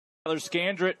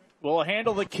Scandrett will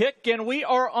handle the kick, and we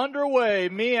are underway.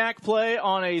 MEAC play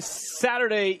on a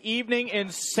Saturday evening in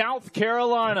South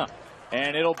Carolina.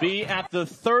 And it'll be at the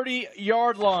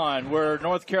 30-yard line where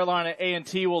North Carolina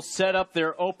A&T will set up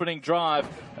their opening drive.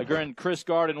 Again, Chris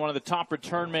Garden, one of the top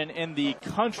return men in the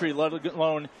country, let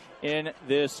alone in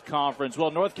this conference. Well,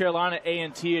 North Carolina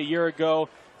A&T a year ago,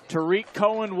 Tariq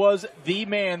Cohen was the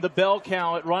man, the bell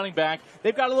cow at running back.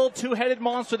 They've got a little two-headed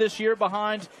monster this year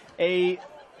behind a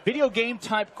video game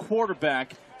type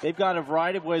quarterback. They've got a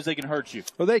variety of ways they can hurt you.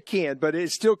 Well, they can, but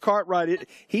it's still Cartwright.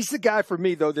 He's the guy for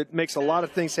me, though, that makes a lot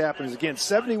of things happen. Again,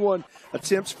 71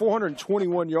 attempts,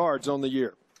 421 yards on the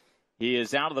year. He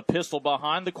is out of the pistol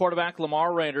behind the quarterback,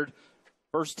 Lamar Raynard.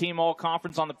 First team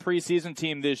all-conference on the preseason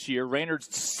team this year. Raynard's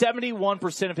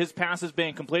 71% of his passes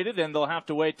being completed, and they'll have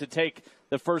to wait to take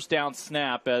the first down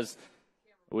snap as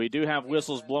we do have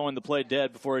whistles blowing the play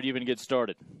dead before it even gets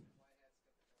started.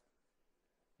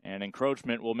 And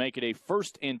encroachment will make it a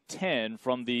 1st and 10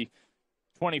 from the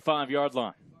 25-yard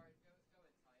line.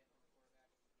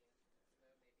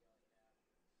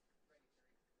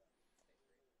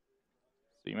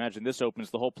 So you imagine this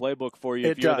opens the whole playbook for you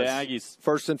if you're the Aggies.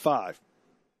 1st and 5.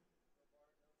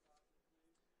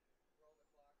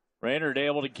 Raynard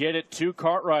able to get it to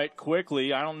Cartwright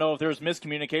quickly. I don't know if there's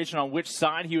miscommunication on which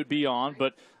side he would be on,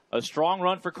 but a strong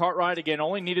run for Cartwright. Again,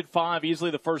 only needed 5, easily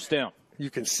the first down. You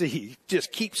can see he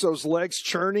just keeps those legs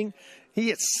churning. He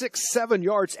hits 6-7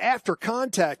 yards after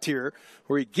contact here,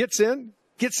 where he gets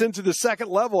into the second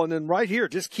level, and then right here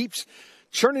just keeps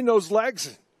churning those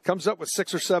legs, comes up with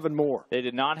 6 or 7 more. They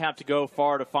did not have to go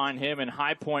far to find him in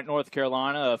High Point, North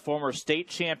Carolina, a former state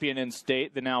champion in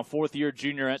state, the now 4th-year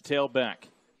junior at tailback.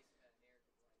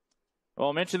 Well,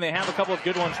 I mentioned they have a couple of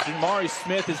good ones. Jamari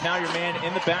Smith is now your man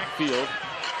in the backfield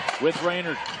with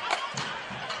Raynard.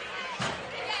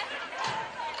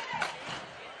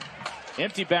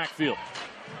 Empty backfield.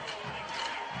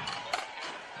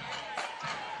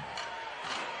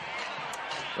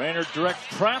 Raynard directs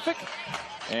traffic,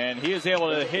 and he is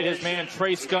able to hit his man,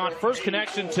 Trey Scott. First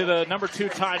connection to the number 2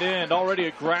 tight end, already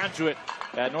a graduate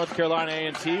at North Carolina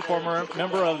A&T, former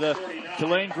member of the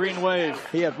Tulane Green Wave.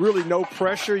 He had really no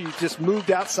pressure. You just moved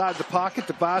outside the pocket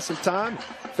to buy some time,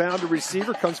 found a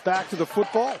receiver, comes back to the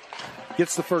football,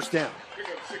 gets the first down.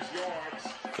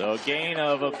 So a gain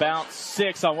of about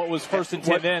 6 on what was 1st and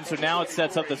 10 then. So now it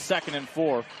sets up the 2nd and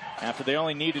 4 after they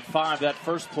only needed 5 that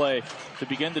first play to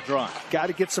begin the drive. Got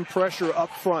to get some pressure up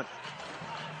front.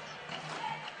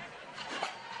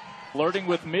 Flirting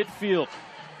with midfield.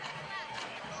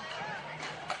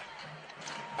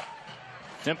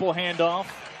 Simple handoff.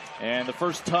 And the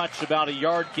first touch, about a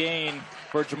yard gain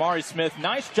for Jamari Smith.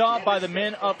 Nice job by the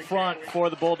men up front for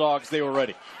the Bulldogs. They were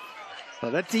ready. Now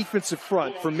that defensive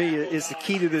front, for me, is the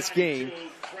key to this game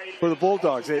for the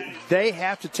Bulldogs. They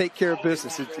have to take care of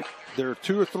business. There are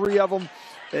 2 or 3 of them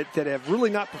that have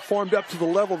really not performed up to the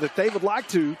level that they would like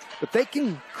to, but they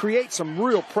can create some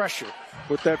real pressure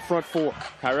with that front 4.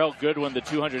 Tyrell Goodwin, the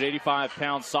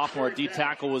 285-pound sophomore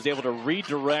D-tackle, was able to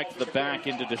redirect the back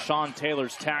into Deshaun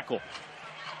Taylor's tackle.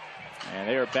 And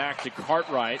they are back to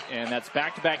Cartwright, and that's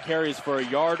back-to-back carries for a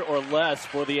yard or less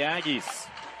for the Aggies.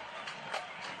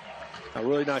 A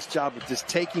really nice job of just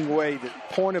taking away the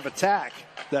point of attack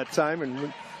that time.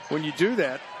 And when you do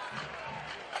that,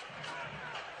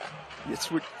 it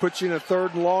puts you in a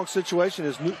 3rd and long situation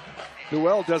as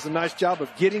Newell does a nice job of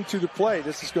getting to the play.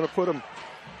 This is going to put him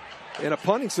in a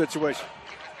punting situation.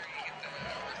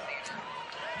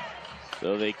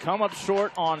 So they come up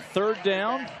short on 3rd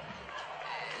down.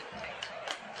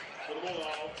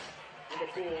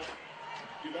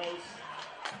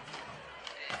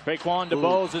 Raekwon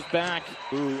DeBose is back.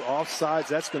 Ooh, offsides.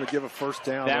 That's going to give a first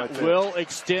down. That right there. will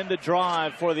extend the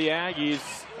drive for the Aggies.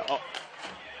 Oh.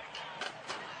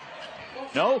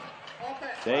 No.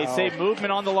 They say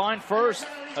movement on the line first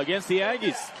against the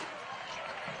Aggies.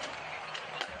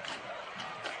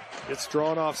 It's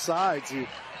drawn off sides. You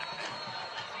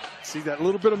see that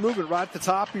little bit of movement right at the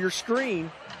top of your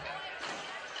screen.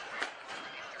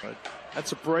 But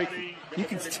that's a break. You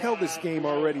can tell this game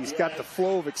already. He's got the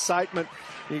flow of excitement.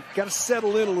 You've got to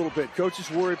settle in a little bit. Coaches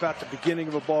worry about the beginning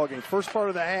of a ball game. First part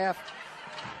of the half,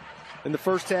 in the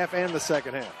first half and the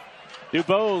second half.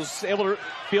 DuBose able to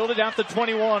field it out to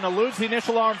 21. Eludes the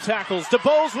initial arm tackles.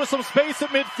 DuBose with some space at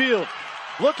midfield.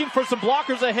 Looking for some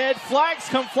blockers ahead. Flags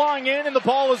come flying in and the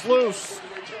ball is loose.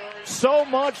 So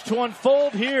much to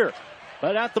unfold here.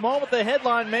 But at the moment, the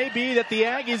headline may be that the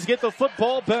Aggies get the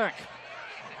football back.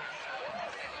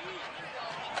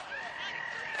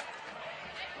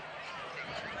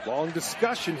 Long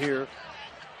discussion here.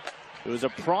 It was a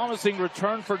promising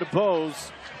return for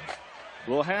DuBose.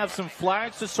 We'll have some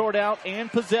flags to sort out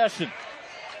and possession.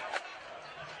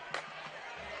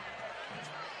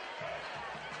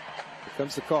 Here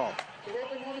comes the call. The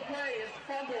roping on the play is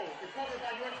fumble, recovered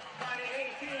by North Carolina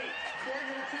A&T. Scoring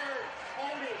the return,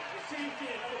 holding, receive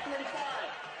team, number 45.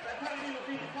 That penalty will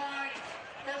be declined.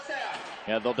 First down.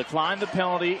 Yeah, they'll decline the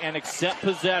penalty and accept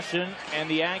possession, and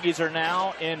the Aggies are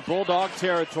now in Bulldog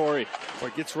territory. Well,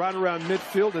 it gets right around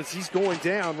midfield as he's going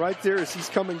down. Right there as he's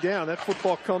coming down, that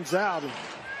football comes out. And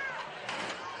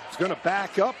it's going to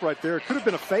back up right there. It could have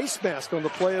been a face mask on the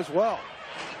play as well.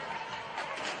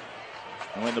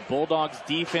 And when the Bulldogs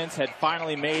defense had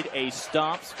finally made a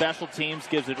stop, special teams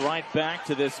gives it right back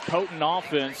to this potent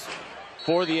offense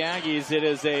for the Aggies. It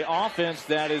is an offense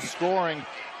that is scoring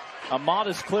a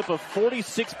modest clip of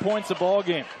 46 points a ball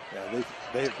game. Yeah,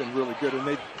 they have been really good,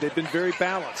 and they've been very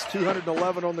balanced.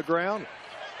 211 on the ground.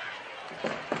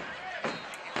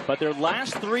 But their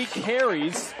last 3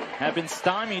 carries have been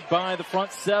stymied by the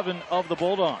front 7 of the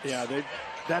Bulldogs. Yeah,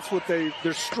 that's what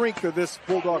their strength of this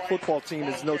Bulldog football team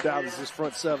is, no doubt, is this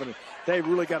front 7. And they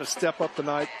really got to step up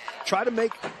tonight. Try to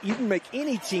make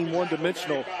any team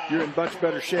one-dimensional. You're in much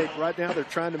better shape. Right now, they're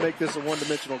trying to make this a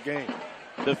one-dimensional game.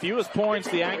 The fewest points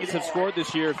the Aggies have scored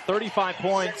this year, 35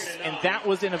 points, and that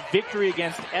was in a victory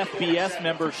against FBS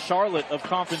member Charlotte of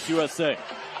Conference USA.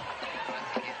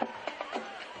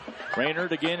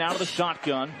 Raynard again out of the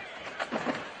shotgun.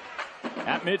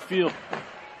 At midfield.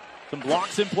 Some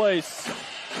blocks in place.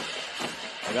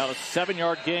 About a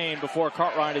 7-yard gain before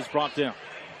Cartwright is brought down.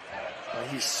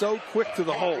 He's so quick to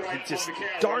the hole. He just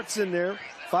darts in there,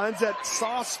 finds that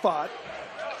soft spot.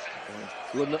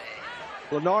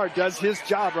 Leonard does his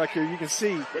job right here. You can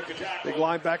see big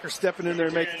linebacker stepping in there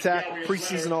and making the tackle.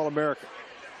 Preseason All-American.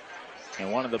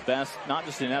 And one of the best, not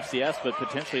just in FCS, but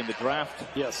potentially in the draft.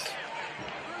 Yes.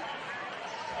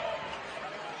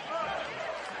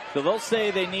 So they'll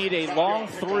say they need a long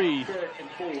 3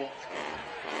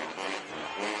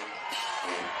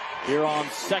 here on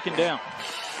 2nd down.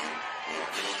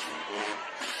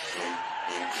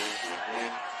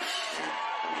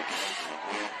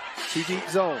 Too deep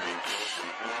zone.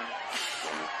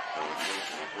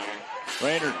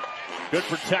 Raynard, good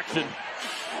protection.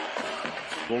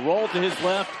 Will roll to his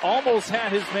left. Almost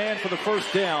had his man for the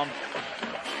first down.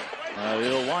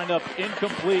 It'll wind up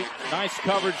incomplete. Nice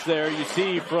coverage there, you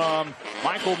see, from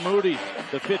Michael Moody,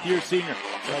 the 5th-year senior.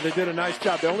 Well, they did a nice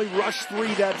job. They only rushed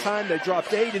 3 that time. They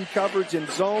dropped 8 in coverage in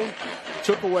zone.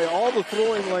 Took away all the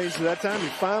throwing lanes at that time. He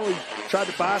finally tried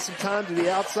to buy some time to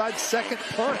the outside. Second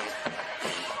punt.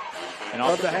 And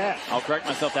of the half. I'll correct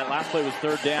myself. That last play was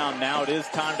 3rd down. Now it is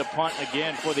time to punt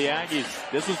again for the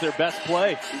Aggies. This was their best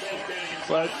play.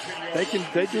 But they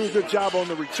do a good job on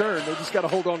the return. They just got to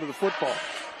hold on to the football.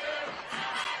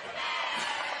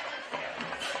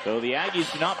 So the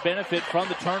Aggies do not benefit from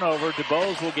the turnover.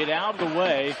 DuBose will get out of the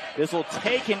way. This will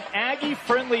take an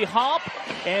Aggie-friendly hop,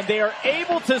 and they are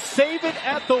able to save it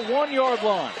at the 1-yard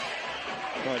line.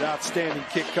 Right, outstanding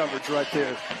kick coverage right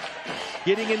there.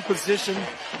 Getting in position.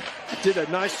 Did a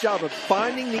nice job of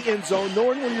finding the end zone,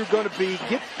 knowing where you're going to be.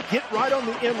 Get right on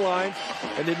the end line,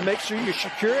 and then make sure you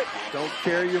secure it. Don't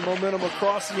carry your momentum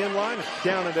across the end line.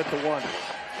 Down it at the 1.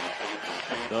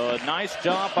 So a nice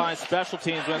job by special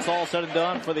teams when it's all said and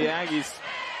done for the Aggies.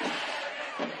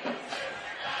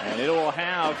 And it will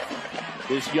have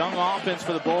this young offense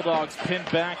for the Bulldogs pinned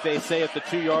back, they say, at the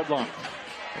 2-yard line.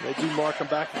 And they do mark them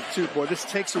back at the 2. Boy, this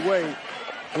takes away,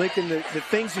 Lincoln, the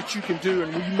things that you can do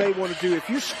and you may want to do. If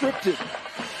you scripted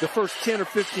the first 10 or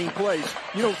 15 plays,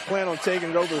 you don't plan on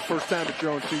taking it over the first time at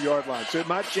your own 2-yard line. So it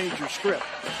might change your script.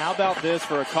 How about this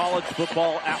for a college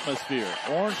football atmosphere?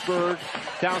 Orangeburg,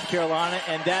 South Carolina,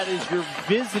 and that is your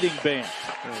visiting band.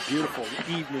 Oh, beautiful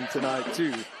evening tonight,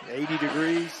 too. 80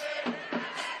 degrees.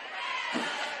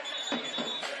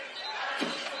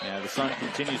 Yeah, the sun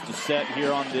continues to set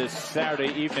here on this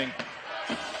Saturday evening.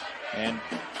 And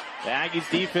the Aggies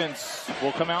defense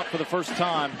will come out for the first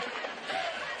time.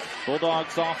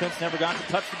 Bulldogs offense never got to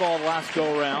touch the ball the last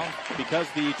go-around because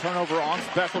the turnover on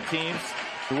special teams.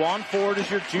 Juwan Ford is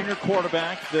your junior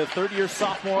quarterback, the 3rd-year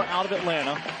sophomore out of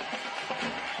Atlanta.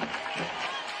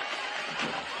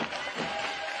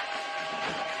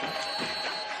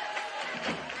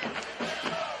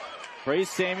 Trey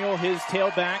Samuel, his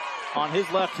tailback on his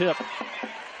left hip.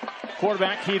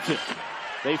 Quarterback keeps it.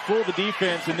 They fool the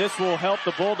defense, and this will help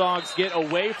the Bulldogs get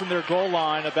away from their goal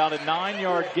line about a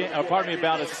 9-yard gain,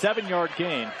 about a 7-yard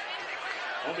gain.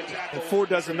 And Ford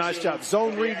does a nice job.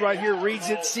 Zone read right here, reads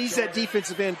it, sees that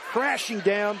defensive end crashing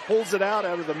down, pulls it out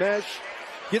of the mesh,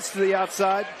 gets to the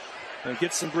outside, and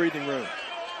gets some breathing room.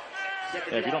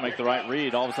 Yeah, if you don't make the right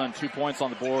read, all of a sudden 2 points on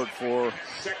the board for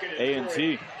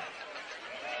A&T.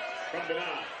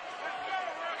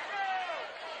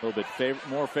 A little bit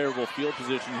more favorable field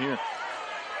position here.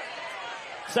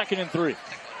 2nd and 3.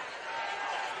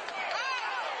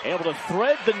 Able to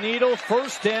thread the needle.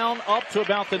 First down up to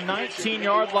about the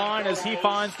 19-yard line as he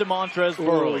finds DeMontrez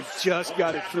Burrows. He just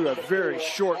got it through a very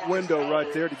short window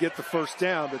right there to get the first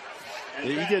down. But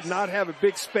he did not have a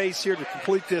big space here to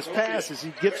complete this pass as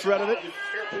he gets rid of it.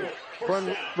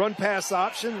 Run pass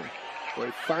option where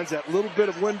he finds that little bit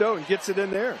of window and gets it in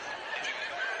there.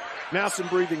 Now some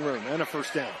breathing room and a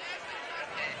first down.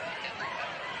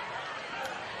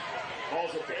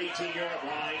 Balls at the 18-yard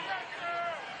line.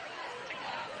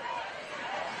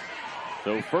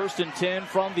 So 1st and 10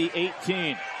 from the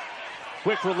 18.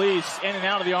 Quick release in and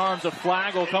out of the arms. A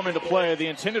flag will come into play. The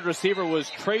intended receiver was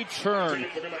Trey Churn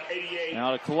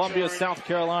out of Columbia, South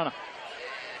Carolina.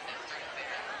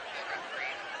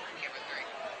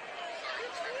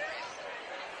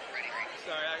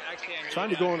 Trying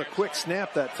to go on a quick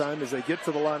snap that time as they get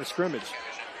to the line of scrimmage.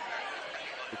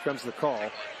 Here comes the call.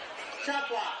 Shot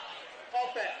block.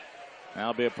 Offense.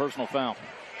 That'll be a personal foul.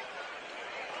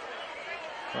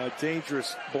 A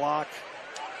dangerous block.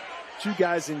 2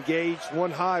 guys engaged,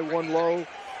 1 high, 1 low.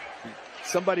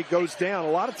 Somebody goes down.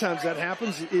 A lot of times that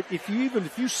happens if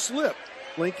you slip,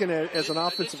 Lincoln, as an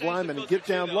offensive lineman, and get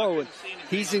down low and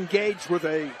he's engaged with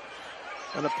an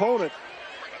opponent,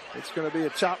 it's going to be a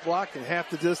chop block in half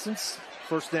the distance.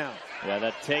 First down. Yeah,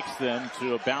 that takes them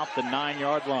to about the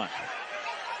 9-yard line.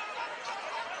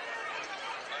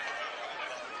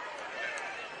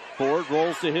 Ford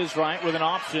rolls to his right with an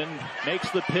option, makes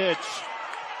the pitch,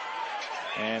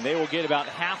 and they will get about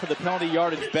half of the penalty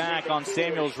yardage back on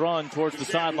Samuel's run towards the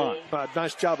sideline.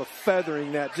 Nice job of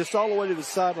feathering that just all the way to the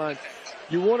sideline.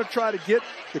 You want to try to get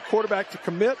the quarterback to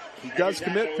commit. He does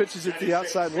commit, pitches it to the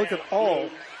outside. And look at all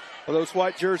of those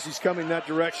white jerseys coming that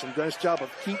direction. Nice job of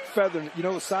keep feathering. You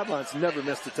know, the sidelines never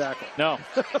missed a tackle. No,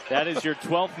 that is your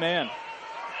 12th man.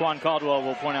 Quan Caldwell,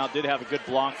 will point out, did have a good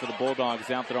block for the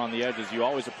Bulldogs out there on the edges. You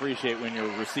always appreciate when your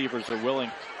receivers are willing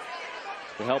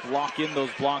to help lock in those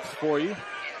blocks for you.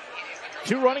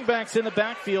 2 running backs in the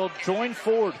backfield join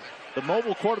Ford, the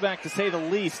mobile quarterback to say the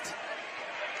least.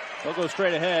 They'll go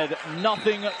straight ahead,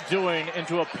 nothing doing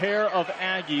into a pair of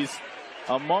Aggies.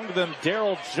 Among them,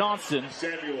 Darrell Johnson,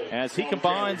 as he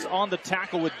combines on the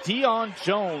tackle with Deion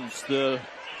Jones, the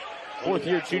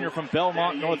 4th-year junior from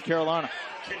Belmont, North Carolina.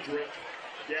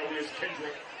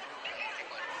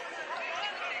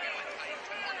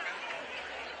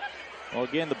 Well,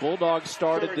 again, the Bulldogs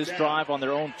started this drive on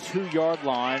their own 2-yard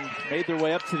line, made their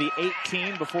way up to the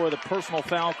 18 before the personal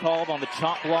foul called on the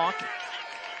chop block.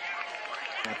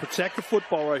 Now protect the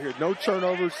football right here. No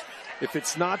turnovers. If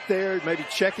it's not there, maybe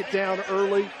check it down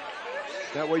early.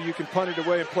 That way you can punt it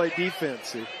away and play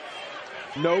defense.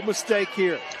 No mistake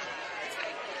here.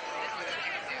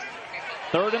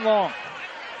 3rd and long.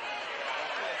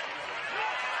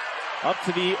 Up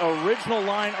to the original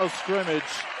line of scrimmage.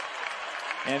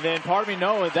 And then, pardon me,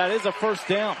 no, that is a first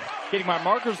down. Getting my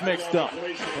markers mixed up.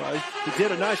 He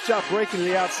did a nice job breaking to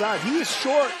the outside. He is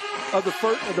short of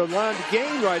the line to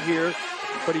gain right here,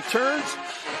 but he turns,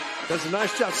 does a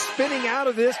nice job spinning out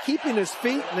of this, keeping his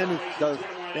feet, and then the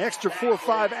extra 4 or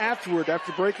 5 afterward,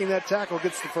 after breaking that tackle,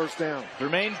 gets the first down.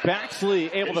 Jermaine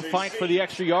Baxley able to fight for the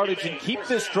extra yardage and keep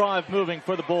this drive moving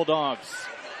for the Bulldogs.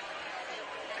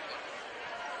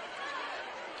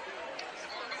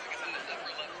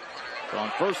 On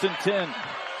 1st and 10,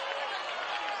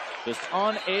 just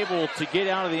unable to get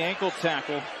out of the ankle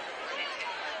tackle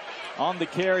on the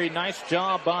carry. Nice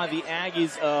job by the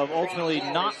Aggies of ultimately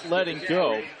not letting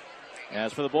go.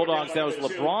 As for the Bulldogs, that was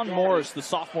LeBron Morris, the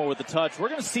sophomore, with the touch. We're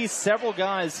going to see several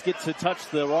guys get to touch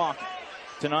the rock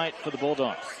tonight for the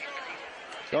Bulldogs.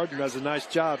 Gardner does a nice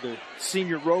job, the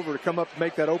senior rover, to come up and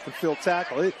make that open field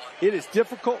tackle. It is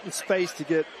difficult in space to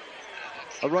get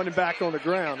a running back on the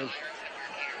ground. And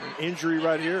injury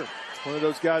right here. One of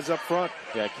those guys up front.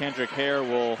 Yeah, Kendrick Hare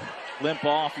will limp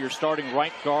off. Your starting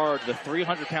right guard, the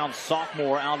 300-pound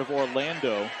sophomore out of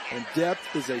Orlando. And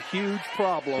depth is a huge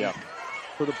problem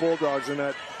for the Bulldogs in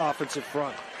that offensive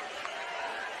front.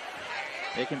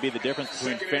 It can be the difference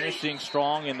between finishing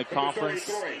strong in the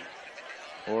conference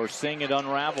or seeing it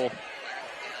unravel.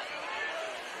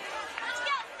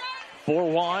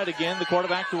 4 wide. Again, the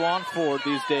quarterback Dewan Ford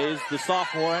these days. The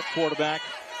sophomore at quarterback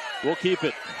will keep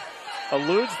it.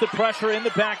 Eludes the pressure in the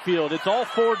backfield. It's all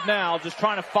Ford now, just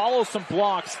trying to follow some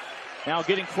blocks Now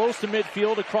getting close to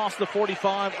midfield, across the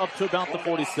 45, up to about the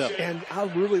 47. And I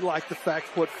really like the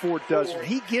fact what Ford does.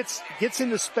 He gets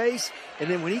into space, and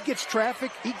then when he gets traffic,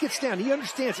 he gets down. He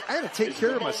understands, I got to take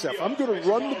care of myself. I'm going to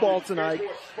run the ball tonight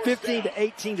 15 to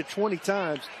 18 to 20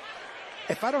 times.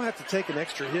 If I don't have to take an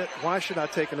extra hit, why should I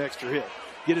take an extra hit?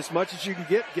 Get as much as you can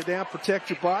get down, protect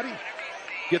your body,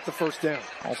 get the first down.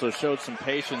 Also showed some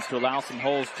patience to allow some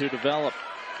holes to develop.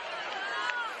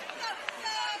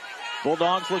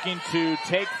 Bulldogs looking to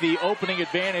take the opening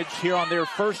advantage here on their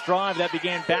first drive that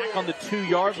began back on the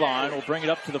 2-yard line. We'll bring it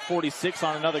up to the 46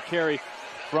 on another carry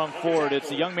from Ford. It's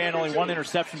a young man, only one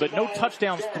interception, but no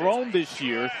touchdowns thrown this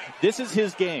year. This is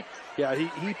his game. Yeah,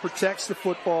 he protects the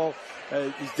football.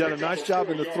 He's done a nice job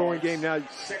in the throwing game now.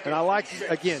 And I like,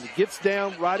 again, he gets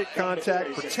down, right at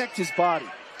contact, protect his body.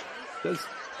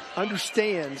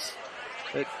 Understands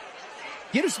that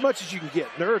get as much as you can get.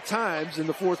 There are times in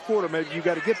the fourth quarter maybe you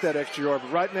got to get that extra yard,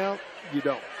 but right now you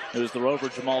don't. It was the rover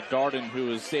Jamal Darden who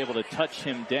was able to touch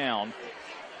him down.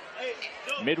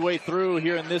 Midway through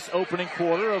here in this opening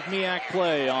quarter of MEAC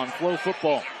play on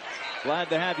FloFootball. Glad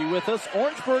to have you with us.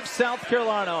 Orangeburg, South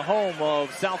Carolina, home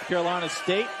of South Carolina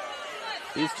State.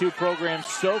 These two programs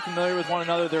so familiar with one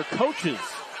another. Their coaches,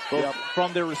 both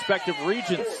from their respective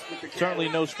regions, certainly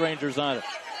no strangers either.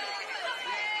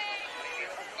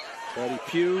 Buddy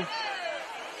Pugh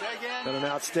done an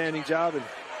outstanding job in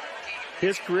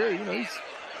his career. You know, he's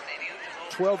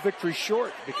 12 victories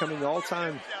short, becoming the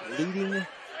all-time leading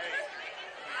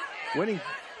winning.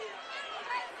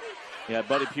 Yeah,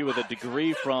 Buddy Pugh with a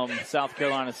degree from South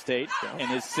Carolina State in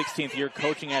his 16th year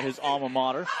coaching at his alma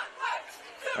mater.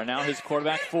 Are now his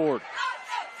quarterback Ford.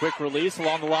 Quick release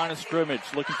along the line of scrimmage,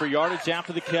 looking for yardage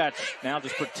after the catch. Now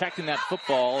just protecting that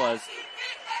football as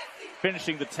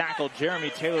finishing the tackle, Jeremy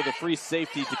Taylor, the free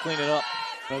safety, to clean it up.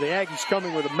 Now the Aggies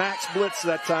coming with a max blitz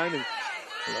that time, and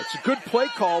it's a good play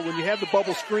call when you have the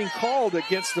bubble screen called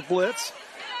against the blitz.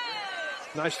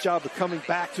 Nice job of coming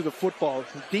back to the football.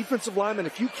 Defensive lineman,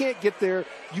 if you can't get there,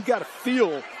 you got to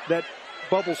feel that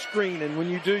bubble screen, and when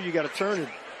you do, you got to turn and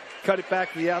cut it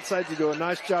back to the outside. You do a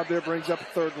nice job there, brings up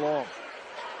a 3rd and long.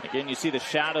 Again, you see the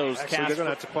shadows Actually, cast they're going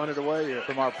to have to punt it away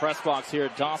from our press box here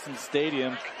at Dawson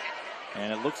Stadium.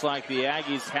 And it looks like the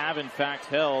Aggies have, in fact,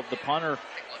 held the punter,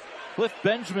 Cliff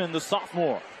Benjamin, the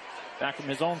sophomore, back from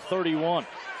his own 31.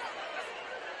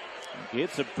 He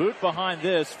gets a boot behind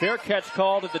this. Fair catch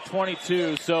called at the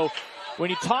 22. So when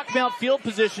you talk about field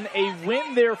position, a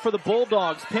win there for the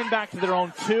Bulldogs, pinned back to their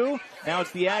own 2. Now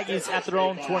it's the Aggies at their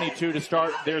own 22 to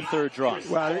start their 3rd drive.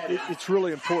 Well, it's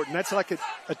really important. That's like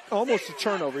almost a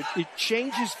turnover. It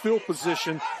changes field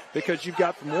position because you've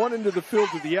got from one end of the field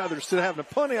to the other. Instead of having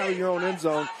to punt out of your own end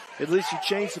zone, at least you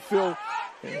change the field.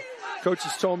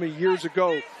 Coaches told me years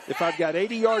ago, if I've got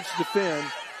 80 yards to defend,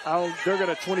 they're got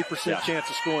a 20% chance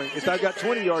of scoring. If I've got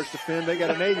 20 yards to defend, they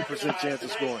got an 80% chance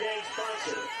of scoring.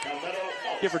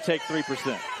 Give or take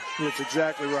 3%. That's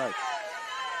exactly right.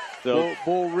 So,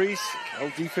 Bull Reese,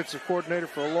 old defensive coordinator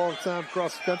for a long time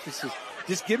across the country, says,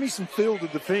 just give me some field to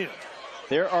defend.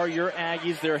 There are your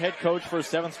Aggies, their head coach for a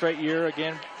 7th straight year.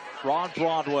 Again, Rod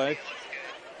Broadway.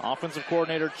 Offensive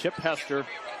coordinator Chip Hester.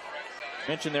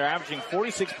 Mentioned they're averaging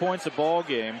 46 points a ball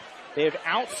game. They have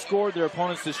outscored their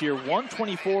opponents this year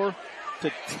 124-10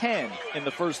 in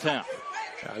the first half.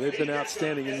 They've been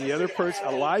outstanding. And the other person,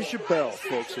 Elijah Bell,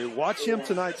 folks, here. Watch him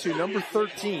tonight, too. Number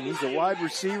 13. He's a wide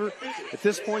receiver. At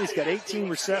this point, he's got 18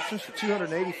 receptions for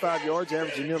 285 yards,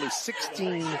 averaging nearly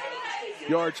 16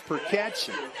 yards per catch,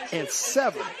 and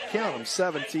 7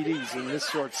 TDs in this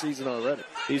short season already.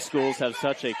 These schools have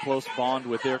such a close bond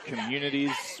with their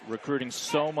communities, recruiting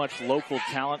so much local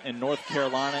talent in North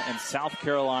Carolina and South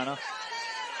Carolina.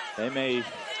 They may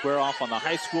square off on the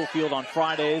high school field on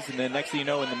Fridays, and then next thing you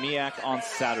know, in the MEAC on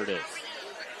Saturdays.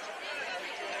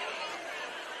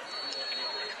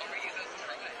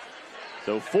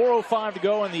 So 4:05 to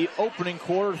go in the opening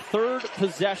quarter. 3rd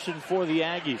possession for the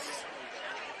Aggies.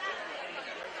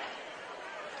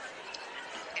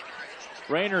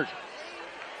 Raynard.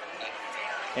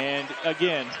 And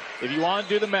again, if you want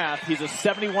to do the math, he's a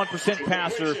 71%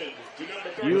 passer.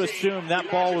 You assume that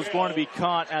ball was going to be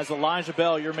caught as Elijah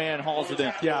Bell, your man, hauls it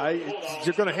in. Yeah,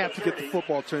 you're going to have to get the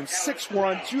football to him.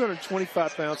 6'1",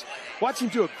 225 pounds. Watch him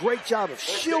do a great job of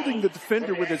shielding the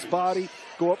defender with his body.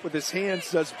 Go up with his hands,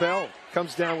 does Bell.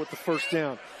 Comes down with the first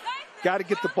down. Got to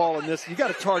get the ball in this. You got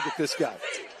to target this guy.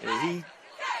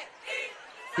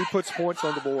 He puts points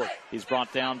on the board. He's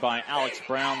brought down by Alex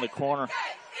Brown, the corner.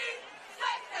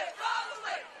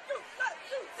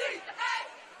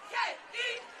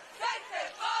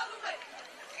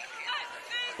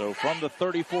 So from the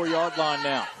 34-yard line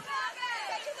now.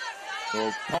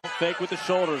 Little pump fake with the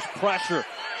shoulders, pressure.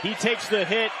 He takes the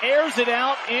hit, airs it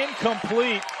out,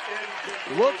 incomplete.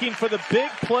 Looking for the big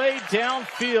play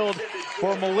downfield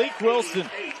for Malik Wilson.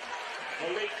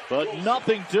 But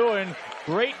nothing doing.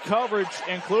 Great coverage,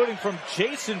 including from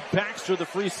Jason Baxter, the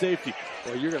free safety.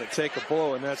 Well, you're going to take a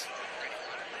blow, and that's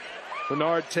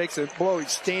Bernard takes a blow. He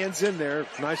stands in there.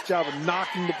 Nice job of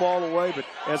knocking the ball away. But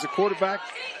as a quarterback,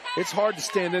 it's hard to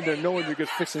stand in there knowing you're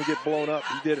just fixing to get blown up.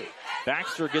 He did it.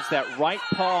 Baxter gets that right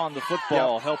paw on the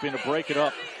football, helping to break it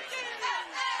up.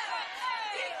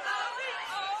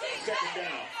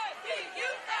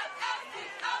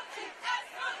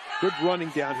 Good running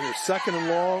down here. 2nd and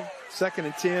long, 2nd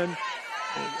and 10.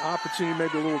 An opportunity,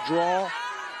 maybe a little draw.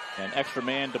 An extra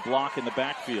man to block in the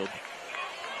backfield,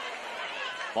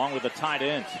 along with the tight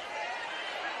end.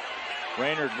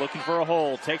 Raynard looking for a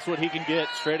hole, takes what he can get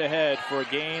straight ahead for a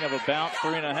gain of about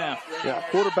 3.5. Yeah,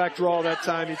 quarterback draw that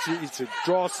time. It's a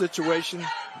draw situation.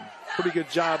 Pretty good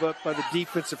job up by the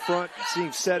defensive front. See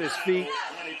him set his feet.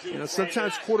 You know,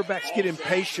 sometimes quarterbacks get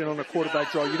impatient on a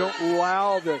quarterback draw. You don't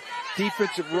allow the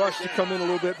defensive rush to come in a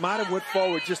little bit. Might have went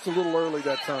forward just a little early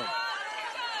that time.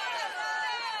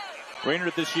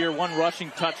 Raynard this year, 1 rushing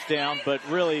touchdown, but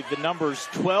really the numbers,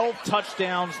 12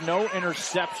 touchdowns, no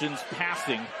interceptions,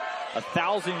 passing.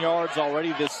 1,000 yards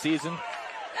already this season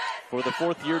for the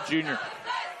 4th-year junior.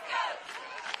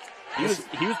 He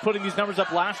was putting these numbers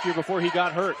up last year before he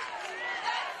got hurt.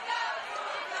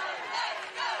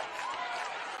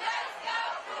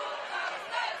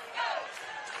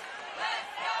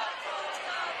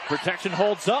 Protection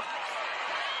holds up.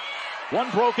 1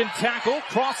 broken tackle,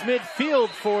 cross midfield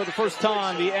for the first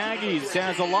time. The Aggies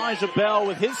has Elijah Bell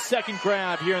with his 2nd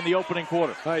grab here in the opening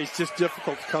quarter. He's just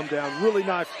difficult to come down. Really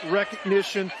nice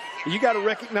recognition. You got to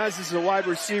recognize this as a wide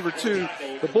receiver, too.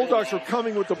 The Bulldogs were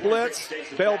coming with the blitz.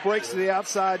 Bell breaks to the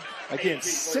outside. Again,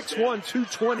 6'1",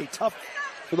 220. Tough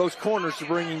for those corners to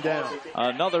bring him down.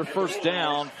 Another first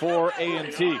down for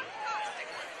A&T.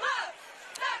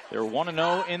 They're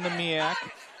 1-0 in the MEAC.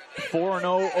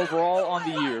 4-0 overall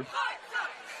on the year.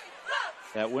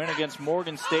 That win against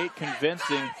Morgan State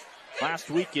convincing last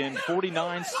weekend,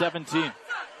 49-17.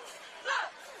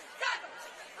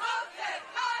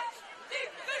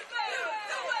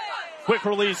 Quick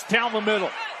release down the middle.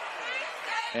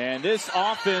 And this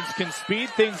offense can speed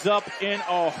things up in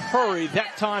a hurry.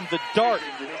 That time the dart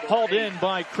hauled in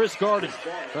by Chris Garden.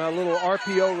 A little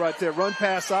RPO right there. Run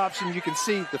pass option. You can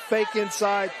see the fake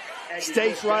inside.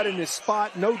 Stays right in his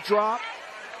spot. No drop.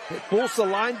 It pulls the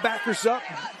linebackers up.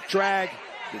 Drag.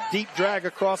 The deep drag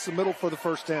across the middle for the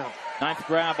first down. 9th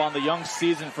grab on the young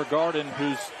season for Garden,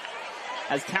 who's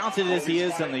as talented as he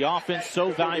is in the offense,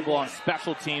 so valuable on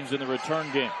special teams in the return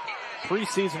game.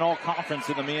 Preseason all-conference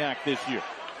in the MEAC this year.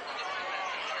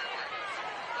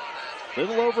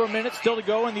 Little over a minute still to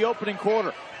go in the opening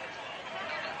quarter.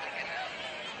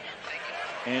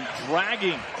 And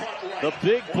dragging the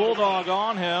big Bulldog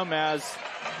on him as,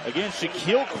 again,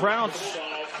 Shaquille Crouch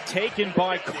taken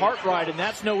by Cartwright, and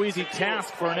that's no easy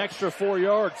task for an extra 4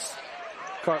 yards.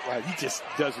 Cartwright, he just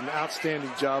does an outstanding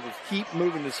job of keep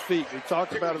moving his feet. We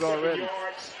talked about it already.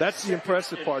 That's the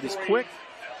impressive part. He's quick,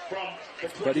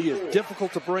 but he is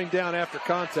difficult to bring down after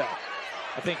contact.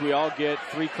 I think we all get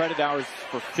 3 credit hours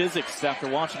for physics after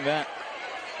watching that.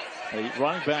 A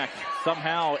running back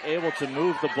somehow able to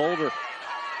move the boulder.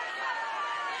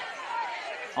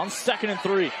 On 2nd and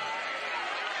 3.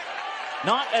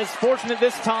 Not as fortunate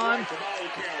this time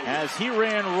as he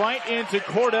ran right into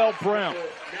Cordell Brown.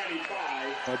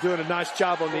 Doing a nice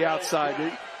job on the outside.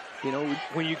 You know,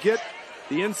 when you get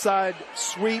the inside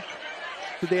sweep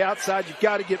to the outside, you've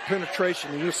got to get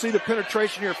penetration. And you'll see the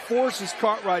penetration here forces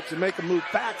Cartwright to make a move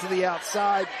back to the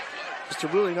outside. Just a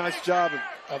really nice job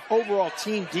of overall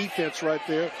team defense right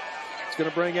there. It's going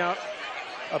to bring out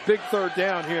a big 3rd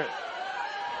down here.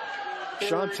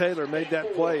 Sean Taylor made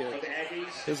that play.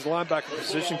 His linebacker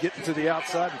position, getting to the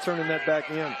outside and turning that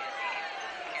back in.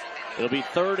 It'll be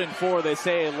 3rd and 4. They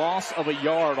say a loss of a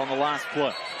yard on the last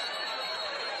play.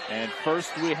 And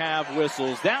first we have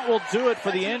whistles. That will do it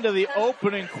for the end of the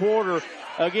opening quarter.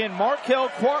 Again, Markel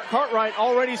Cartwright,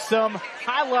 already some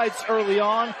highlights early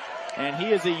on. And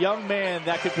he is a young man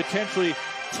that could potentially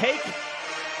take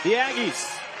the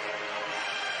Aggies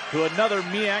to another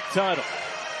MEAC title.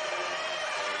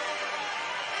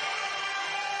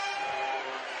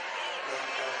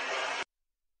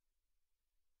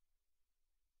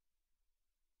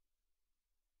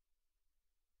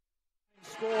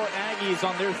 Score Aggies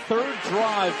on their 3rd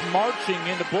drive, marching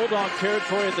into Bulldog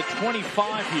territory at the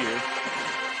 25 here.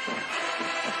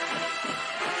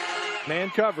 Man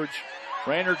coverage.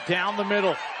 Raynard down the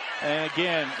middle. And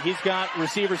again, he's got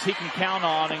receivers he can count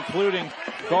on, including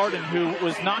Garden, who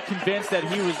was not convinced that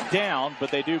he was down, but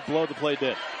they do blow the play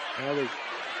dead. Well,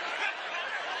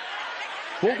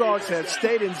 Bulldogs have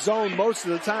stayed in zone most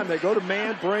of the time. They go to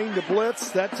man, bring the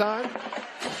blitz that time.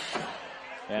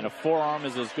 And a forearm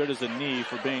is as good as a knee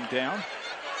for being down.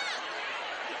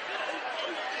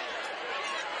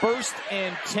 1st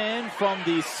and 10 from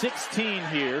the 16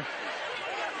 here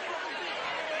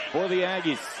for the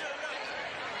Aggies.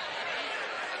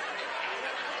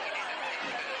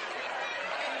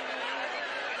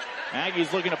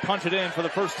 Aggies looking to punch it in for the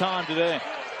first time today.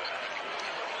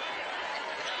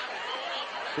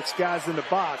 6 guys in the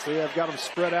box. They have got them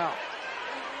spread out.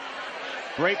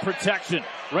 Great protection.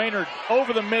 Raynard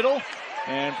over the middle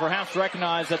and perhaps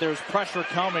recognize that there's pressure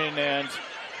coming, and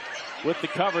with the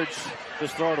coverage,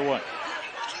 just throw it away.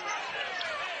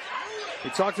 We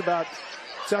talked about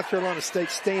South Carolina State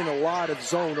staying a lot of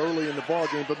zone early in the ball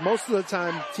game, but most of the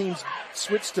time teams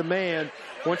switch to man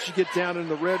once you get down in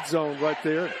the red zone right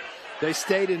there. They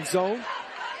stayed in zone.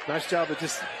 Nice job of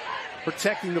just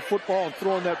protecting the football and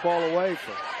throwing that ball away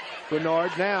from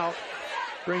Bernard. Now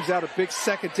brings out a big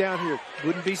second down here.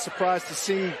 Wouldn't be surprised to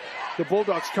see the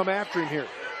Bulldogs come after him here.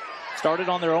 Started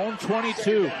on their own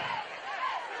 22.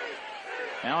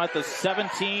 Now at the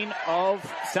 17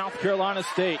 of South Carolina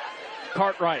State.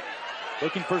 Cartwright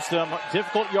looking for some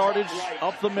difficult yardage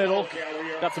up the middle.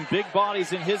 Got some big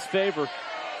bodies in his favor.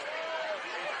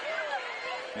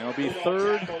 And it'll be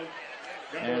 3rd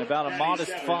and about a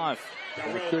modest 5.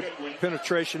 Good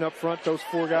penetration up front. Those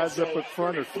 4 guys up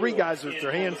front, or 3 guys with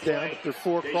their hands down, but they're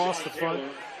 4 across the front.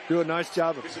 Do a nice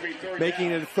job of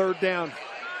making it a 3rd down.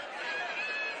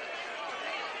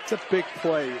 It's a big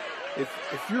play.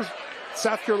 If you're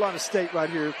South Carolina State right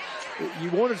here, you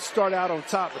wanted to start out on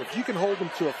top, but if you can hold them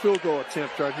to a field goal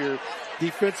attempt right here,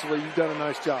 defensively, you've done a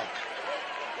nice job.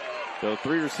 So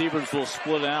 3 receivers will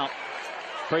split out.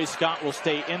 Trey Scott will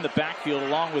stay in the backfield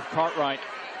along with Cartwright.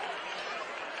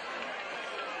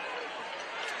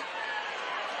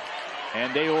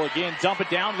 And they will again dump it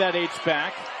down to that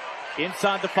H-back.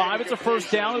 Inside the 5, it's a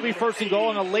 1st down. It'll be 1st and goal,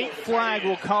 and a late flag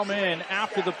will come in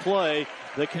after the play.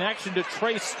 The connection to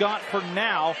Trey Scott for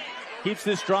now keeps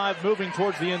this drive moving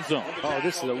towards the end zone. Oh,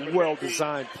 this is a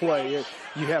well-designed play.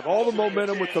 You have all the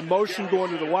momentum with the motion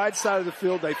going to the wide side of the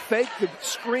field. They fake the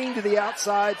screen to the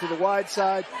outside, to the wide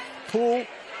side, pull,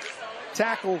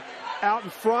 tackle out in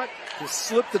front, just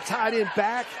slip the tight end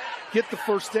back, get the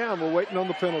 1st down. We're waiting on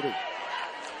the penalty.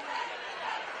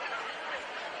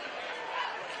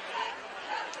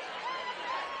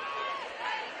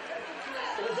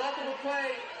 The result of the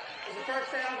play is a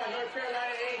 1st down by North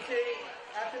Carolina A&T.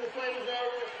 After the play was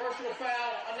over, personal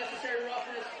foul, unnecessary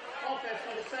roughness, offense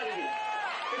number 70.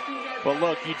 Well,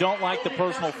 look, you don't like the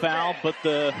personal foul, but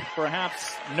the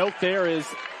perhaps note there is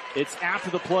it's after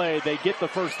the play. They get the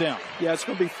 1st down. Yeah, it's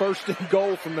going to be 1st and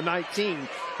goal from the 19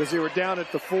 because they were down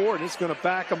at the 4, and it's going to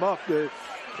back them up.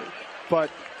 But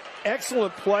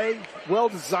excellent play,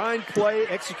 well-designed play,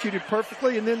 executed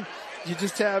perfectly, and then you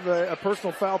just have a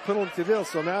personal foul penalty to this.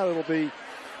 So now it'll be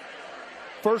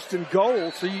 1st and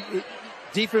goal. So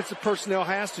defensive personnel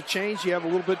has to change. You have a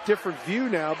little bit different view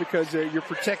now because you're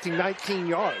protecting 19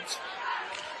 yards.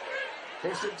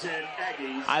 1st and 10,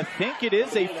 Aggies. I think it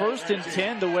is a 1st and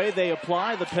 10 the way they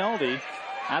apply the penalty.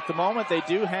 At the moment, they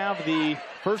do have the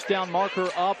 1st down marker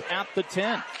up at the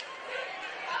 10.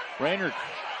 Raynard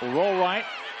will roll right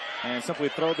and simply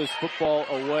throw this football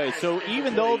away. So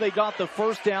even though they got the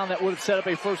 1st down, that would have set up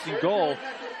a 1st and goal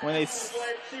when they...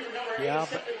 Yeah,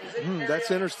 but,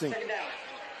 that's interesting.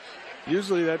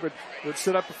 Usually that would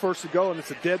set up a 1st and goal, and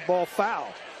it's a dead ball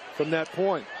foul from that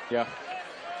point. Yeah.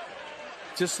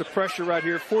 Just the pressure right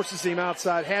here forces him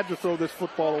outside. Had to throw this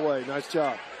football away. Nice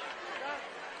job.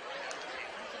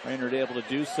 Raynard able to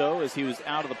do so as he was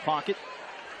out of the pocket.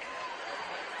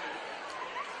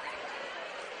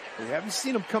 We haven't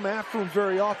seen him come after him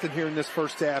very often here in this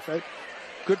 1st half.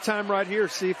 Good time right here.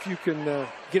 See if you can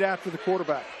get after the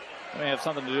quarterback. It may have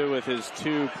something to do with his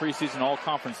 2 preseason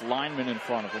all-conference linemen in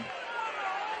front of him.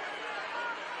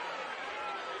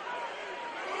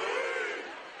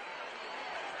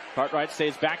 Cartwright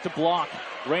stays back to block.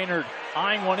 Raynard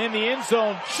eyeing one in the end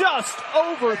zone. Just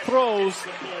overthrows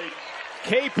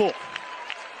Capel.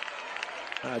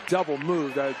 Double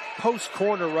move. That post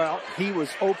corner route, he was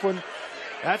open.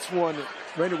 That's one that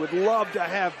Raynard would love to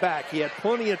have back. He had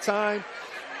plenty of time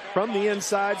from the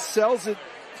inside, sells it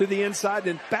to the inside,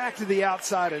 then back to the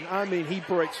outside. And I mean, he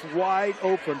breaks wide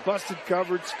open. Busted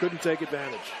coverage, couldn't take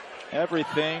advantage.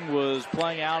 Everything was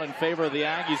playing out in favor of the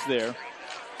Aggies there.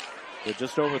 They're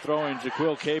just overthrowing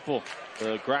Jaquil Capel,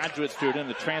 the graduate student,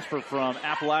 the transfer from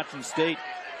Appalachian State.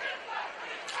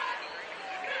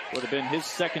 Would have been his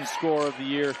second score of the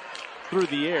year through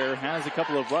the air. Has a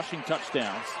couple of rushing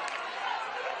touchdowns.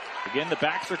 Again, the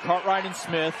backs are Cartwright and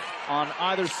Smith on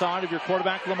either side of your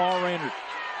quarterback, Lamar Raynard.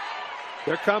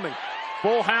 They're coming.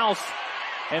 Full house.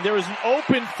 And there was an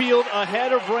open field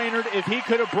ahead of Raynard if he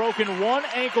could have broken one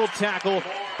ankle tackle.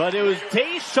 But it was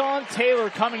Deshaun Taylor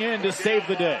coming in to save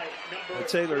the day.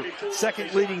 Taylor,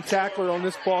 second leading tackler on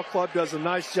this ball club, does a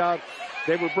nice job.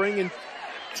 They were bringing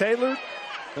Taylor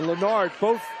and Leonard,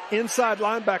 both inside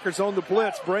linebackers on the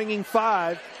blitz, bringing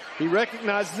 5. He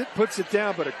recognizes it, puts it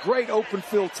down, but a great open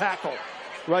field tackle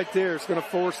right there is going to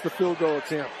force the field goal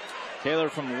attempt. Taylor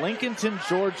from Lincolnton,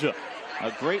 Georgia.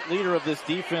 A great leader of this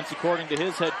defense, according to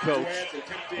his head coach,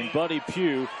 and Buddy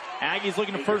Pugh. Aggies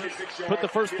looking to put the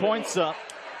first points up.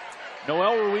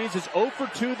 Noel Ruiz is 0 for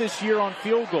 2 this year on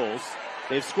field goals.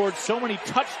 They've scored so many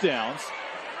touchdowns.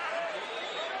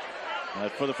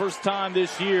 For the first time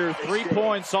this year, 3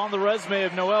 points on the resume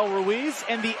of Noel Ruiz,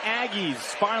 and the Aggies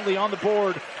finally on the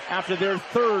board after their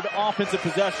third offensive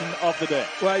possession of the day.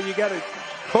 Well,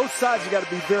 both sides, you got to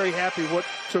be very happy what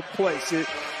took place.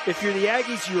 If you're the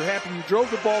Aggies, you're happy you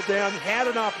drove the ball down, had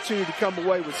an opportunity to come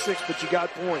away with 6, but you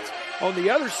got points. On the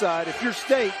other side, if you're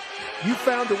State, you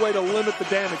found a way to limit the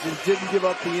damage and didn't give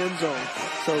up the end zone.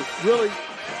 So really,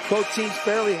 both teams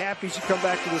fairly happy as you come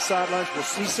back to the sidelines. We'll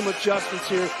see some adjustments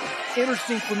here.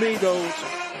 Interesting for me, though, is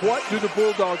what do the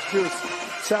Bulldogs do with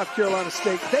South Carolina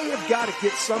State? They have got to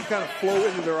get some kind of flow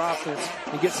into their offense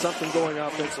and get something going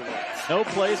offensively. No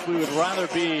place we would rather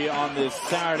be on this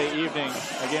Saturday evening.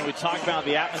 Again, we talk about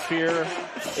the atmosphere.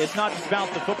 It's not just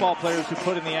about the football players who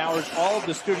put in the hours. All of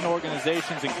the student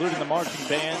organizations, including the marching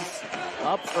bands,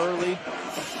 up early,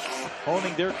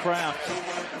 honing their craft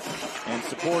and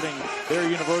supporting their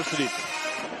universities.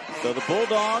 So the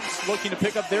Bulldogs looking to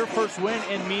pick up their first win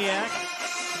in MEAC.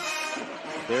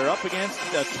 They're up against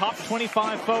a top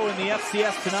 25 foe in the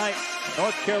FCS tonight,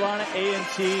 North Carolina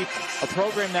A&T, a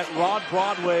program that Rod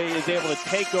Broadway is able to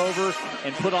take over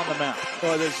and put on the map.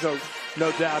 Oh, there's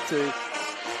no doubt to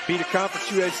beat a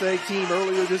Conference USA team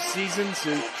earlier this season.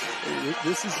 So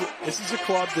this is a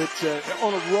club that's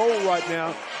on a roll right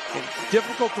now. And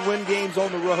difficult to win games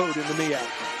on the road in the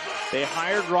MEAC. They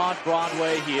hired Rod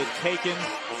Broadway. He had taken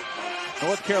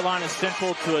North Carolina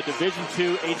Central to a Division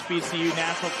II HBCU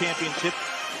national championship.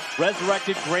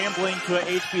 Resurrected Grambling to a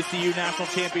HBCU national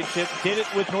championship. Did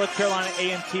it with North Carolina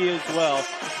A&T as well.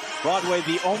 Broadway,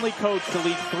 the only coach to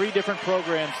lead 3 different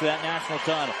programs to that national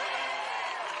title.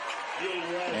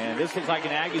 And this looks like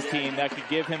an Aggies team that could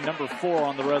give him number 4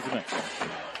 on the resume.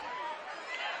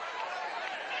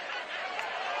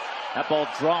 That ball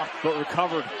dropped but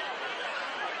recovered.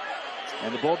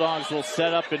 And the Bulldogs will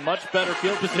set up in much better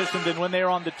field position than when they were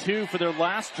on the 2 for their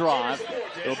last drive.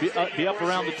 They'll be up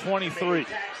around the 23.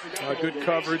 Good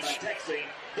coverage.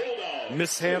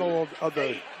 Mishandle of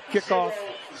the kickoff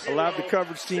allowed the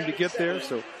coverage team to get there.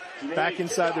 So back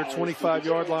inside their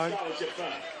 25-yard line.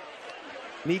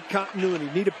 Need continuity,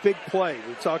 need a big play.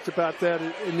 We talked about that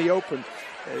in the open.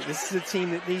 This is a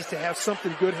team that needs to have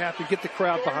something good happen, get the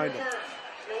crowd behind them.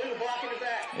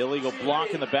 Illegal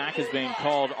block in the back is being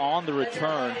called on the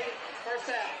return.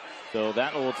 So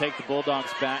that will take the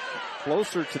Bulldogs back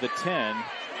closer to the 10.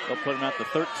 They'll put them at the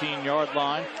 13-yard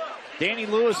line. Danny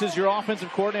Lewis is your offensive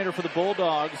coordinator for the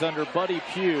Bulldogs under Buddy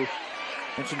Pugh.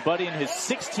 Mentioned Buddy in his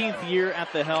 16th year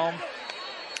at the helm.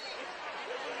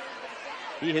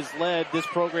 He has led this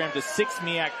program to 6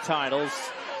 MEAC titles.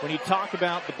 When you talk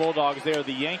about the Bulldogs, they are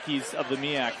the Yankees of the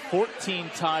MEAC. 14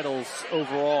 titles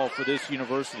overall for this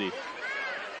university.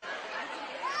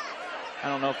 I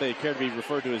don't know if they care to be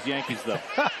referred to as Yankees, though.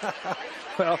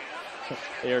 Well,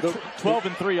 they are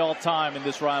 12-3 all time in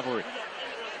this rivalry.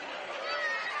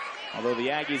 Although the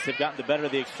Aggies have gotten the better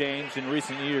of the exchange in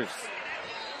recent years.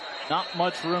 Not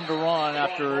much room to run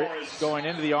after going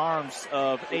into the arms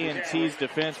of A&T's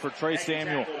defense for Trey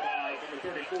Samuel.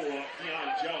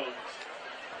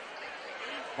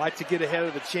 Like to get ahead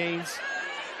of the chains.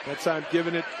 That time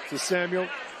giving it to Samuel.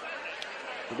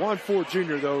 Juwan Ford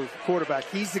Jr., though, quarterback,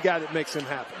 he's the guy that makes him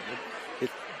happen.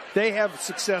 If they have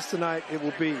success tonight, it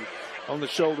will be on the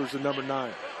shoulders of number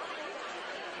 9.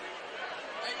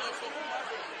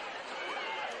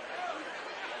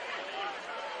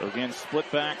 So again,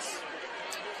 split backs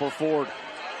for Ford.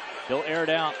 He'll air it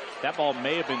out. That ball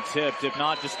may have been tipped. If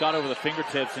not, just got over the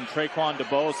fingertips, and Traquan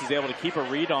DeBose is able to keep a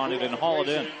read on it and haul it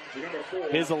in.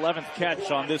 His 11th catch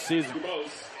on this season.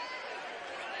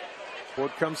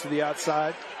 Ford comes to the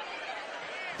outside.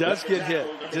 Does get hit.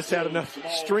 Just had enough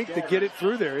strength to get it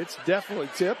through there. It's definitely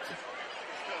tipped.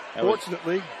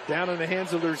 Fortunately, down in the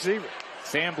hands of the receiver.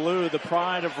 Sam Blue, the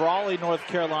pride of Raleigh, North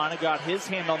Carolina, got his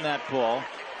hand on that ball.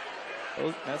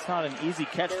 That's not an easy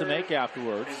catch to make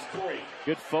afterwards.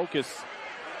 Good focus.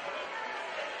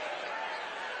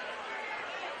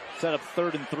 Set up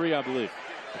 3rd and 3, I believe.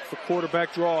 It's the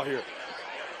quarterback draw here.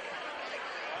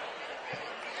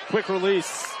 Quick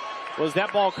release. Was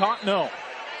that ball caught? No.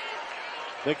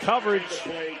 The coverage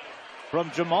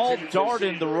from Jamal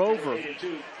Darden, the Rover,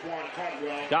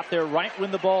 got there right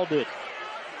when the ball did.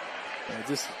 And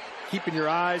just keeping your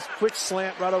eyes, quick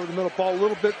slant right over the middle, ball a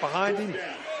little bit behind him.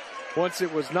 Once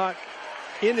it was not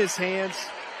in his hands,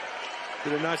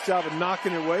 did a nice job of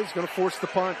knocking it away. He's going to force the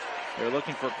punt. They're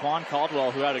looking for Quan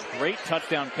Caldwell, who had a great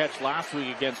touchdown catch last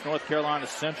week against North Carolina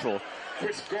Central,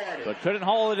 but couldn't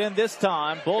haul it in this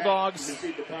time. Bulldogs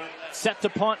set to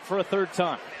punt for a 3rd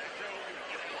time.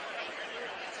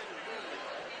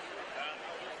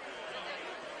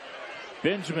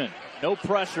 Benjamin, no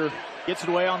pressure, gets it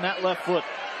away on that left foot.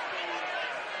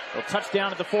 A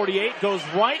touchdown at the 48, goes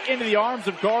right into the arms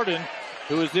of Garden,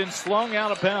 who is then slung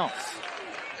out of bounds.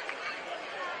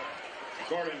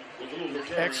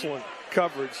 Excellent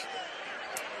coverage.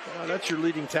 That's your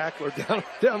leading tackler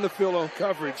down the field on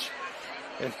coverage.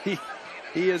 And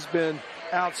he has been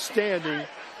outstanding.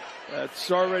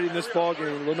 It's already in this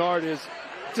ballgame. Leonard is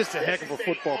just a heck of a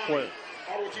football player.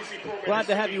 Glad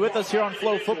to have you with us here on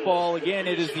Flo Football. Again,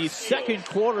 it is the 2nd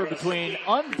quarter between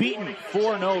unbeaten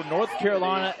 4-0 North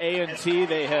Carolina A&T.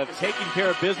 They have taken care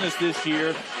of business this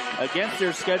year against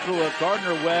their schedule of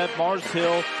Gardner-Webb, Mars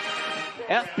Hill,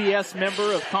 FBS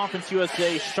member of Conference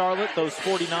USA Charlotte, those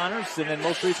 49ers, and then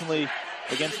most recently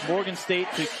against Morgan State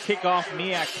to kick off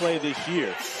MEAC play this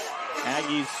year.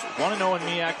 Aggies 1-0 in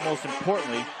MEAC, most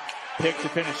importantly, picked to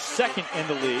finish 2nd in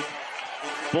the league.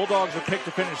 Bulldogs are picked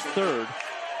to finish 3rd.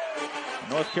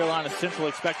 North Carolina Central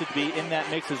expected to be in that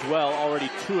mix as well, already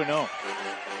 2-0.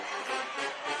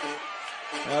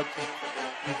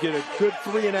 You get a good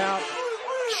 3-and-out,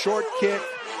 short kick,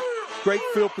 great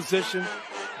field position.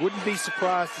 Wouldn't be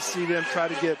surprised to see them try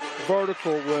to get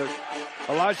vertical with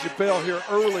Elijah Bell here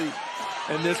early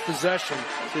in this possession,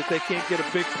 so that they can't get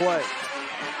a big play.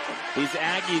 These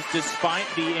Aggies, despite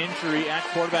the injury at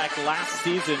quarterback last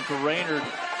season to Raynard,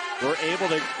 were able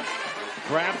to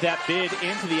grab that bid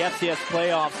into the FCS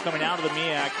playoffs coming out of the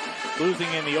MEAC,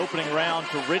 losing in the opening round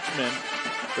to Richmond.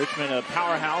 Richmond, a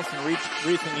powerhouse in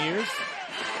recent years.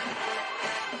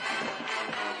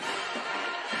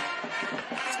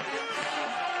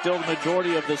 Still the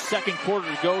majority of the 2nd quarter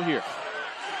to go here.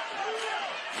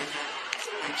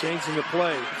 Changing the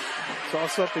play. Saw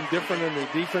something different in the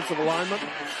defensive alignment.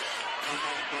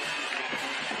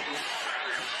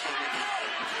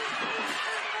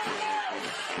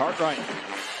 Cartwright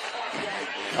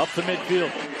up to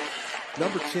midfield.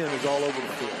 Number 10 is all over the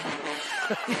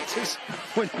field. Just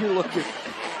when you look at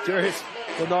Darius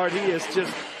Leonard, he is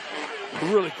just a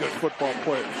really good football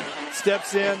player.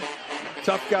 Steps in,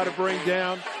 tough guy to bring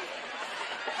down,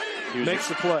 makes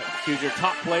the play. He was your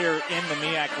top player in the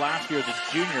MEAC last year as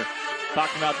a junior.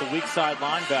 Talking about the weak side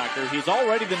linebacker. He's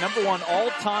already the #1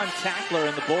 all-time tackler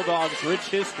in the Bulldogs' rich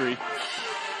history.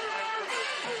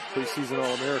 Preseason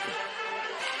All-American.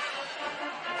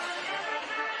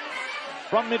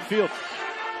 From midfield.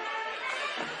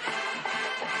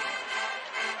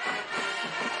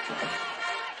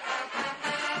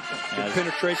 Good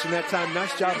penetration that time.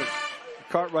 Nice job of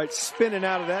Cartwright spinning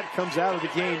out of that. Comes out of the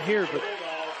game here, but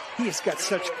he has got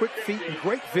such quick feet and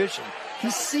great vision.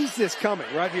 He sees this coming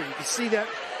right here. You can see that.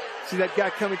 See that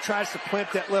guy coming, tries to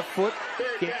plant that left foot.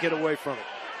 Can't get away from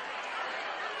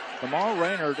it. Lamar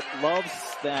Raynard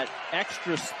loves that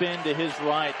extra spin to his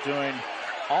right, doing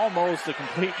almost a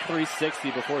complete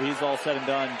 360 before he's all said and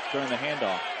done during the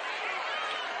handoff.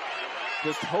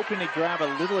 Just hoping to grab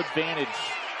a little advantage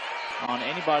on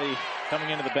anybody coming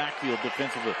into the backfield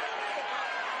defensively.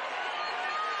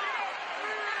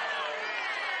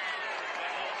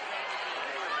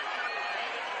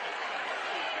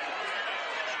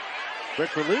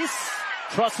 Quick release,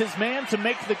 trusts his man to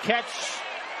make the catch,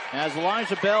 as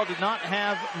Elijah Bell did not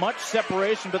have much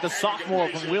separation, but the sophomore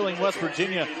from Wheeling, West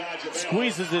Virginia,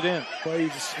 squeezes it in. Well, he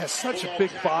just has such a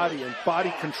big body and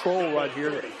body control right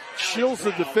here. Chills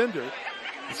the defender.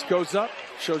 This goes up,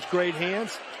 shows great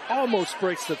hands, almost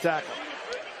breaks the tackle.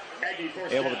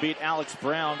 Able to beat Alex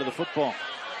Brown to the football.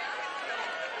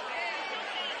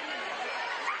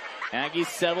 Aggies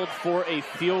settled for a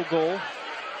field goal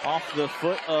off the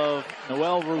foot of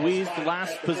Noel Ruiz, the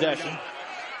last possession.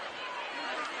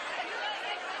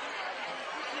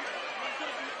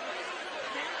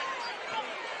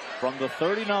 From the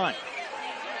 39.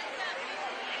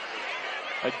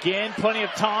 Again, plenty of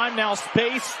time. Now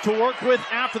space to work with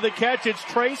after the catch. It's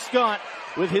Trey Scott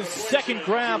with his second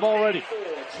grab already.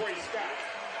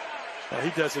 He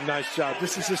does a nice job.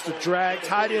 This is just a drag,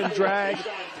 tight end drag.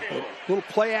 A little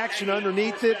play action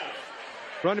underneath it.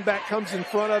 Running back comes in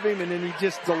front of him, and then you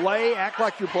just delay, act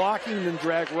like you're blocking, and then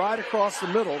drag right across the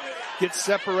middle. Gets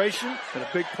separation, and a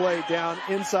big play down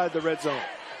inside the red zone.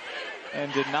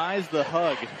 And denies the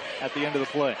hug at the end of the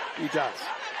play. He does.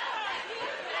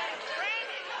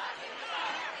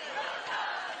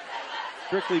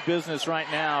 Strictly business right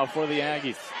now for the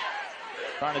Aggies.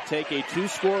 Trying to take a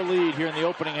 2-score lead here in the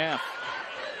opening half.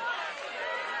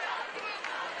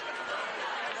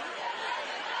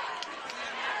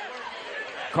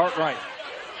 Cartwright.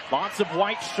 Lots of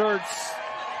white shirts.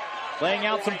 Laying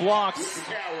out some blocks.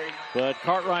 But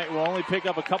Cartwright will only pick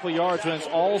up a couple yards when it's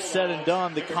all said and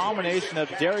done. The combination of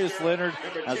Darius Leonard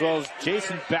as well as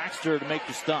Jason Baxter to make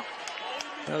the stop.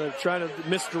 Now they're trying to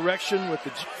misdirection with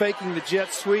the faking the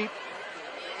jet sweep.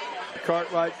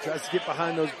 Cartwright tries to get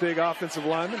behind those big offensive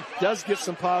linemen. Does get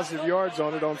some positive yards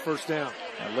on it on first down.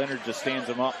 And Leonard just stands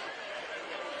him up.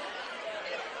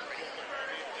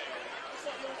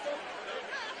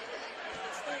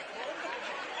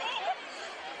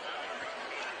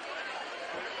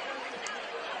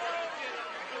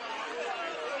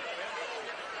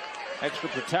 Extra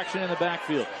protection in the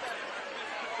backfield.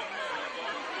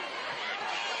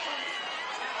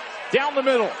 Down the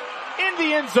middle. In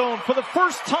the end zone for the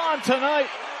first time tonight,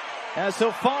 as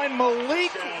he'll find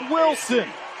Malik Wilson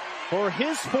for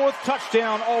his 4th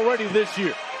touchdown already this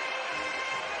year.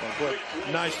 Oh,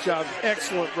 nice job.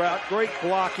 Excellent route. Great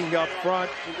blocking up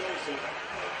front.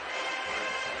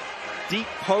 Deep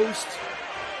post.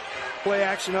 Play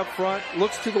action up front.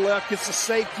 Looks to the left, gets the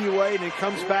safety away, and then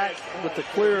comes back with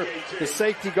the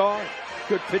safety gone.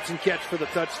 Good pitch and catch for the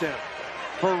touchdown.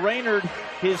 For Raynard,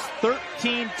 his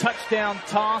 13 touchdown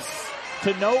toss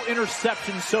to no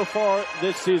interceptions so far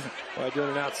this season. Well, doing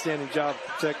an outstanding job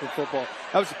protecting football.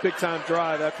 That was a big-time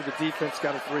drive after the defense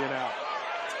got a 3-and-out.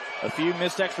 A few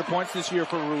missed extra points this year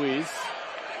for Ruiz.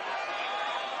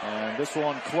 And this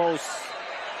one close,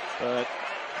 but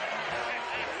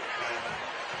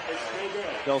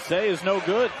they'll say is no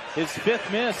good. His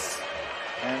 5th miss,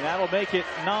 and that'll make it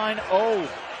 9-0.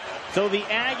 So the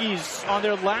Aggies on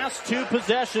their last 2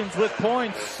 possessions with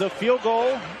points, the field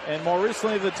goal, and more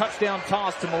recently the touchdown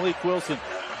toss to Malik Wilson.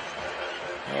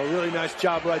 A really nice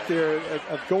job right there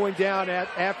of going down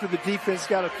after the defense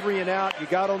got a 3-and-out. You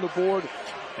got on the board,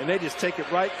 and they just take it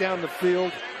right down the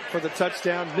field for the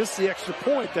touchdown. Miss the extra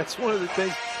point. That's one of the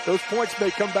things. Those points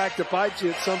may come back to bite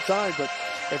you at some time, but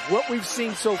if what we've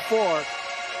seen so far,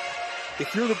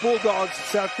 if you're the Bulldogs at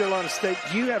South Carolina State,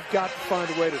 you have got to find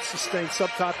a way to sustain some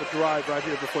type of drive right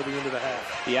here before the end of the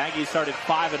half. The Aggies started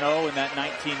 5-0 in that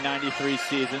 1993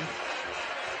 season.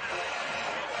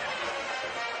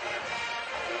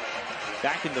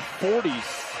 Back in the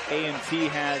 40s, A&T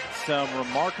had some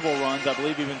remarkable runs. I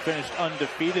believe even finished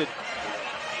undefeated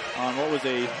on what was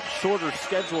a shorter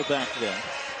schedule back then.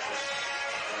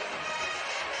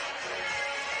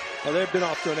 Well, they've been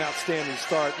off to an outstanding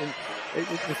start. And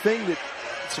the thing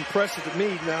that's impressive to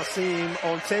me now seeing him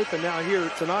on tape and now here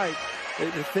tonight,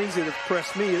 the things that have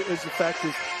impressed me is the fact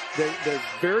is they're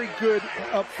very good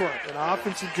up front. And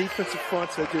offensive, defensive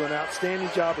fronts, they do an outstanding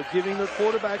job of giving their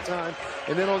quarterback time.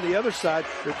 And then on the other side,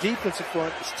 their defensive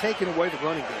front is taking away the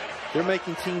running game. They're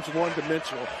making teams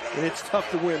one-dimensional, and it's tough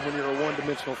to win when you're a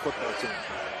one-dimensional football team.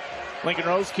 Lincoln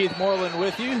Rose, Keith Moreland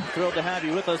with you. Thrilled to have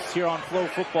you with us here on Flow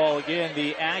Football. Again,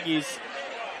 the Aggies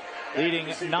leading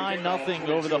 9-0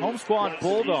 over the home squad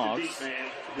Bulldogs.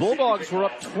 Bulldogs were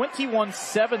up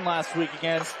 21-7 last week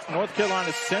against North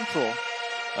Carolina Central.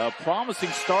 A promising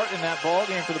start in that ball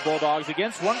game for the Bulldogs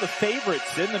against one of the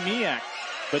favorites in the MEAC.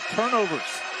 But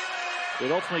turnovers,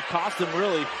 it ultimately cost them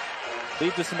really.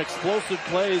 Lead to some explosive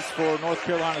plays for North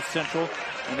Carolina Central,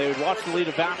 and they would watch the lead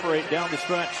evaporate down the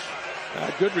stretch.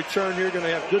 Good return here. Going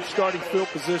to have good starting field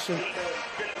position.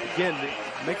 Again,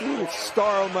 make a little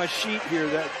star on my sheet here.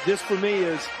 That this for me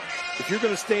is, if you're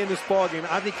going to stay in this ball game,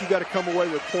 I think you got to come away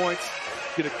with points.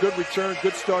 Get a good return,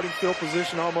 good starting field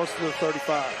position, almost to the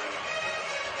 35.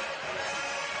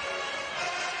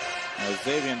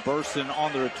 Xavier Burson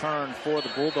on the return for the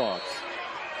Bulldogs,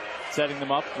 setting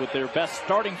them up with their best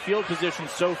starting field position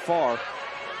so far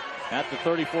at the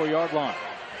 34-yard line.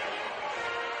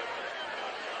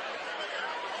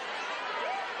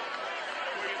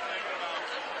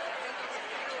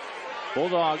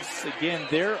 Bulldogs, again,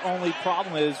 their only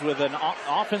problem is with an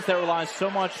offense that relies so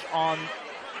much on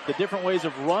the different ways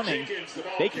of running,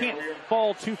 they can't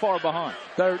fall too far behind.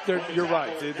 You're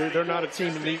right. They're not a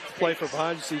team that needs to play from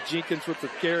behind. You see Jenkins with the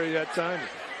carry that time.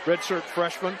 Redshirt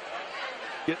freshman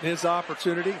getting his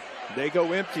opportunity. They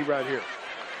go empty right here.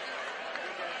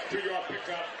 2-yard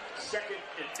pickup, 2nd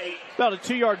and 8. About a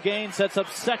 2-yard gain sets up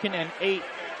 2nd and 8.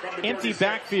 Empty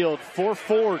backfield for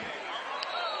Ford.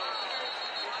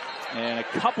 And a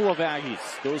couple of Aggies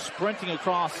go sprinting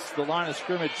across the line of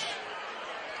scrimmage.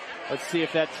 Let's see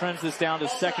if that trends this down to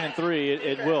 2nd and 3.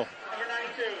 It will.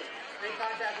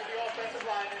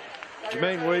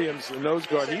 Jermaine Williams, the nose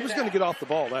guard, he was going to get off the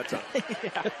ball that time.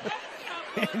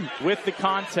 With the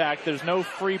contact, there's no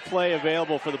free play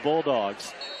available for the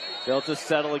Bulldogs. They'll just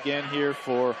settle again here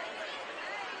for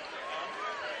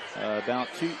about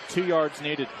two yards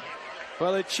needed.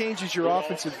 Well, it changes your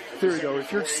offensive theory, though.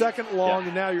 If you're 2nd long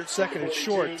and now you're 2nd and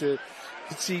short, to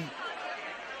see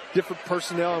different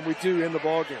personnel, and we do in the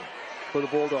ball game for the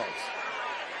Bulldogs.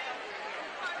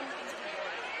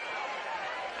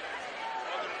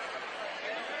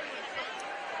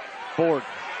 Ford,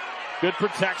 good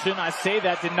protection. I say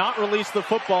that, did not release the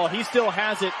football. He still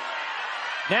has it.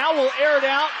 Now will air it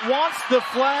out, wants the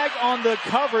flag on the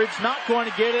coverage, not going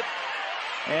to get it.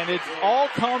 And it all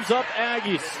comes up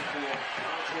Aggies.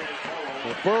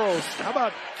 Well, Burrows, how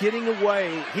about getting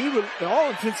away? He was, to all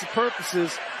intents and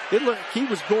purposes, it looked like he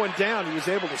was going down. He was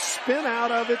able to spin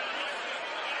out of it.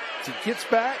 As he gets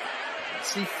back,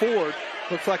 see Ford,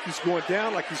 looks like he's going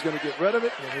down, like he's going to get rid of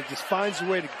it. And he just finds a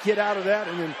way to get out of that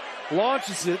and then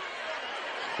launches it.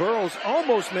 Burrows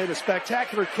almost made a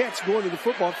spectacular catch going to the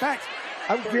football. In fact,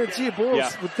 I would guarantee you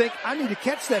Burrows would think, I need to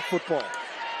catch that football.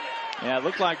 Yeah, it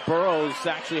looked like Burrows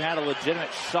actually had a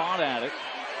legitimate shot at it.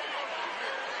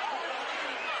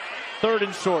 3rd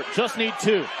and short, just need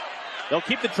 2. They'll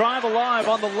keep the drive alive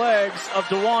on the legs of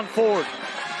DeJuan Ford.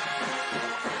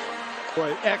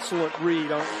 Boy, excellent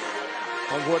read on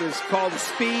what is called the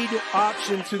speed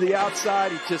option to the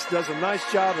outside. He just does a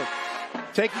nice job of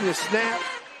taking the snap,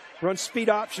 runs speed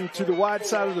option to the wide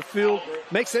side of the field,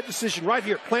 makes that decision right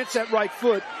here, plants that right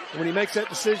foot. And when he makes that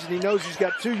decision, he knows he's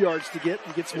got 2 yards to get.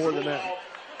 He gets more than that.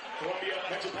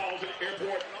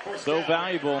 So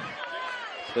valuable,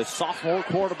 the sophomore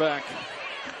quarterback.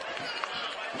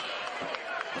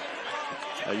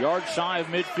 A yard shy of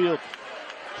midfield.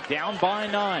 Down by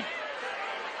 9.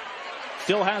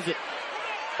 Still has it.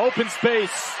 Open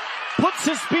space. Puts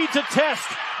his speed to test.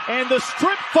 And the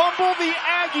strip fumble, the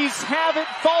Aggies have it.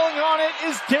 Falling on it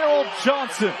is Darrell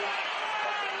Johnson.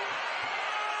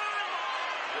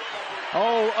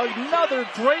 Oh, another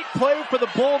great play for the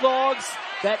Bulldogs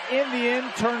that in the end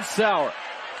turned sour.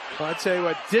 Well, I tell you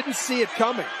what, didn't see it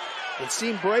coming. They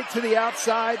seen break to the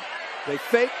outside. They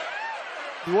fake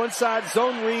the one side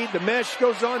zone read. The mesh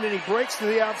goes on and he breaks to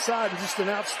the outside. And just an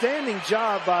outstanding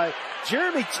job by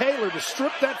Jeremy Taylor to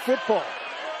strip that football.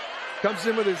 Comes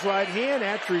in with his right hand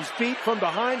after he's beat from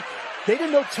behind. They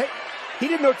didn't know he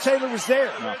didn't know Taylor was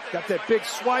there. No. Got that big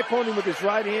swipe on him with his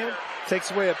right hand. Takes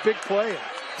away a big play.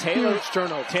 Taylor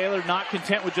not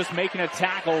content with just making a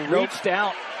tackle, reached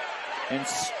out and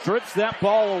strips that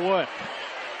ball away.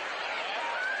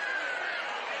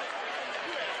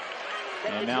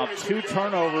 And now 2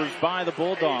 turnovers by the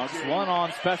Bulldogs. 1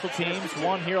 on special teams,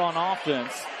 1 here on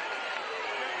offense.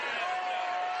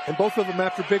 And both of them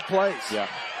after big plays. Yeah.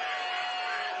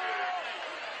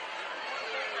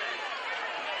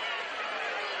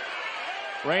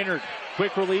 Raynard,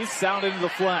 quick release, sound into the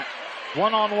flat.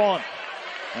 1-on-1.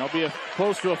 That'll be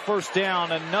close to a first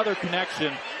down. Another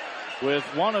connection with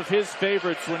one of his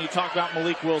favorites when you talk about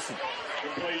Malik Wilson.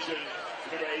 Completion,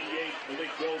 number 88,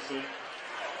 Malik Wilson.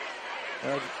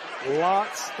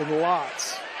 Lots and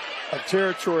lots of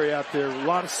territory out there. A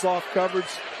lot of soft coverage,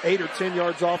 8 or 10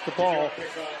 yards off the ball.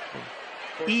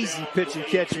 Easy pitch and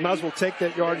catch. You might as well take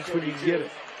that yardage when you can get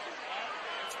it.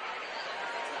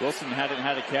 Wilson hadn't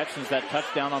had a catch since that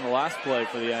touchdown on the last play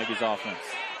for the Aggies offense.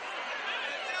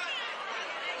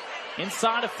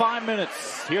 Inside of 5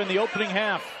 minutes here in the opening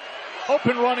half.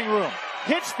 Open running room.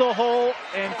 Hits the hole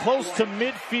and close to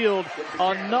midfield.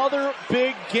 Another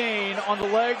big gain on the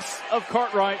legs of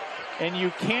Cartwright. And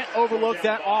you can't overlook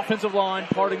that offensive line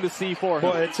parting the sea for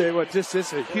him. Boy, I tell you what, this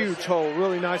is a huge hole.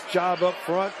 Really nice job up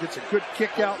front. Gets a good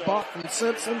kick out ball from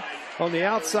Simpson on the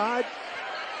outside.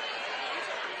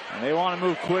 And they want to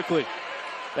move quickly.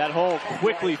 That hole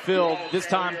quickly filled, this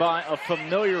time by a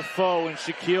familiar foe in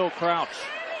Shaquille Crouch.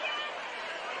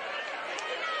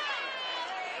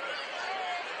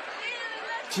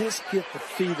 Just get the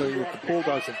feeling that the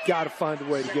Bulldogs have got to find a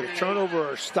way to get a turnover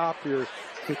or a stop here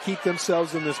to keep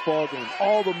themselves in this ball game.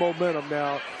 All the momentum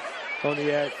now on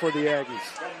for the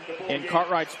Aggies. in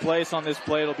Cartwright's place on this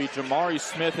play. It'll be Jamari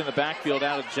Smith in the backfield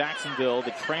out of Jacksonville,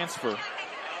 the transfer.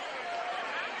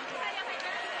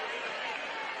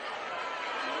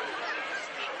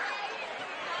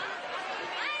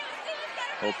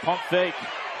 Oh, pump fake.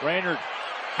 Raynard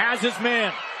has his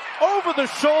man. Over the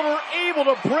shoulder, able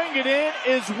to bring it in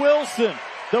is Wilson.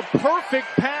 The perfect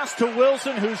pass to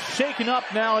Wilson, who's shaken up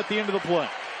now at the end of the play.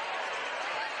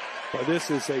 Well, this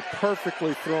is a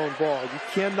perfectly thrown ball. You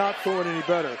cannot throw it any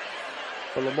better.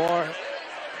 But Lamar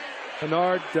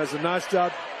Hennard does a nice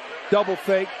job. Double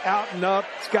fake, out and up.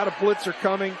 He's got a blitzer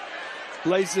coming.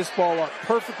 Lays this ball up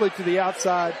perfectly to the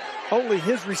outside. Only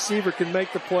his receiver can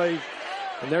make the play.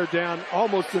 And they're down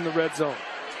almost in the red zone.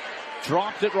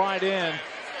 Dropped it right in.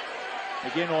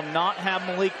 Again, will not have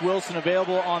Malik Wilson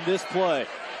available on this play.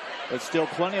 But still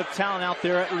plenty of talent out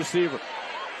there at receiver.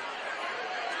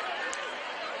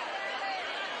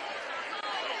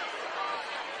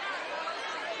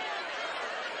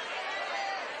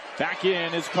 Back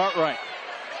in is Cartwright.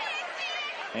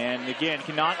 And again,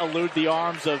 cannot elude the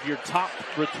arms of your top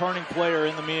returning player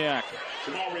in the MEAC.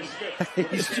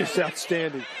 He's just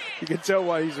outstanding. You can tell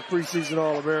why he's a preseason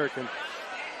All-American.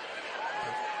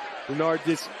 Bernard,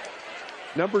 this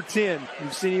number 10,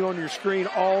 you've seen him on your screen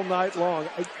all night long.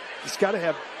 He's got to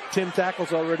have 10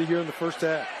 tackles already here in the first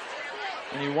half.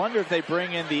 And you wonder if they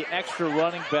bring in the extra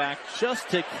running back just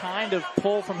to kind of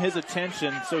pull from his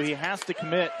attention, so he has to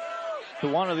commit to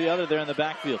one or the other there in the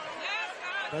backfield.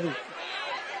 A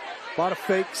lot of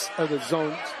fakes of the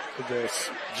zones, the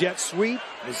jet sweep,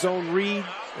 the zone read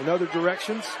in other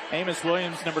directions. Amos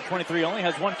Williams, number 23, only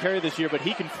has one carry this year, but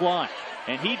he can fly.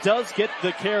 And he does get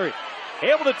the carry.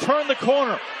 Able to turn the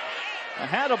corner.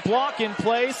 Had a block in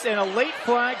place, and a late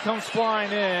flag comes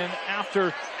flying in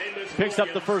after picks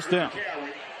up the first down.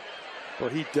 Well,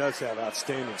 he does have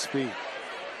outstanding speed.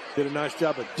 Did a nice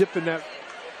job of dipping that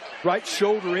right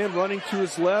shoulder in, running to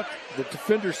his left. The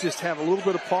defenders just have a little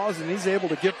bit of pause, and he's able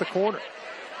to get the corner.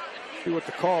 See what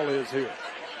the call is here.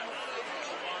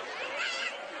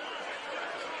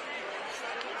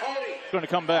 Going to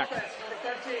come back.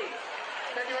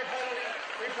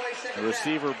 The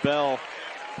receiver, Bell,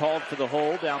 called for the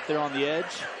hold out there on the edge.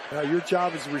 Now your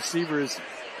job as a receiver is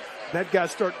that guy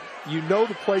you know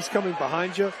the play's coming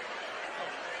behind you.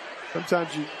 Sometimes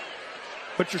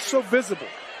but you're so visible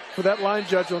for that line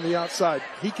judge on the outside.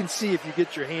 He can see if you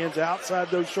get your hands outside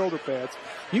those shoulder pads.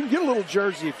 You can get a little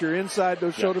jersey if you're inside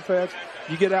those shoulder pads.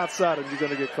 You get outside them, you're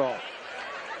going to get called.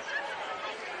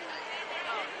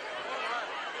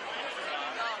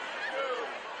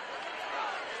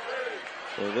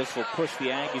 So this will push the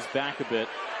Aggies back a bit.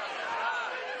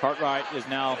 Cartwright is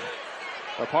now,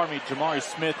 or pardon me, Jamari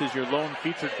Smith is your lone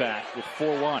featured back with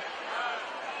 4-1.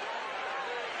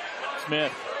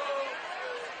 Smith,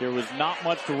 there was not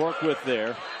much to work with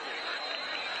there.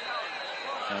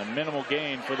 A minimal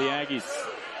gain for the Aggies.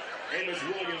 I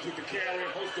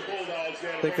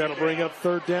think that'll bring up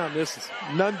third down. This is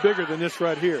none bigger than this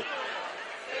right here.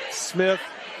 Smith,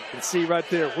 you can see right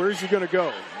there. Where's he going to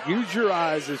go? Use your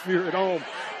eyes if you're at home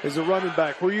as a running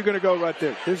back. Where are you going to go right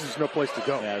there? This is no place to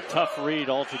go. Yeah, tough read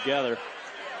altogether.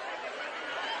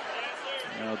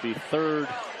 It'll be third.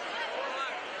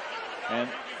 And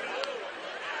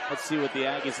let's see what the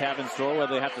Aggies have in store,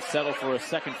 whether they have to settle for a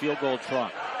second field goal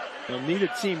try. And neither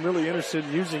team really interested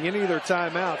in using any of their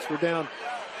timeouts. We're down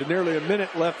to nearly a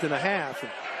minute left and a half.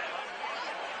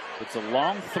 It's a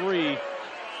long three.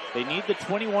 They need the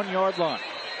 21-yard line.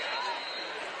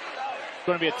 It's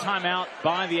going to be a timeout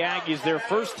by the Aggies. Their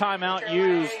first timeout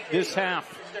used this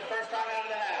half.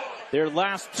 Their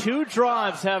last two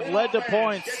drives have led to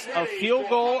points, a field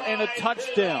goal and a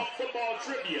touchdown.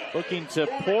 Looking to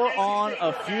pour on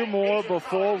a few more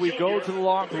before we go to the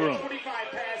locker room.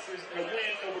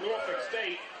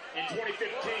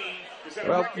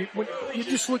 Well, you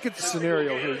just look at the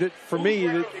scenario here. For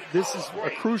me, this is a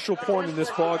crucial point in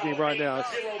this ballgame right now.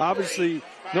 Obviously,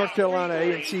 North Carolina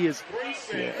A&T has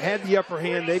had the upper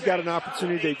hand. They've got an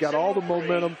opportunity. They've got all the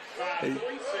momentum.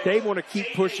 They want to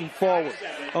keep pushing forward.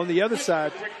 On the other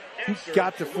side, you've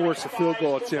got to force a field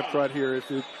goal attempt right here.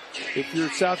 If you're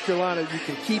South Carolina, you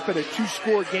can keep it a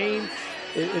two-score game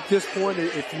at this point.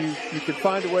 If you can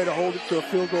find a way to hold it to a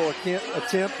field goal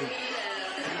attempt. And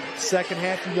second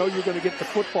half, you know you're going to get the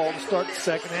football to start the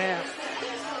second half.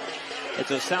 It's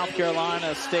a South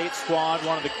Carolina State squad.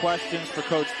 One of the questions for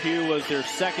Coach Pugh was their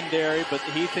secondary, but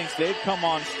he thinks they've come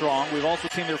on strong. We've also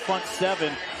seen their front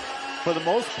seven, for the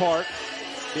most part,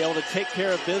 be able to take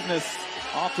care of business,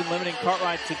 often limiting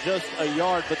Cartwright to just a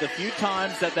yard. But the few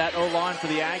times that O-line for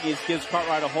the Aggies gives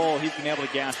Cartwright a hole, he's been able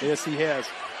to gas it. Yes, he has.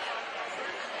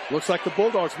 Looks like the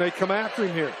Bulldogs may come after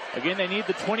him here. Again, they need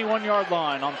the 21-yard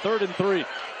line on 3rd and 3.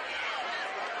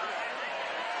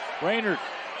 Raynard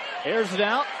airs it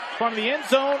out in front of the end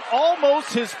zone.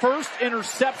 Almost his first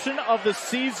interception of the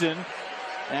season,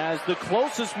 as the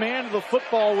closest man to the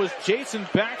football was Jason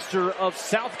Baxter of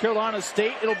South Carolina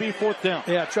State. It'll be 4th down.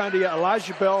 Yeah, trying to get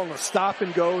Elijah Bell on a stop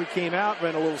and go. He came out,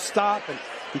 ran a little stop, and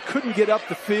he couldn't get up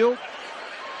the field.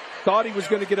 Thought he was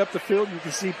going to get up the field. You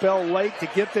can see Bell late to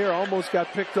get there, almost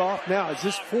got picked off. Now, is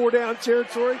this 4-down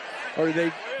territory, or do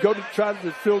they go to try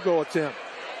the field goal attempt?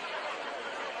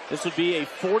 This would be a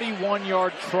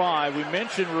 41-yard try. We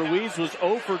mentioned Ruiz was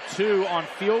 0 for 2 on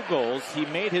field goals. He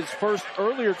made his first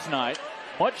earlier tonight,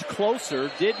 much closer.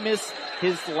 Did miss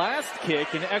his last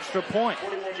kick, an extra point.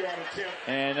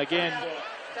 And again,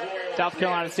 South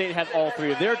Carolina State had all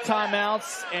 3 of their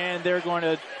timeouts, and they're going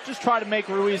to just try to make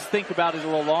Ruiz think about it a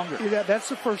little longer. Yeah, that's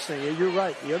the first thing. Yeah, you're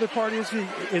right. The other part is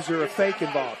there a fake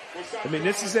involved? I mean,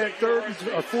 this is that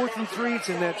 4th and 3. It's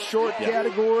in that short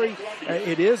category.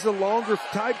 It is a longer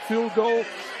type field goal.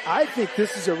 I think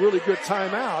this is a really good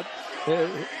timeout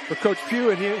for Coach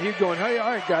Pugh, and he's going, hey, all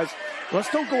right, guys,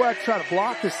 let's don't go out and try to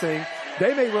block this thing.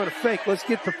 They may run a fake. Let's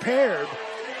get prepared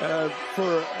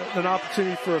for an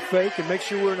opportunity for a fake and make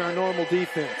sure we're in our normal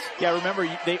defense. Yeah, remember,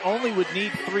 they only would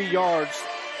need 3 yards.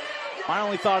 My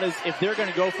only thought is if they're going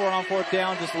to go for it on 4th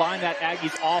down, just line that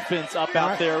Aggies offense up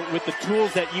out there with the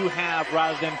tools that you have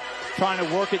rather than trying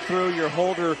to work it through your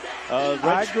holder, a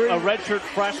redshirt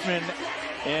freshman,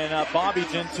 and Bobby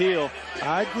Gentile.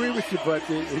 I agree with you, but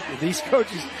these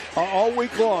coaches all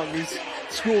week long, these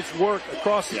schools work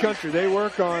across the country. They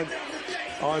work on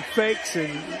fakes,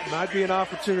 and might be an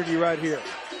opportunity right here.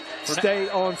 Stay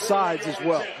on sides as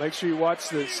well. Make sure you watch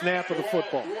the snap of the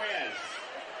football.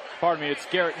 Pardon me, it's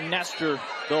Garrett Nestor,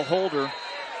 the holder.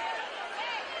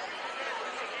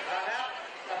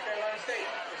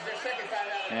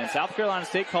 And South Carolina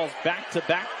State calls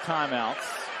back-to-back timeouts.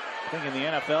 I think in the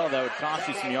NFL that would cost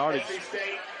you some yardage.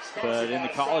 But in the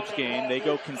college game, they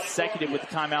go consecutive with the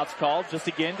timeouts called, just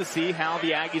again to see how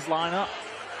the Aggies line up.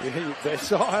 They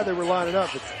saw how they were lining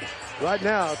up, but right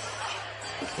now,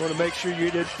 you want to make sure you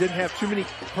didn't have too many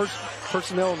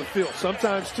personnel on the field.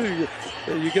 Sometimes, too,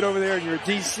 you get over there and you're a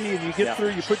DC and you get through,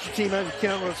 you put your team out and you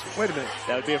count. Wait a minute.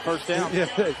 That would be a 1st down.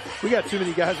 Yeah, we got too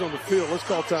many guys on the field. Let's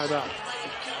call timeout.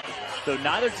 So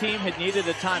neither team had needed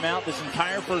a timeout this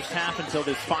entire first half until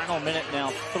this final minute. Now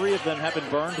 3 of them have been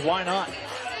burned. Why not?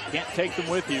 Can't take them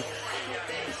with you.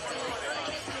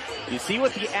 You see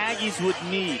what the Aggies would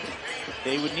need.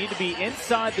 They would need to be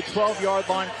inside the 12-yard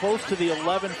line, close to the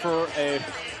 11 for a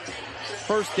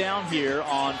 1st down here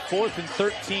on 4th and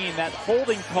 13. That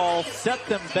holding call set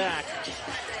them back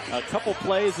a couple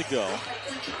plays ago.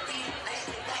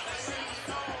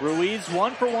 Ruiz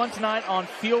 1 for 1 tonight on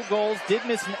field goals. Did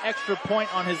miss an extra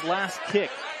point on his last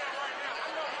kick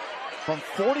from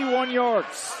 41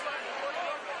 yards.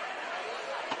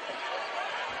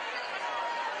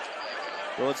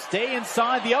 Will it stay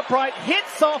inside the upright?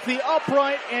 Hits off the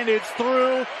upright, and it's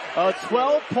through. A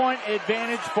 12-point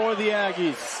advantage for the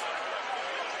Aggies.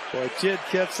 Boy, Jid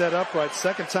catch that upright.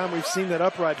 Second time we've seen that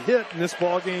upright hit in this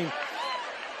ball game.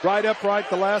 Right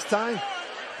upright the last time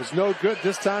was no good.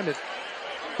 This time it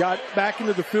got back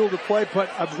into the field of play. But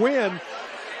a win,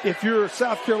 if you're a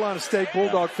South Carolina State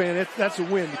Bulldog fan, that's a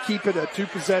win to keep it a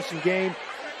 2-possession game.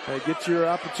 Get your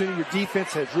opportunity. Your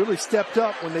defense has really stepped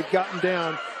up when they've gotten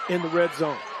down in the red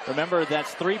zone. Remember,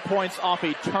 that's 3 points off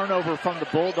a turnover from the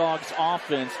Bulldogs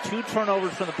offense. 2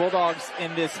 turnovers from the Bulldogs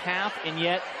in this half, and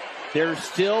yet they're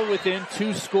still within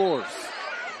 2 scores.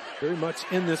 Very much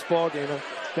in this ball game.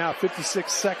 Now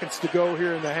 56 seconds to go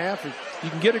here in the half. You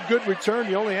can get a good return.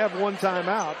 You only have 1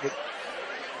 timeout, but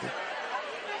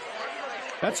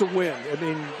that's a win. I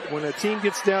mean, when a team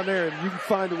gets down there and you can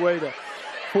find a way to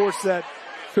force that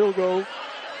field goal,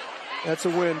 that's a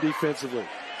win defensively.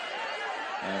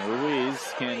 And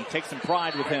Ruiz can take some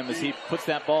pride with him as he puts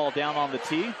that ball down on the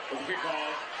tee.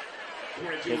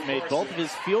 He's made both of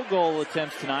his field goal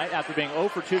attempts tonight after being 0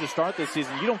 for 2 to start this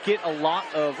season. You don't get a lot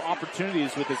of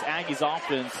opportunities with this Aggies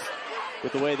offense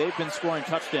with the way they've been scoring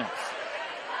touchdowns.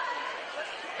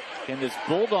 Can this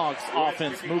Bulldogs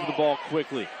offense move the ball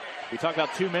quickly? We talk about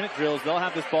 2-minute drills. They'll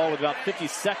have this ball with about 50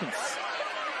 seconds.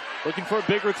 Looking for a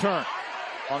big return.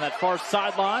 On that far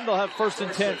sideline, they'll have 1st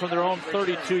and 10 from their own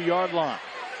 32-yard line.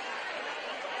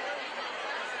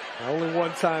 Only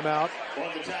 1 timeout.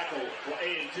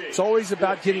 It's always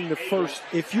about getting the first.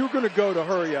 If you're going to go to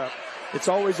hurry up, it's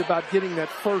always about getting that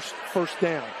first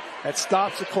down. That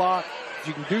stops the clock. If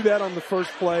you can do that on the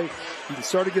first play, you can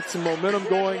start to get some momentum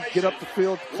going, get up the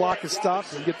field, the clock is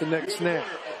stopped, and get the next snap.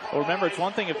 Well, remember, it's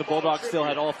one thing if the Bulldogs still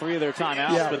had all 3 of their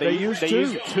timeouts, but they used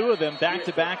 2 of them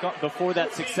back-to-back before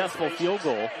that successful field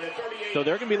goal. So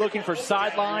they're going to be looking for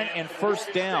sideline and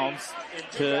first downs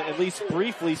to at least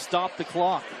briefly stop the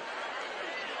clock.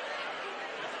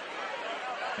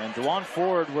 And Juwan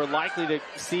Ford, we're likely to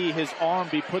see his arm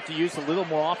be put to use a little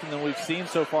more often than we've seen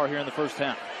so far here in the first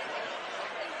half.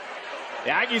 The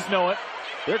Aggies know it.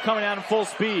 They're coming out in full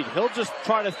speed. He'll just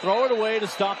try to throw it away to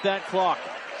stop that clock.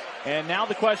 And now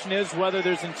the question is whether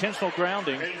there's intentional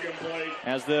grounding.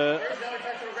 As the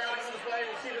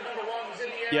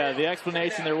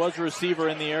explanation, there was a receiver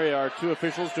in the area. Our 2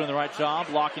 officials doing the right job,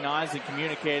 locking eyes and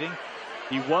communicating.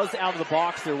 He was out of the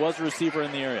box. There was a receiver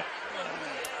in the area.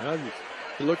 Well,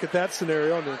 you look at that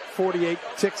scenario, and the 48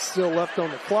 ticks still left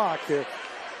on the clock.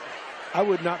 I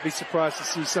would not be surprised to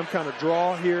see some kind of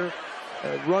draw here.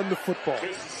 Run the football.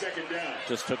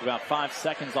 Just took about 5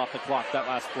 seconds off the clock that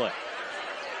last play.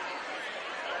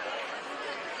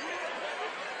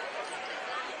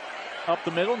 Up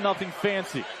the middle, nothing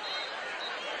fancy.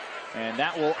 And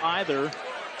that will either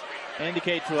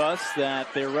indicate to us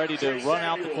that they're ready to run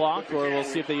out the clock, or we'll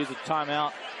see if they use a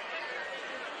timeout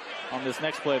on this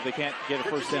next play if they can't get a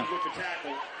first down.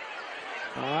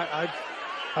 I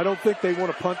don't think they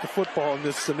want to punt the football in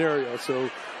this scenario, so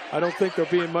I don't think they'll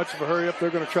be in much of a hurry up.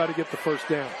 They're going to try to get the first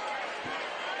down.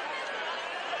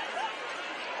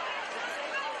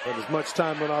 Get as much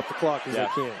time run off the clock as they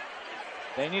can.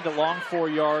 They need a long 4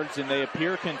 yards, and they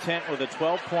appear content with a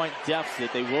 12-point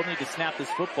deficit. They will need to snap this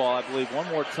football, I believe, one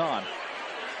more time.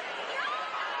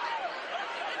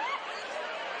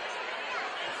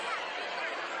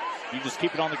 You just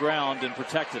keep it on the ground and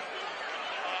protect it.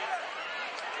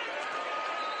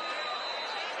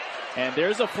 And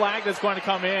there's a flag that's going to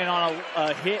come in on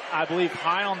a hit, I believe,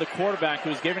 high on the quarterback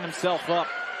who's giving himself up.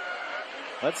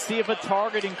 Let's see if a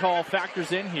targeting call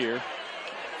factors in here,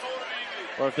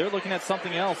 or if they're looking at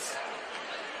something else.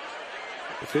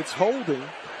 If it's holding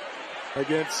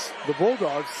against the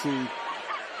Bulldogs,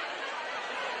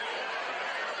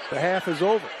 the half is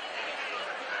over.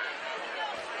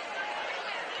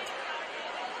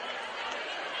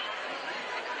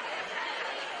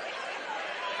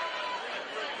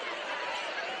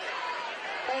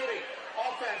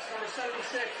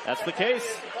 That's the case.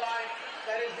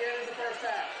 That is the end of the first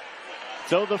half.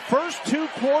 So the first 2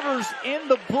 quarters in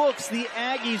the books, the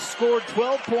Aggies scored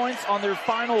 12 points on their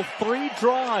final 3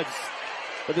 drives.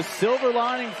 But the silver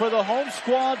lining for the home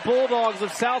squad Bulldogs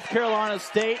of South Carolina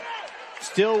State,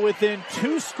 still within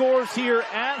 2 scores here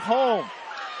at home.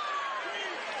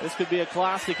 This could be a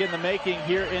classic in the making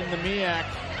here in the MEAC.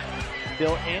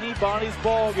 Still anybody's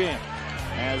ball game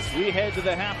as we head to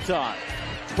the halftime.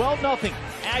 12-0,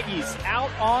 Aggies out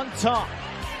on top.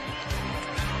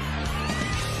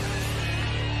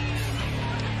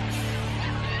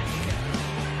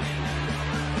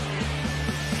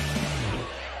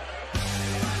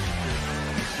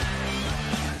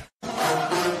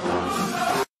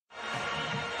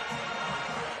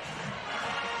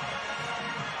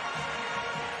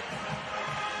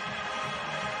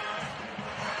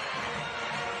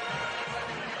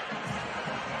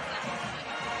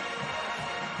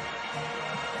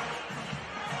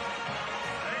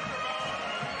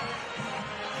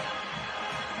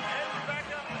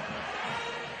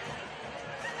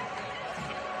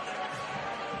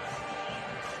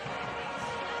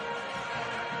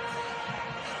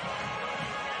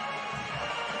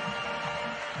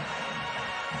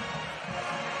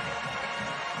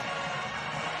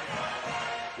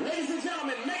 Ladies and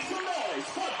gentlemen, make some noise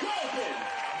for Golden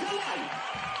Delight.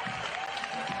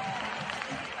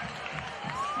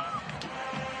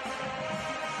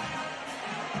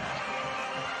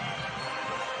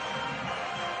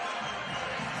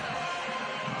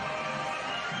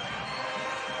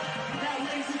 Now,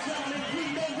 ladies and gentlemen, we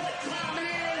know what time it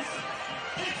is.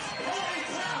 It's party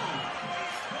time.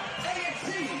 A&T,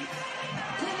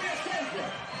 do me a favor.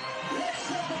 Let's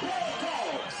show the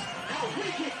Bulldogs how we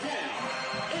get down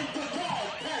in the dog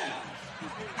pound.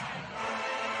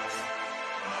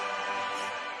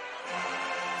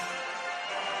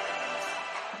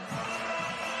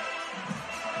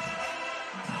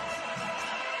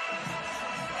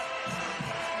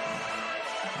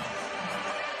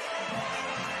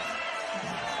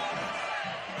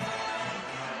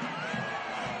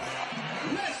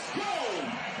 Let's go!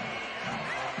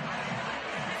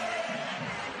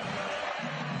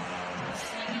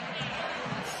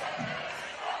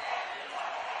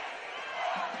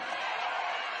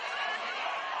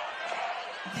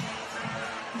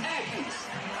 Aggies,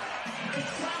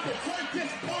 it's time to turn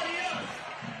this party up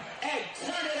and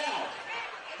turn it out.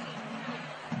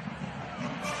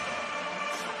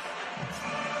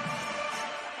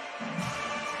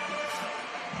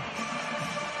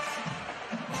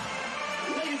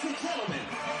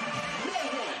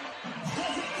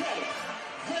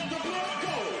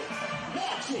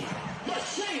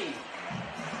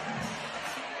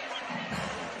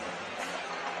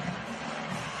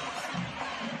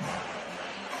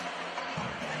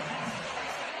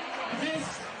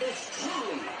 is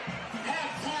truly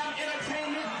halftime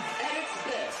entertainment at its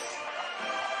best.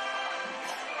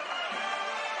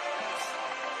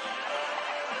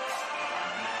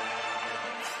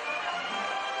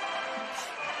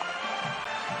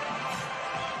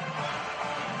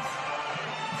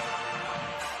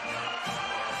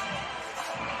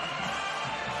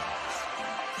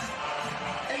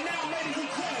 And now, ladies and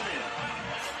gentlemen,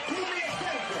 do me a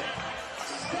favor.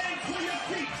 Stand to your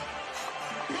feet.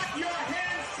 Put your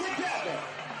hands together.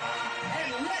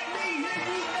 And let me hear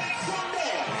you make some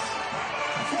noise.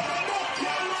 For the North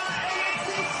Carolina A&T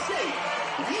State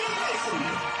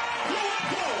University Blue and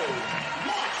Gold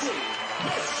Marching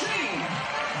Machine.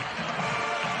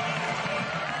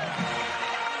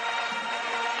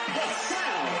 The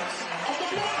sounds of the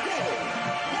Blue and Gold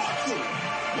Marching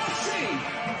Machine.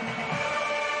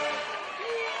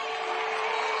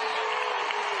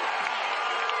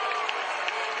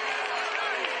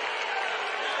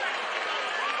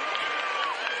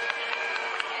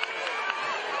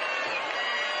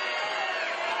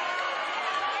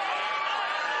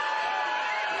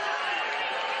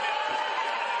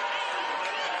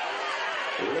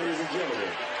 Ladies and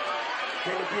gentlemen,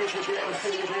 from the beautiful Dallas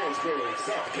city of Orangeburg,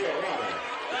 South Carolina,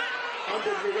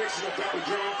 under the direction of Dr.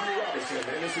 John P. Robinson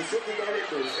and his assistant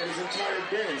directors and his entire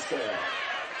band staff,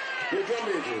 the drum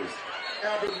majors,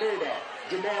 Albert Murdoch,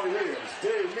 Jamari Williams,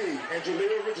 Derry Lee, and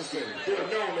Jaleel Richardson, who are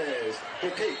known as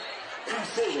the Cape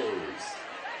Crusaders.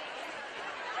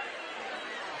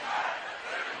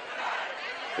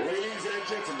 Ladies and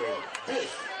gentlemen, this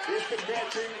is the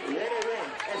Marching 101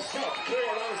 of South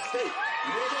Carolina State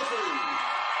University.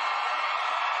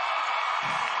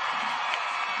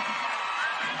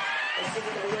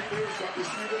 Assistant directors Dr.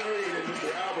 Stephen Reed and Mr.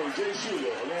 Albert J.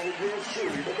 Schuler, along with yours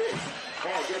truly, the best,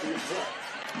 R.W. Pratt.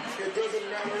 It doesn't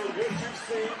matter what you've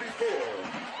seen before,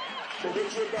 but what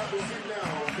you're about to see now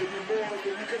may be more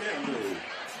than you can handle.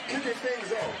 Kicking things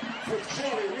off with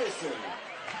Charlie Wilson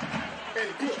and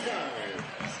Good Times.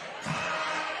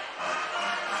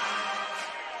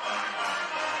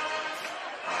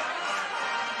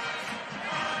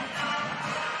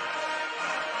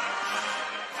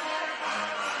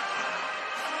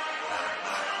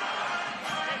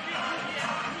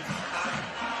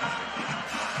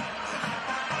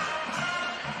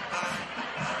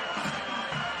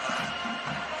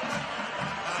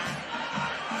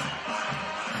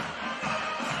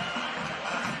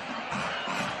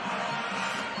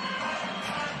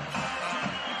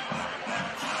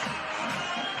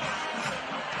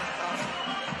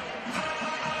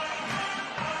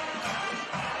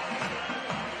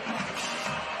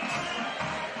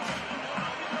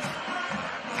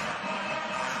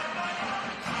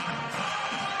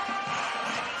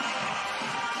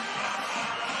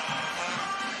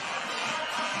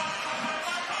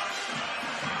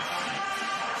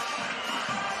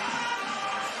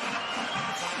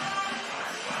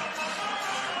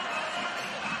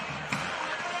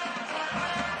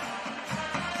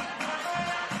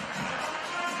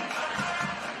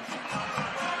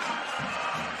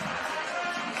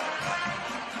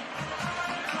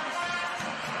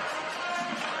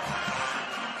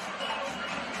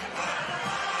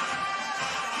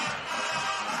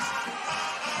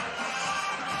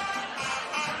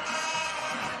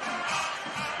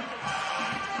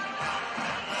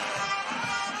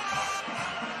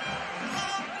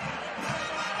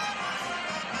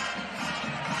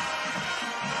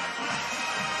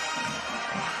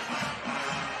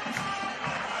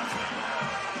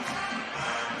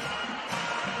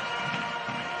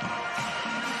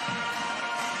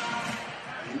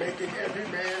 Making every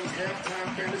man's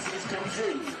halftime fantasies come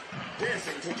true.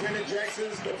 Dancing to Janet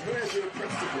Jackson's The Pleasure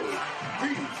Principle.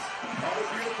 These are the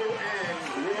beautiful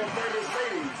and world famous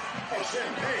ladies of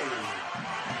Champaign.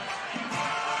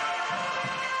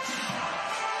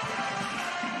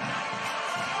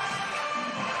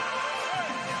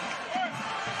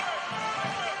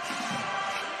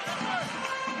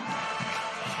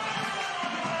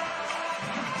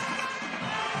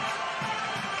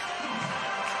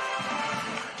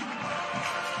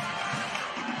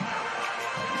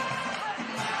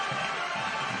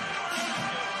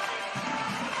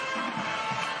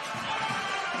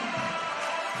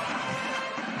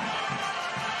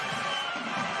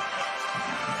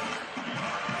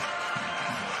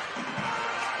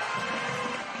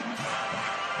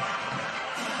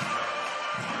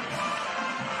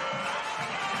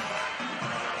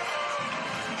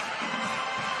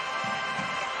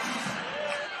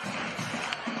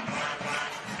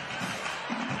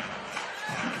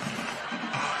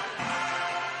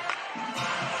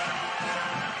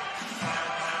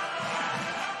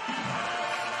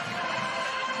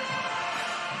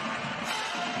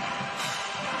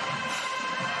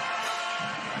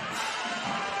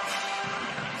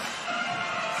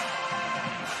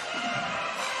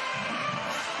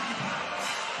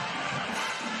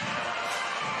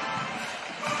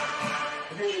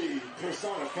 beauty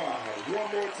personified.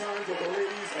 One more time for the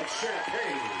ladies of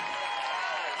Champaign.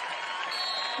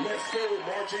 Let's go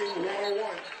marching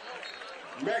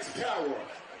 101. Max Power.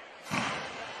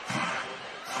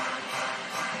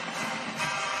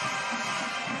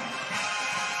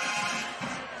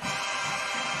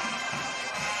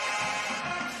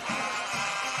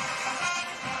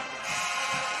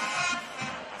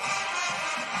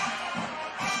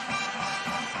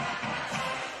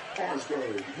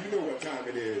 Orangeburg, you know what time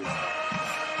it is.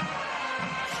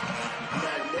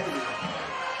 Magnolia.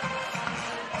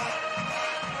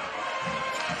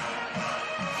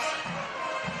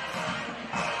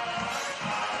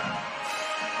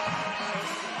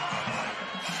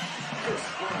 Chris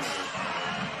Brown,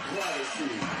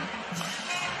 Gratitude.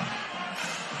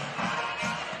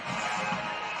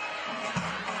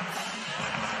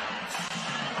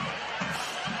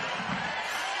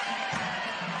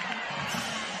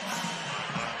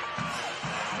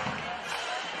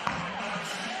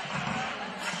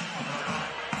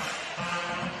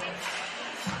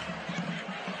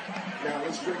 Now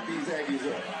let's break these Aggies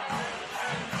up.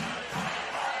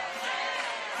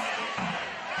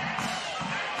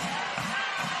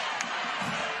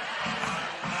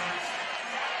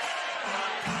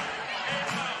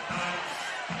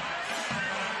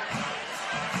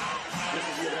 This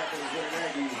is what happens when an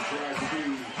Aggie tries to be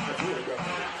a Bulldog.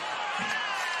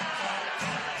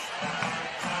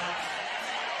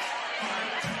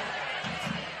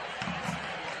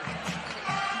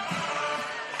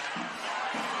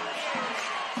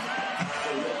 So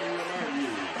let me remind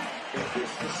you that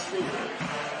this is Snoop,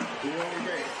 the only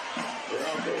man where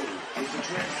our goal is to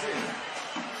transcend,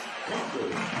 conquer,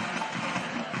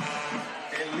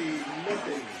 and leave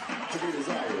nothing to be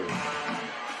desired.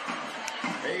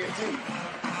 A&T,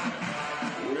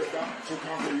 we're about to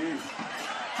conquer you.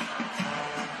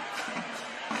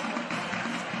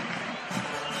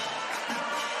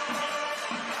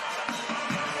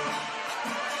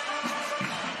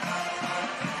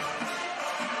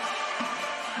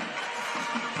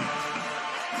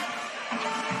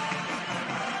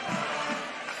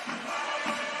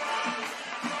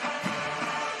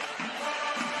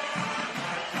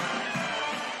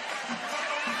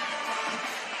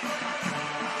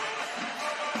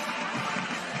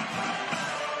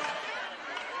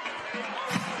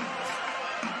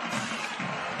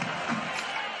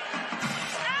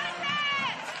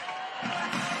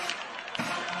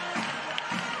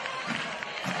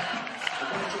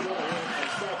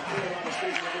 South Carolina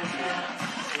State Bulldogs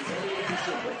is under the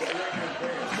leadership of Director of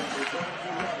Bands, Dr. John P.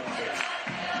 Robinson.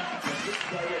 Assistant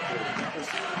Director, Dr.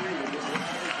 Stephen Wheeler, Mr.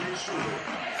 Howard J. Shooter.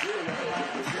 Drill Writer,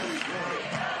 Mr. Gary Graham.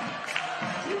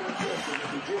 Drill Instructor,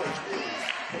 Mr. George Lee.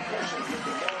 Percussion,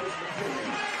 Mr. Marcus McCurry.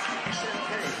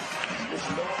 Champagne,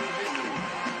 Mr. Marvin Henry.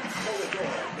 Color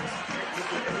Guard,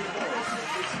 Mr. Eddie Morris, and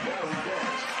Ms. Valerie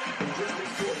Dash.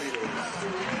 Logistics Coordinator, Mr.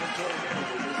 Inventory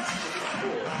Manager, Mr. Steve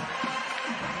Ford.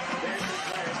 National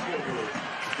Class Coordinator,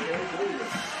 Mr. Eric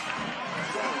Williams.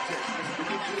 Sound Tech, Mr.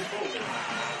 Demetrius Bowman.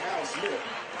 Al Smith,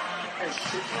 and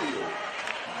Shaquille.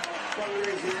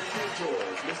 Fundraiser and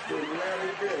mentors, Mr.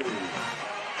 Larry Berry.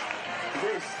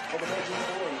 Grace of the Legend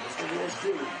of One, Mr. Yours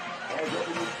Truly,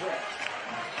 R.W. Pratt.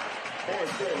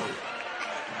 Orange Berry.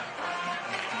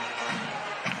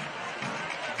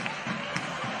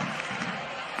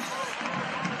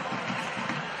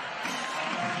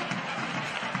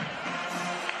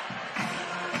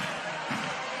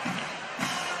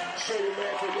 Show your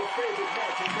man for your favorite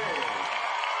marching band.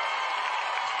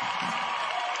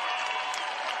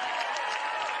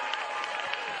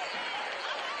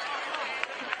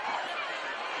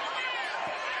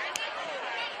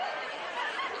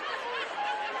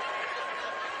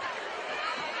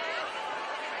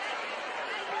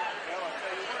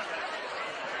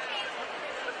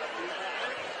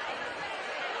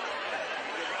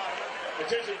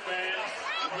 Attention fans,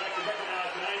 we'd like to recognize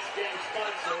tonight's game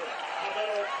sponsor,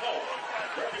 Hamel Health.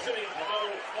 Representing Hamel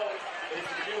Health is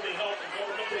the Community Health and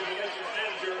Governmental Relations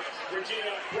Manager,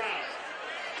 Regina Brown.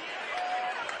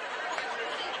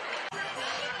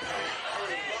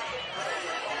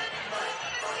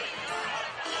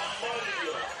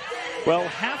 Well,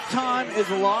 halftime is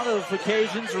a lot of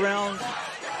occasions around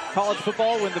college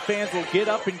football when the fans will get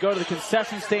up and go to the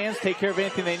concession stands, take care of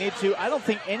anything they need to. I don't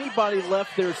think anybody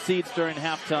left their seats during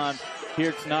halftime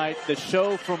here tonight. The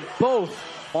show from both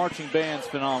marching bands,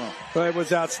 phenomenal. Well, it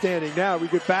was outstanding. Now we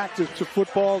get back to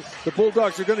football. The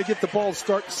Bulldogs are going to get the ball to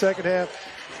start the second half.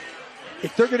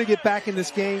 If they're going to get back in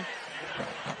this game,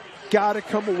 got to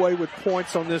come away with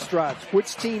points on this drive.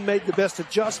 Which team made the best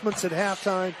adjustments at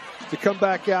halftime to come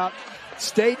back out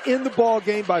stayed in the ball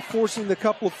game by forcing the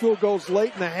couple of field goals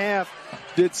late in the half,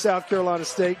 did South Carolina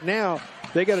State. Now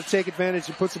they got to take advantage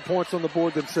and put some points on the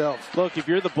board themselves. Look, if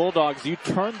you're the Bulldogs, you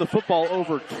turned the football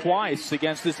over twice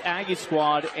against this Aggie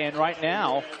squad, and right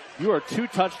now you are 2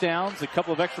 touchdowns, a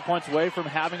couple of extra points away from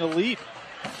having a lead.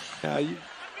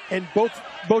 And both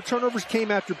turnovers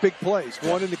came after big plays,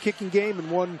 one in the kicking game and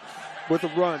one with a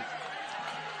run.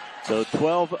 So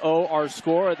 12-0 our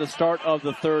score at the start of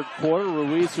the third quarter.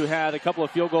 Ruiz, who had a couple of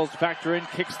field goals to factor in,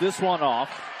 kicks this one off.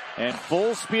 And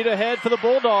full speed ahead for the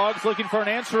Bulldogs, looking for an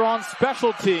answer on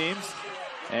special teams.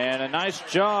 And a nice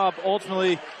job,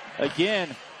 ultimately, again,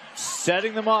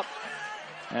 setting them up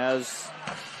as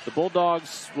the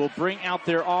Bulldogs will bring out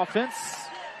their offense.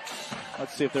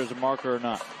 Let's see if there's a marker or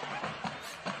not.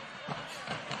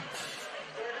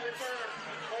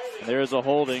 And there's a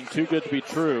holding, too good to be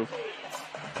true.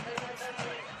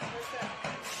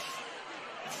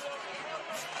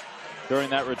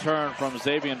 During that return from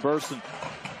Xavier Burson.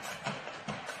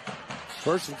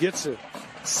 Burson gets a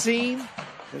seam.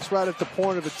 It's right at the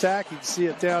point of attack. You can see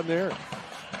it down there.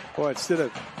 Boy, instead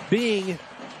of being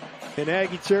in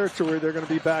Aggie territory, they're going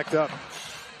to be backed up.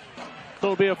 So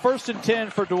it'll be a 1st and 10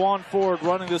 for DeJuan Ford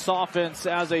running this offense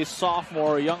as a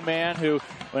sophomore, a young man who,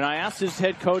 when I asked his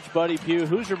head coach, Buddy Pugh,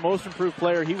 who's your most improved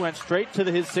player, he went straight to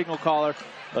his signal caller.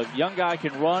 The young guy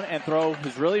can run and throw.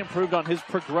 He's really improved on his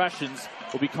progressions.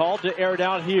 Will be called to air it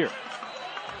out here.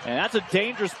 And that's a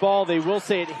dangerous ball. They will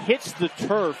say it hits the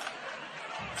turf.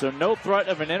 So no threat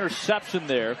of an interception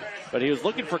there. But he was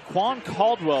looking for Quan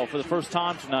Caldwell for the first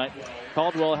time tonight.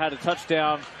 Caldwell had a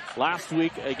touchdown last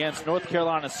week against North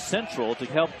Carolina Central to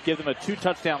help give them a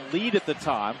 2-touchdown lead at the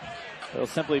time. It'll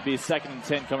simply be 2nd and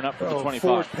 10 coming up from the 25.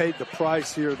 Ford paid the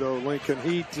price here, though, Lincoln.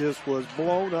 He just was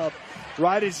blown up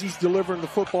right as he's delivering the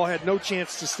football. Had no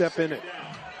chance to step in it.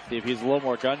 See if he's a little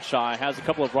more gun shy. Has a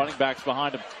couple of running backs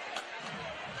behind him.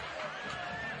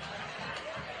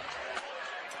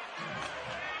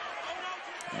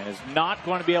 And is not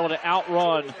going to be able to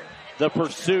outrun the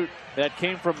pursuit that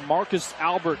came from Marcus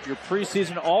Albert, your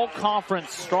preseason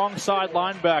all-conference strong side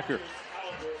linebacker.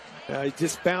 He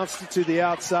just bounced it to the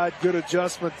outside. Good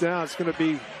adjustment down. It's going to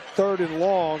be 3rd and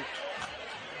long.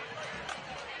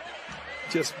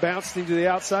 Just bounced him to the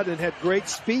outside and had great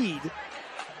speed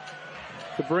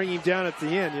to bring him down at the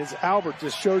end. As Albert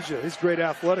just shows you his great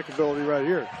athletic ability right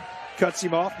here. Cuts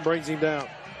him off and brings him down.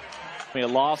 A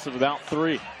loss of about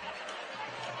 3.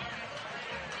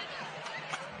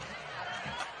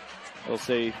 They'll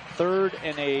say 3rd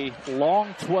and a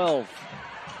long 12.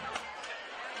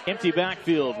 Empty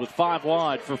backfield with 5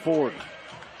 wide for Ford.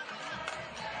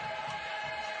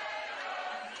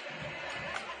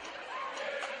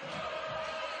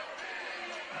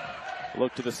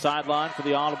 Look to the sideline for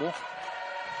the audible.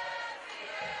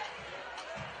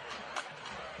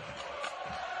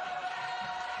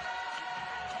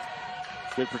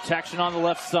 Good protection on the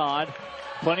left side.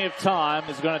 Plenty of time.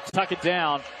 Is going to tuck it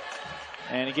down.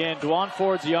 And again, DeJuan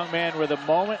Ford's a young man where the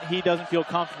moment he doesn't feel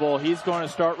comfortable, he's going to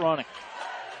start running.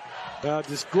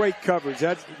 Just great coverage.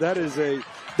 That is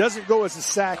doesn't go as a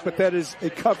sack, but that is a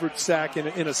covered sack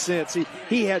in a sense.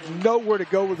 He had nowhere to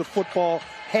go with the football.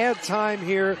 Had time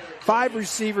here. 5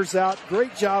 receivers out.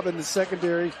 Great job in the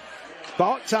secondary.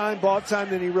 Bought time.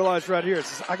 Then he realized right here,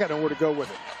 says, I got nowhere to go with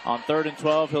it. On 3rd and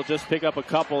 12, he'll just pick up a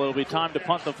couple. It'll be time to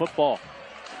punt the football.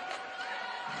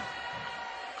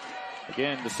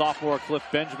 Again, the sophomore Cliff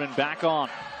Benjamin back on.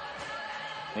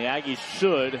 The Aggies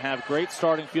should have great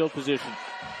starting field position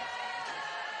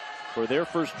for their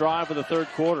first drive of the third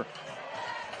quarter.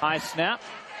 High snap,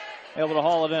 able to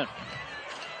haul it in.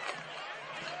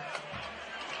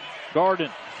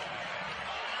 Garden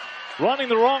running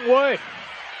the wrong way.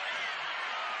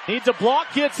 Needs a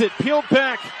block, gets it, peeled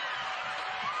back.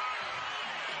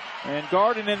 And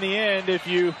Garden in the end, if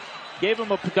you gave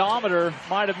him a pedometer,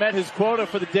 might have met his quota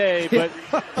for the day, but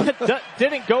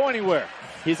didn't go anywhere.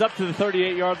 He's up to the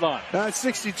 38-yard line.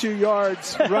 62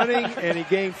 yards running, and he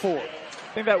gained 4.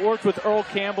 I think that worked with Earl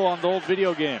Campbell on the old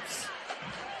video games.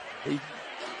 He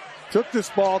took this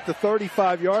ball at the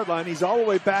 35-yard line. He's all the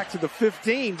way back to the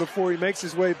 15 before he makes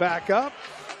his way back up.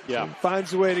 Yeah. And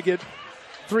finds a way to get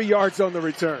 3 yards on the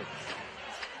return.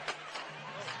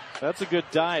 That's a good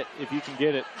diet if you can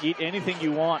get it. Eat anything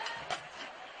you want.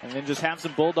 And then just have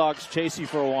some Bulldogs chase you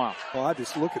for a while. Well, I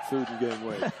just look at food and gain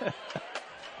weight.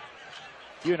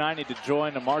 You and I need to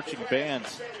join the marching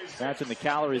bands. Imagine the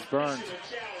calories burned.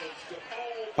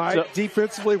 All right,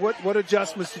 defensively, what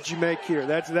adjustments did you make here?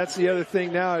 That's the other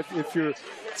thing now. If you're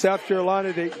South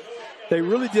Carolina, They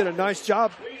really did a nice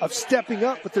job of stepping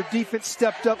up, but their defense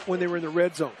stepped up when they were in the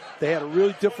red zone. They had a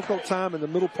really difficult time in the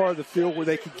middle part of the field where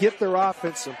they could get their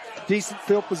offense some decent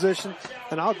field position.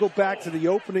 And I'll go back to the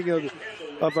opening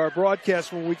of our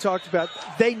broadcast when we talked about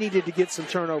they needed to get some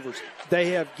turnovers.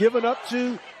 They have given up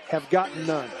 2, have gotten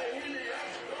none.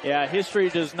 Yeah, history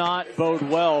does not bode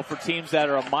well for teams that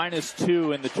are a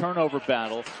 -2 in the turnover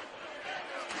battle.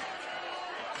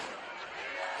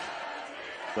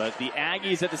 But the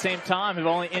Aggies at the same time have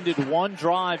only ended 1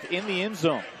 drive in the end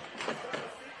zone.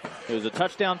 It was a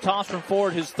touchdown toss from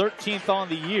Ford, his 13th on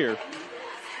the year.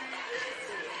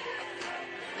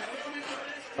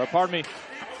 Or pardon me,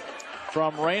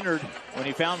 from Raynard when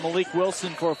he found Malik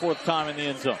Wilson for a 4th time in the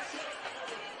end zone.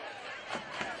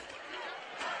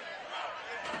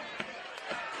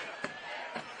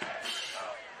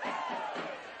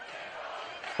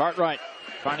 Cartwright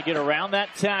trying to get around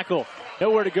that tackle.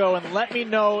 Nowhere to go, and let me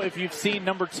know if you've seen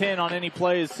number 10 on any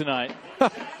plays tonight.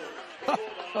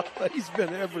 He's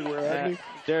been everywhere, hasn't he?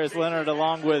 Darius Leonard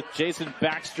along with Jason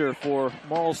Baxter for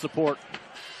moral support.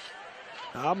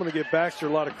 I'm going to give Baxter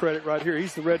a lot of credit right here.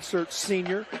 He's the redshirt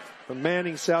senior from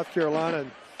Manning, South Carolina,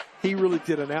 and he really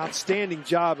did an outstanding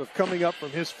job of coming up from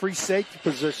his free safety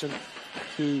position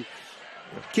to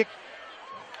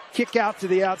kick out to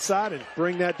the outside and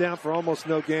bring that down for almost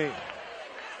no gain.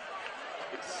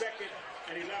 It's 2nd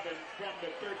and 11 from the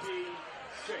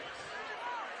 36.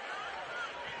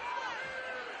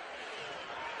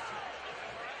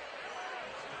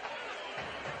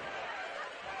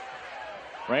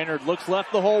 Raynard looks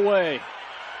left the whole way.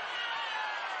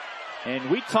 And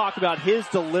we talk about his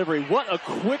delivery. What a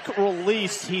quick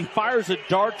release. He fires a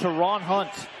dart to Ron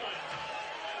Hunt.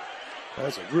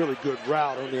 That's a really good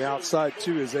route on the outside,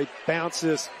 too, as they bounce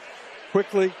this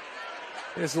quickly.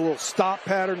 There's a little stop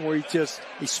pattern where he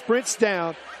sprints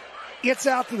down, gets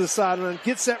out to the sideline,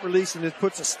 gets that release, and then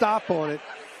puts a stop on it.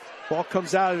 Ball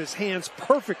comes out of his hands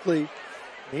perfectly.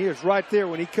 And he is right there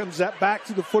when he comes back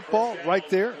to the football, right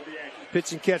there.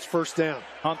 Pitch and catch, first down.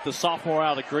 Hunt, the sophomore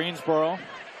out of Greensboro,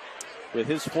 with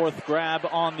his 4th grab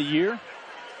on the year.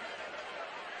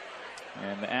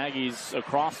 And the Aggies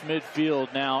across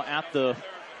midfield now at the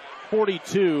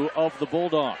 42 of the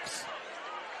Bulldogs.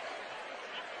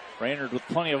 Raynard with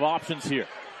plenty of options here.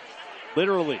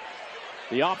 Literally,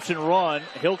 the option run,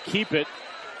 he'll keep it.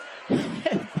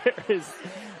 There is,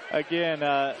 again,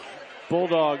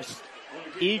 Bulldogs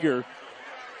eager.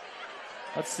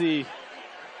 Let's see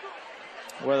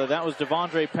whether that was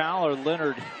Devondre Powell or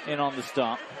Leonard in on the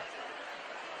stop.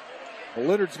 Well,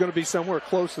 Leonard's going to be somewhere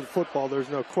close to the football, there's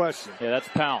no question. Yeah, that's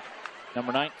Powell,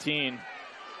 number 19,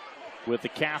 with the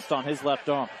cast on his left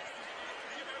arm.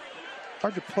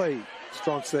 Hard to play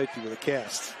strong safety with a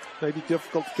cast. Maybe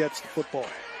difficult to catch the football.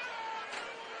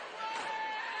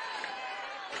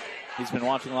 He's been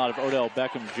watching a lot of Odell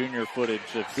Beckham Jr. footage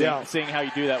of seeing how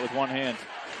you do that with one hand.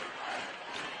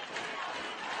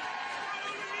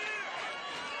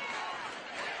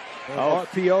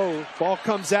 RPO, ball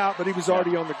comes out, but he was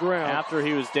already on the ground. After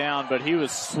he was down, but he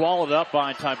was swallowed up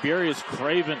by Tiberius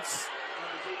Cravens.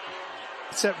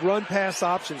 It's that run-pass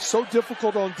option. So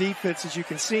difficult on defense, as you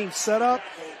can see him set up.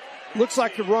 Looks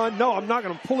like a run. No, I'm not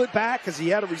going to pull it back because he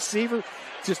had a receiver.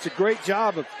 Just a great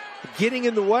job of getting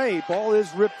in the way. Ball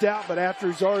is ripped out, but after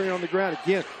he's already on the ground,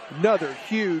 again, another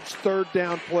huge 3rd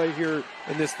down play here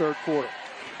in this 3rd quarter.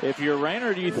 If you're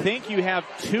Raynard, you think you have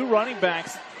 2 running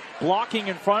backs blocking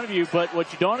in front of you, but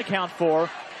what you don't account for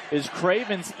is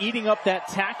Cravens eating up that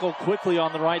tackle quickly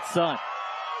on the right side.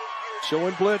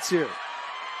 Showing blitz here.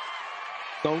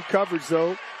 Zone coverage,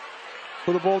 though,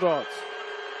 for the Bulldogs.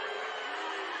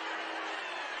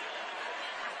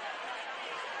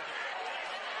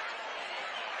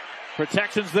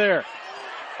 Protection's there.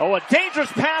 Oh, a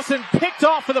dangerous pass and picked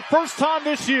off for the first time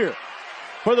this year.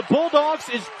 For the Bulldogs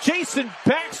is Jason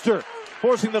Baxter,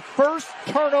 forcing the first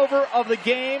turnover of the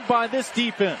game by this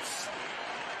defense.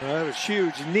 That was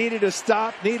huge. Needed a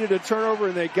stop, needed a turnover,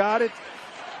 and they got it.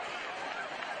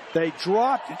 They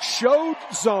dropped, showed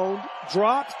zoned,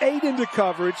 dropped 8 into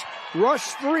coverage,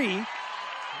 rushed 3.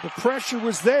 The pressure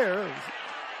was there.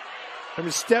 And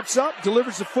he steps up,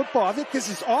 delivers the football. I think this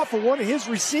is off of one of his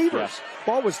receivers. Yes.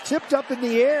 Ball was tipped up in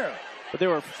the air. But there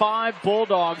were 5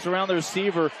 Bulldogs around the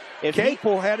receiver.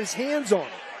 Capel had his hands on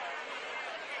it.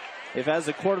 If as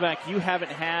a quarterback you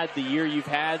haven't had the year you've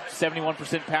had,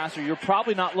 71% passer, you're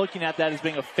probably not looking at that as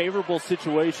being a favorable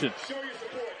situation.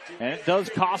 And it does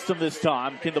cost them this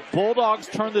time. Can the Bulldogs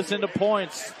turn this into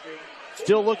points?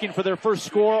 Still looking for their first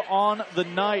score on the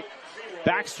night.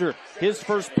 Baxter, his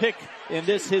first pick in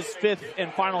this, his 5th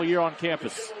and final year on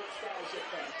campus.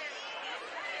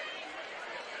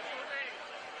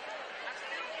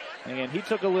 And he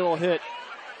took a little hit.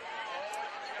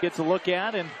 Gets a look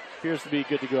at and appears to be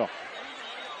good to go.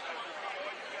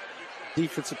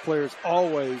 Defensive players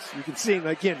always, you can see him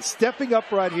again, stepping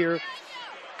up right here.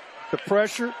 The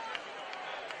pressure.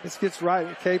 This gets right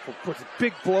at Capel. Puts a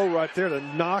big blow right there to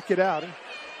knock it out.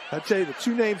 I tell you, the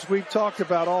two names we've talked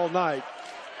about all night,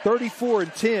 34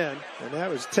 and 10, and that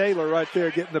was Taylor right there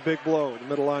getting the big blow in the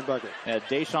middle linebacker. Yeah,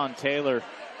 Deshaun Taylor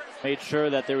made sure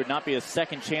that there would not be a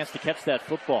second chance to catch that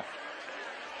football.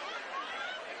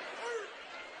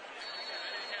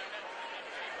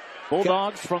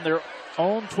 Bulldogs from their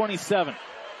own 27.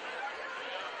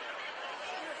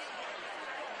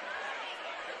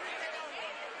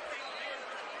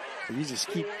 You just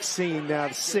keep seeing now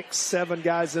the 6, 7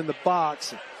 guys in the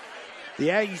box. The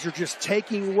Aggies are just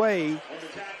taking away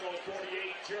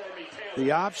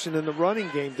the option in the running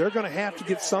game. They're going to have to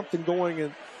get something going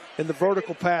in the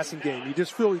vertical passing game. You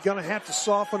just feel you're going to have to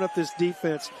soften up this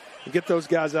defense and get those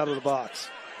guys out of the box.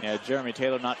 Yeah, Jeremy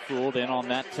Taylor not fooled in on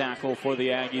that tackle for the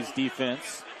Aggies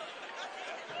defense.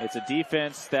 It's a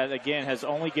defense that, again, has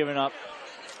only given up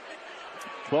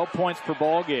 12 points per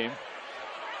ball game.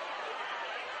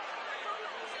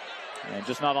 And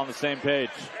just not on the same page.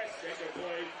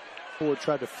 Ford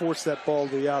tried to force that ball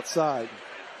to the outside.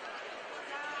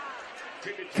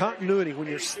 Continuity when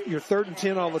you're 3rd and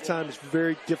 10 all the time is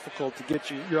very difficult to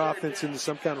get your offense into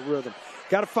some kind of rhythm.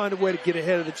 Got to find a way to get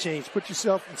ahead of the chains. Put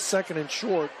yourself in 2nd and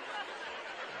short.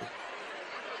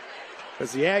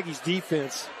 As the Aggies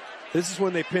defense, this is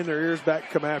when they pin their ears back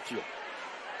and come after you.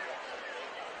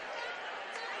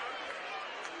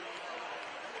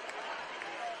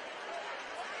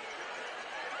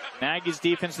 Aggies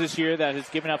defense this year that has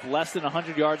given up less than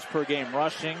 100 yards per game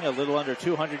rushing, a little under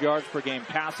 200 yards per game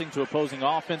passing to opposing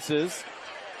offenses.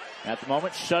 At the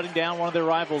moment, shutting down one of their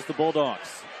rivals, the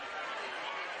Bulldogs.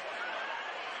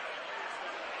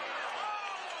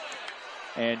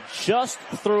 And just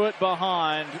threw it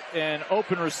behind an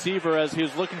open receiver as he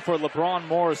was looking for LeBron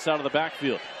Morris out of the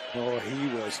backfield. Oh, he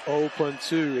was open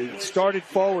too. He started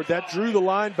forward. That drew the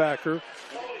linebacker.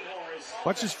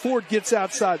 Watch as Ford gets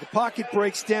outside. The pocket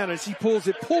breaks down as he pulls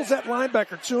that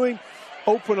linebacker to him,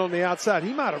 open on the outside.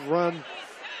 He might have run.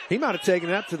 He might have taken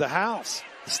that to the house.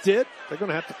 Instead, they're going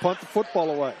to have to punt the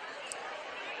football away.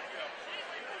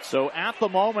 So at the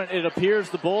moment, it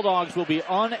appears the Bulldogs will be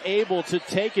unable to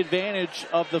take advantage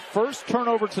of the first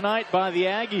turnover tonight by the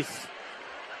Aggies.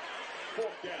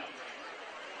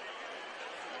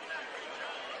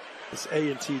 This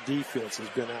A&T defense has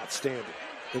been outstanding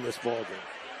in this ballgame.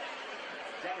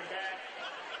 Coming back,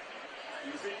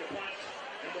 you see the punt,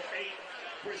 number 8,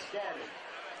 Chris Garden.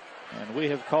 And we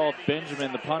have called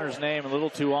Benjamin, the punter's name, a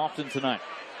little too often tonight.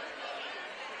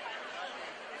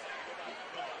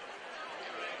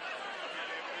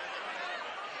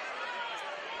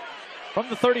 From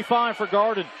the 35 for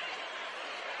Garden.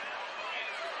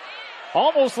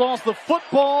 Almost lost the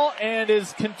football and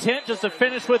is content just to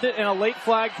finish with it, and a late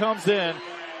flag comes in.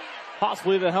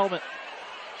 Possibly the helmet.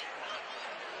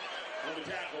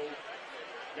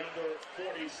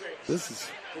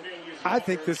 I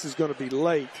think this is going to be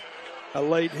late. A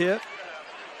late hit.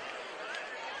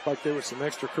 Like there was some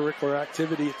extracurricular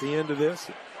activity at the end of this.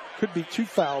 It could be 2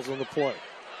 fouls on the play.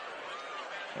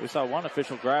 We saw one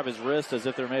official grab his wrist as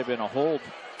if there may have been a hold.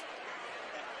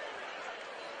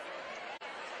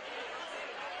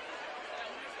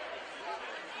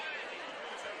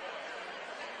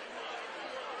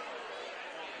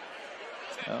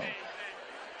 Oh.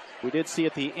 We did see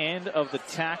at the end of the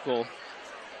tackle,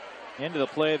 end of the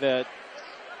play, that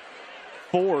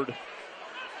Ford,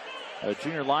 a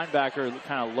junior linebacker,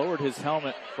 kind of lowered his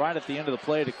helmet right at the end of the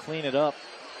play to clean it up.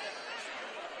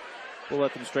 We'll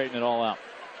let them straighten it all out.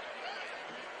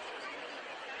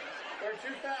 There are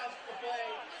 2 fouls to play,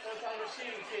 both on the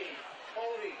receiving team.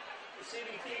 Holding,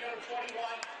 receiving team number 21,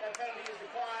 that penalty is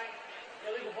declined.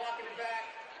 Illegal blocking it back.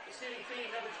 Receiving team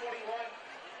number 21,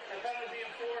 that penalty be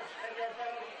enforced, 10-yard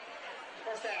penalty.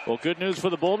 First down. Well, good news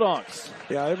for the Bulldogs.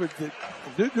 Yeah, I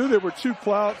knew there were 2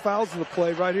 fouls in the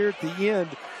play right here at the end.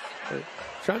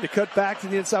 Trying to cut back to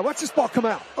the inside. Watch this ball come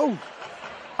out. Oh,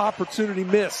 opportunity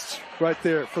missed right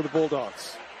there for the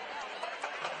Bulldogs.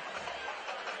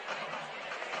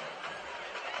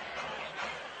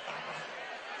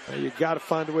 Now you got to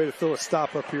find a way to throw a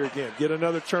stop up here again. Get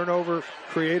another turnover,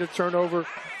 create a turnover.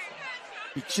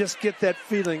 You just get that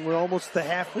feeling we're almost at the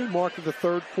halfway mark of the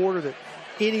 3rd quarter that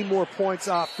any more points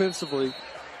offensively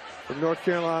from North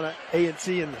Carolina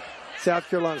A&T and South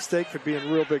Carolina State could be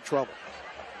in real big trouble.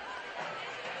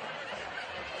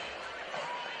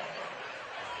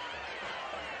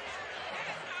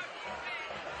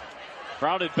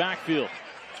 Crowded backfield.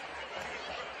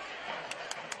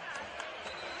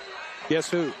 Guess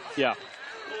who? Yeah.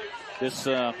 This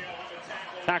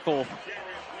tackle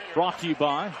brought to you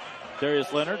by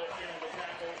Darius Leonard,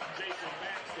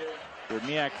 your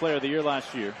MEAC Player of the Year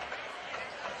last year.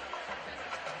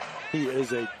 He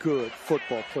is a good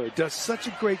football player. Does such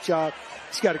a great job.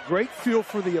 He's got a great feel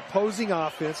for the opposing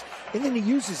offense, and then he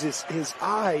uses his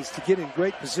eyes to get in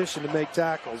great position to make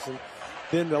tackles. And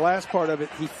then the last part of it,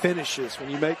 he finishes. When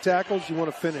you make tackles, you want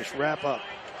to finish, wrap up.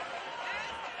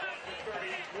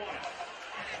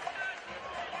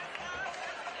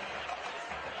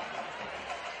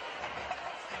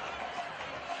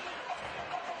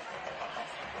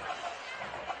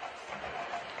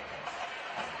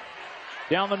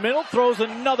 Down the middle, throws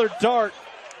another dart.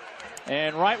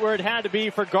 And right where it had to be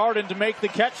for Garden to make the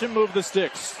catch and move the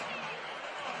sticks.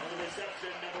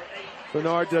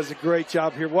 Bernard does a great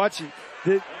job here. Watching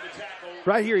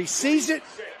right here, he sees it,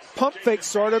 pump fake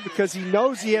sort of, because he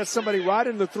knows he has somebody right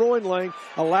in the throwing lane,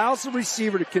 allows the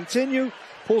receiver to continue,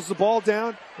 pulls the ball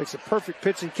down, makes a perfect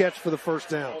pitch and catch for the first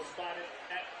down.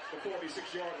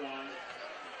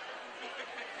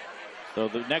 So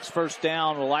the next first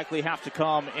down will likely have to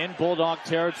come in Bulldog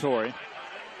territory.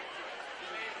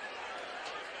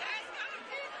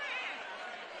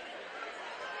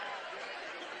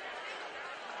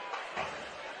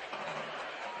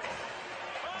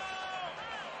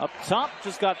 Up top,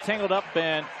 just got tangled up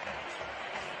and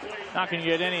not going to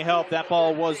get any help. That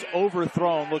ball was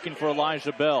overthrown, looking for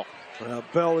Elijah Bell. Well,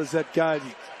 Bell is that guy.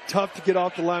 He's tough to get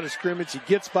off the line of scrimmage. He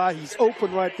gets by. He's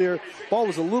open right there. Ball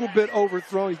was a little bit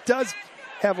overthrown. He does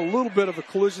have a little bit of a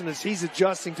collision as he's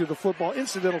adjusting to the football.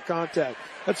 Incidental contact.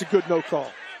 That's a good no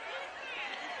call.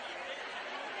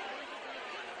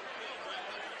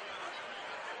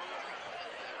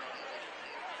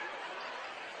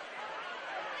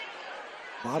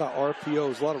 A lot of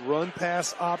RPOs, a lot of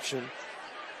run-pass option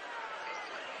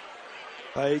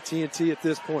by AT&T at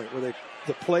this point, where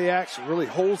the play action really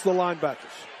holds the linebackers.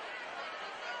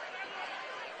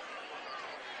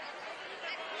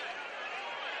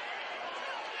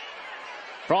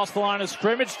 Cross the line of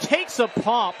scrimmage, takes a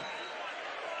pop,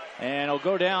 and it'll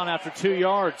go down after 2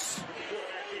 yards.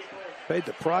 Paid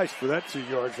the price for that 2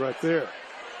 yards right there.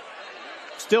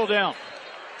 Still down.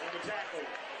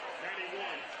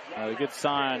 A good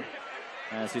sign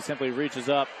as he simply reaches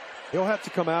up. He'll have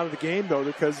to come out of the game, though,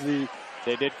 because they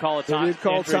did call a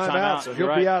timeout, so he'll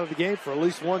right. be out of the game for at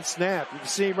least one snap. You can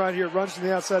see him right here, runs to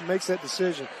the outside, makes that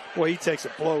decision. Boy, he takes a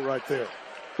blow right there.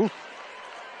 Whew.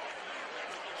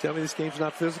 Tell me this game's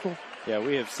not physical? Yeah,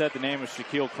 we have said the name of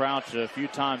Shaquille Crouch a few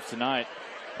times tonight,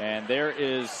 and there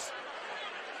is,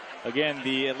 again,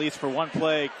 at least for one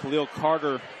play, Khalil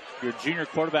Carter, your junior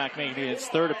quarterback, making his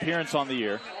third appearance on the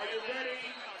year.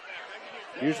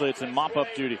 Usually it's in mop-up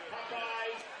duty.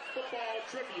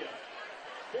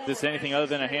 Is this anything other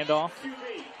than a handoff?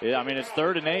 Yeah, I mean, it's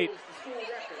 3rd and 8.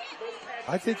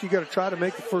 I think you got to try to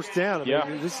make the first down. I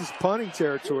mean, this is punting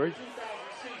territory.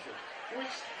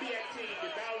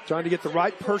 Trying to get the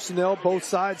right personnel, both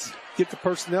sides, get the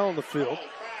personnel on the field.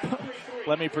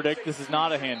 Let me predict this is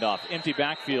not a handoff. Empty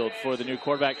backfield for the new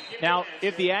quarterback. Now,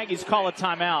 if the Aggies call a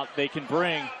timeout, they can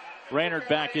bring Raynard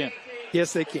back in.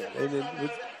 Yes, they can. And then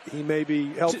he may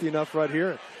be healthy enough right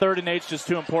here. 3rd and 8 is just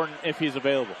too important if he's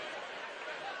available.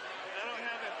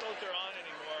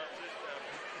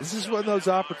 This is one of those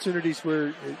opportunities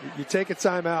where you take a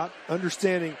timeout,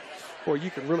 understanding, or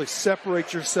you can really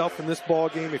separate yourself in this ball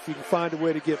game if you can find a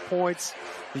way to get points.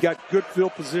 You got good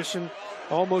field position,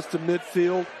 almost to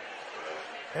midfield,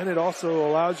 and it also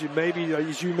allows you maybe,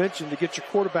 as you mentioned, to get your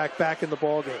quarterback back in the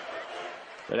ball game.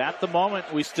 But at the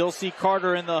moment, we still see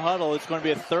Carter in the huddle. It's going to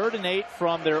be a 3rd and 8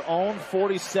 from their own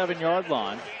 47-yard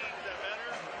line.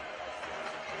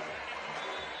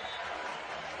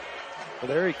 Well,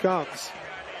 there he comes.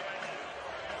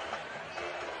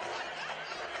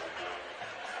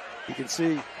 You can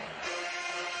see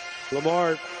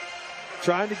Lamar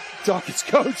trying to talk his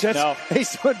coach.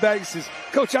 He's went back and says,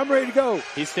 "Coach, I'm ready to go."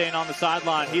 He's staying on the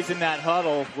sideline. He's in that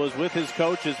huddle, was with his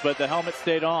coaches, but the helmet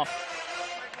stayed off.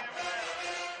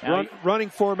 Running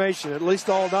formation, at least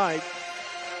all night.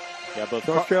 Yeah, both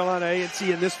North Carolina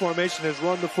A&T in this formation has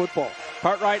run the football.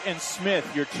 Cartwright and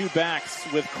Smith, your two backs,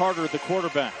 with Carter, the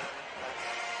quarterback.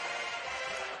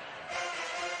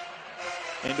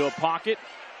 Into a pocket.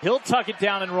 He'll tuck it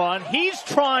down and run. He's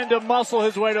trying to muscle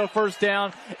his way to a first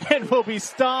down and will be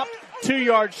stopped 2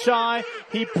 yards shy.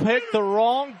 He picked the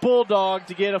wrong Bulldog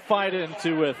to get a fight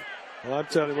into with. Well, I'm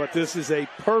telling you what, this is a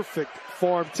perfect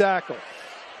form tackle.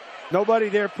 Nobody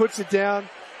there, puts it down.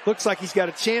 Looks like he's got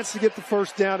a chance to get the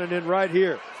first down, and then right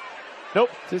here. Nope.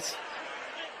 Just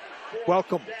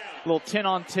welcome. A little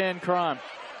 10-on-10 crime.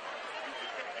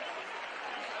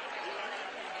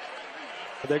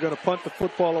 They're going to punt the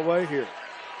football away here.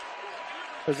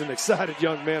 There's an excited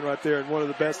young man right there and one of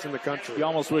the best in the country. You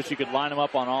almost wish you could line him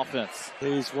up on offense.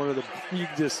 He's one of the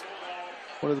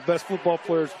best football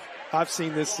players I've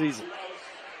seen this season.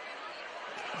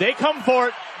 They come for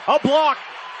it. A block.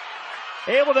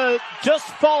 Able to just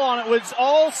fall on it when it's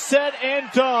all said and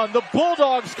done. The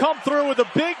Bulldogs come through with a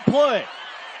big play.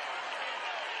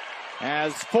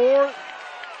 As for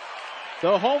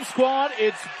the home squad,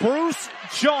 it's Bruce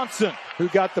Johnson, who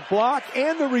got the block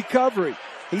and the recovery.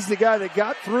 He's the guy that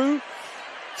got through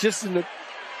just in the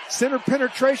center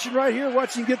penetration right here.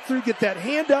 Watch him get through, get that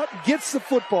hand up, gets the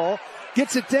football,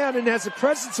 gets it down, and has the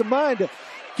presence of mind to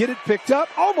get it picked up.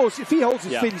 Almost, if he holds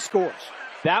his feet, he scores.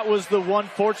 That was the one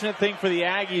fortunate thing for the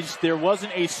Aggies. There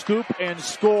wasn't a scoop and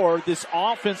score. This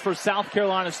offense for South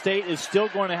Carolina State is still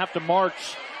going to have to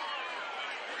march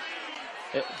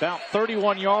about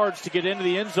 31 yards to get into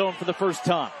the end zone for the first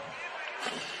time.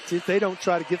 See if they don't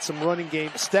try to get some running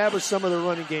game, establish some of the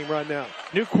running game right now.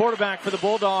 New quarterback for the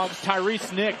Bulldogs,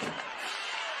 Tyrese Nick.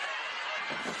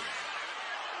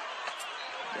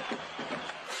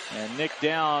 And Nick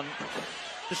down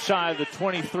just shy of the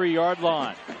 23-yard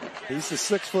line. He's a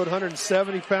 6-foot,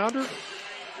 170-pounder.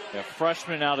 A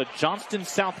freshman out of Johnston,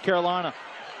 South Carolina.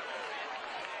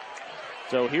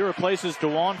 So he replaces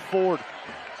DeJuan Ford.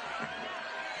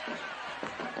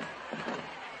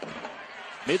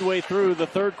 Midway through the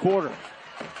third quarter.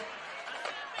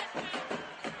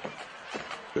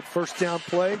 Good first down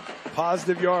play,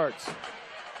 positive yards.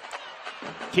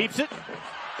 Keeps it.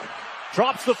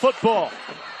 Drops the football.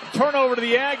 Turnover to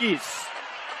the Aggies.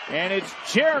 And it's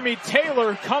Jeremy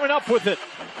Taylor coming up with it.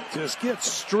 Just gets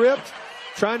stripped,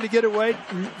 trying to get away.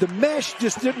 The mesh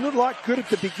just didn't look like good at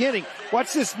the beginning.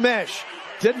 Watch this mesh.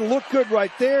 Didn't look good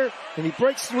right there, and he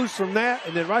breaks loose from that,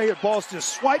 and then right here, ball's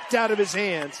just swiped out of his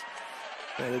hands.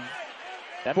 And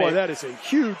that is a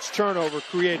huge turnover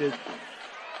created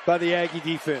by the Aggie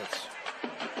defense.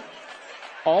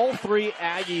 All three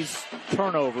Aggies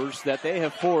turnovers that they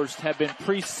have forced have been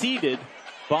preceded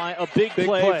by a big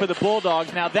play for the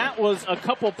Bulldogs. Now, that was a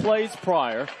couple plays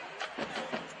prior.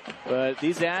 But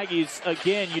these Aggies,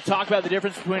 again, you talk about the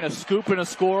difference between a scoop and a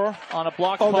score on a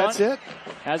blocked punt. That's it?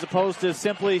 As opposed to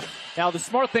simply, now the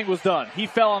smart thing was done. He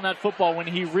fell on that football when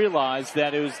he realized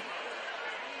that it was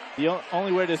the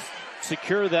only way to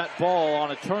secure that ball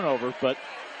on a turnover. But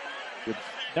the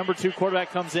number 2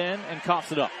 quarterback comes in and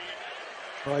coughs it up.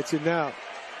 All right, so now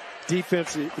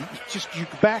defense, you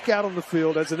back out on the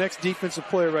field as the next defensive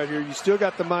player right here. You still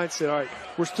got the mindset, all right,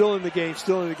 we're still in the game,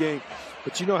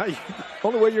 But you know how the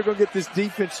only way you're going to get this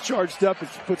defense charged up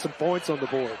is to put some points on the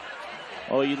board.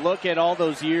 Well, you look at all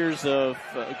those years of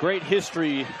great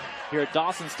history here at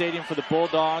Dawson Stadium for the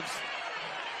Bulldogs.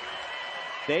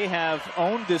 They have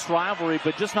owned this rivalry,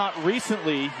 but just not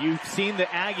recently. You've seen the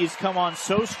Aggies come on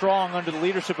so strong under the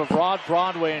leadership of Rod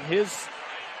Broadway and his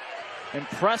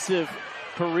impressive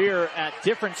career at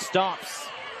different stops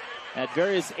at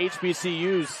various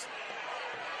HBCUs.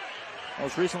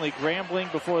 Most recently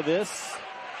Grambling before this.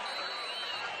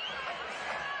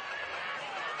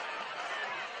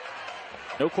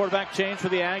 No quarterback change for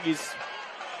the Aggies.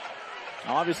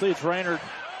 Obviously it's Raynard.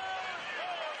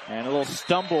 And a little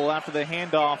stumble after the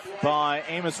handoff by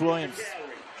Amos Williams.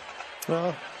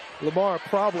 Well, Lamar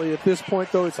probably at this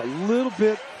point, though, it's a little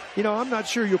bit, I'm not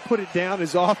sure you'll put it down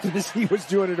as often as he was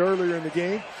doing it earlier in the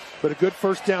game. But a good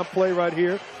first down play right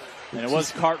here. And it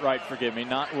was Cartwright, forgive me,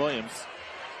 not Williams.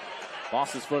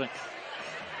 Lost his footing.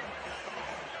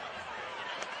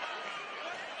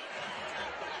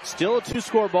 Still a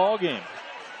 2-score ball game.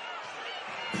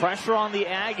 Pressure on the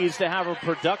Aggies to have a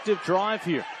productive drive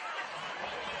here.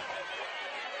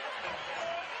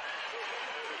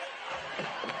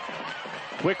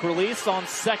 Quick release on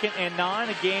 2nd and 9,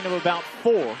 a gain of about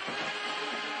 4.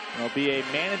 There'll be a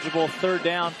manageable third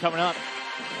down coming up.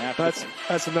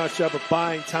 That's a nice job of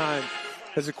buying time.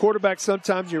 As a quarterback,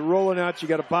 sometimes you're rolling out. You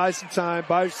got to buy some time,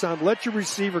 let your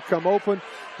receiver come open,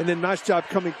 and then nice job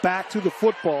coming back to the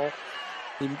football.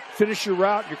 You finish your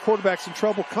route, your quarterback's in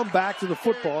trouble, come back to the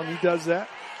football, and he does that.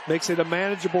 Makes it a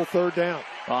manageable third down.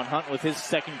 Ron Hunt with his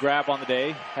second grab on the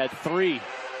day. Had 3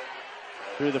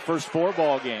 through the first 4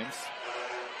 ball games.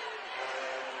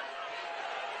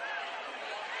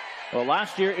 Well,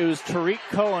 last year it was Tariq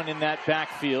Cohen in that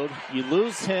backfield. You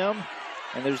lose him,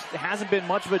 and there hasn't been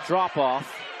much of a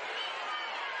drop-off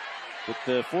with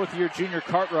the 4th-year junior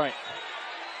Cartwright.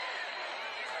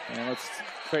 And let's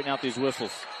straighten out these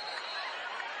whistles.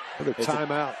 It's a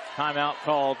timeout. Timeout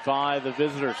called by the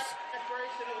visitors.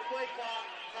 Expiration of the play clock.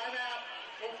 Timeout.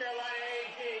 North Carolina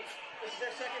A&T. This is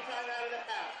their second timeout of the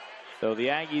half. So the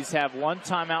Aggies have one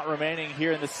timeout remaining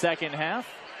here in the second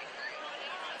half.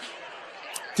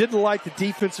 Didn't like the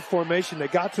defensive formation. They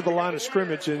got to the line of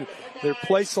scrimmage, and their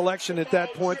play selection at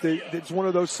that point, it's one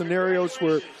of those scenarios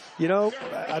where, you know,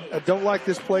 I don't like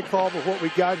this play call, but what we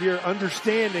got here,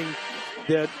 understanding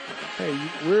that, hey,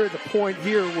 we're at the point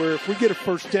here where if we get a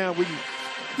first down, we can,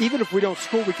 even if we don't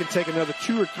score, we can take another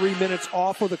 2 or 3 minutes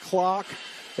off of the clock,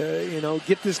 you know,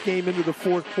 get this game into the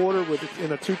fourth quarter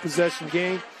in a 2-possession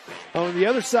game. On the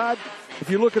other side, if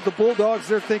you look at the Bulldogs,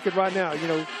 they're thinking right now, you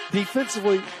know,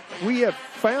 defensively, we have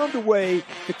found a way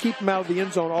to keep them out of the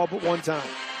end zone all but one time.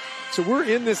 So we're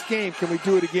in this game. Can we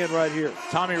do it again right here?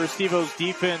 Tommy Restivo's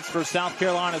defense for South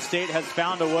Carolina State has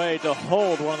found a way to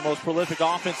hold one of the most prolific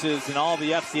offenses in all of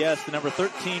the FCS, the number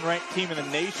 13 ranked team in the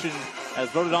nation, as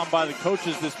voted on by the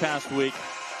coaches this past week,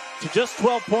 to just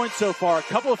 12 points so far. A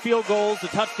couple of field goals, a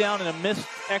touchdown, and a missed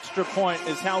extra point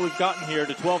is how we've gotten here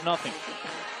to 12-0.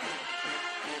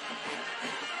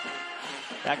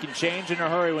 That can change in a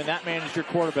hurry when that man is your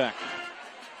quarterback.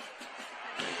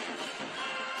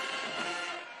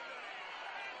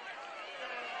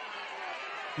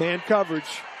 Man coverage.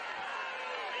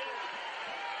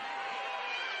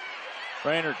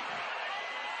 Brainerd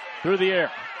through the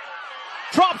air.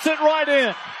 Drops it right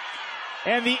in.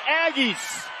 And the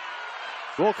Aggies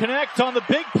will connect on the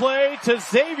big play to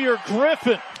Xavier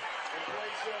Griffin.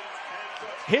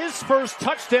 His first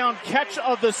touchdown catch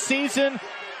of the season.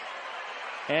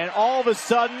 And all of a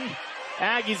sudden,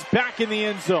 Aggies back in the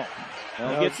end zone.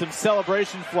 They'll get some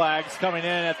celebration flags coming in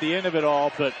at the end of it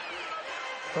all, but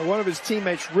one of his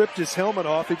teammates ripped his helmet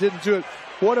off. He didn't do it.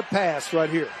 What a pass right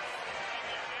here.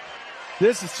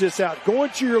 This is just out. Going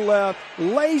to your left,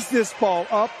 lays this ball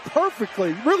up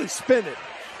perfectly, really spin it.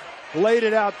 Laid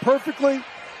it out perfectly.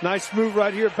 Nice move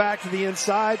right here back to the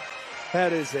inside.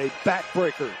 That is a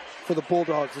backbreaker for the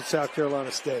Bulldogs at South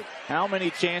Carolina State. How many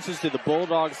chances do the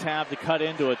Bulldogs have to cut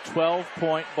into a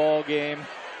 12-point ball game?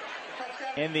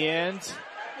 In the end,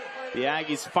 the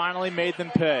Aggies finally made them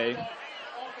pay.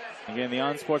 Again, the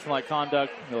unsportsmanlike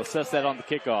conduct, they'll assess that on the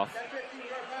kickoff.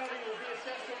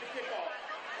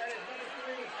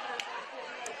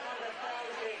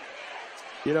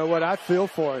 You know what? I feel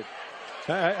for him.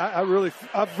 I really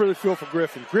feel for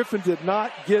Griffin. Griffin did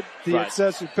not get the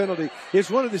excessive penalty. It's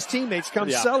one of his teammates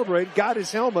come celebrate, got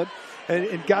his helmet,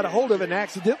 and got a hold of it and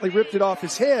accidentally ripped it off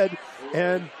his head.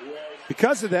 And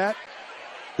because of that,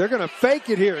 they're going to fake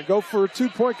it here and go for a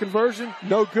 2-point conversion.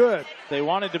 No good. They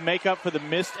wanted to make up for the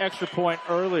missed extra point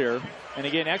earlier. And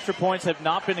again, extra points have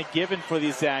not been a given for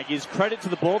these Aggies. Credit to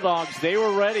the Bulldogs. They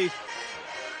were ready.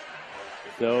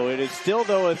 So it is still,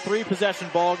 though, a 3-possession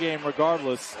ball game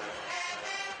regardless.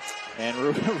 And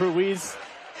Ruiz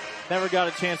never got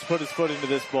a chance to put his foot into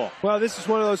this ball. Well, this is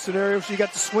one of those scenarios. You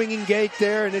got the swinging gate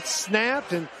there, and it's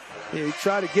snapped, and you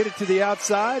try to get it to the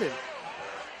outside,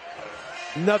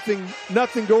 and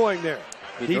nothing going there.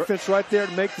 Defense right there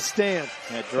to make the stand.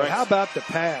 Yeah, how about the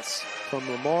pass from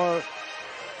Lamar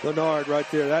Leonard right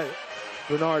there?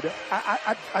 Leonard,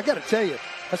 I got to tell you,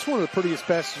 that's one of the prettiest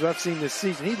passes I've seen this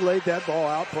season. He laid that ball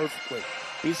out perfectly.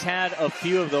 He's had a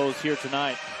few of those here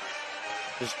tonight.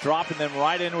 Just dropping them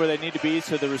right in where they need to be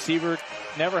so the receiver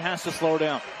never has to slow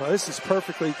down. Well, this is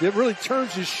perfectly. It really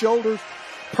turns his shoulders.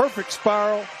 Perfect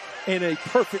spiral in a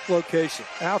perfect location.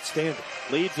 Outstanding.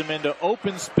 Leads him into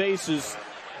open spaces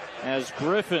as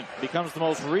Griffin becomes the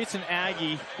most recent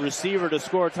Aggie receiver to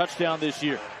score a touchdown this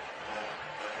year.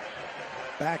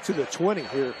 Back to the 20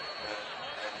 here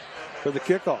for the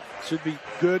kickoff. Should be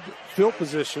good field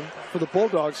position for the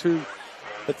Bulldogs, who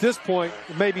at this point,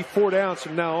 it may be 4 downs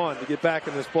from now on to get back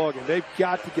in this ballgame. They've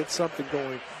got to get something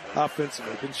going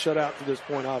offensively. Been shut out to this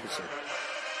point, obviously.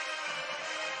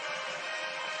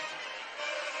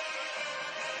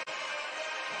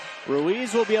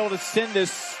 Ruiz will be able to send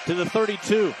this to the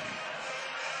 32.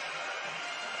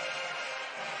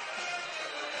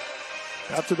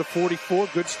 Out to the 44.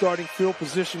 Good starting field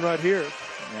position right here.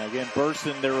 Yeah, again,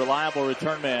 Burson, their reliable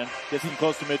return man, gets him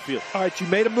close to midfield. All right, you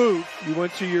made a move. You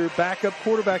went to your backup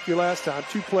quarterback your last time.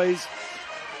 2 plays,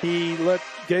 he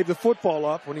gave the football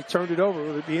up when he turned it over.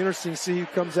 It'll be interesting to see who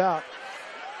comes out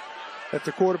at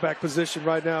the quarterback position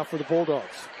right now for the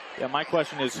Bulldogs. Yeah, my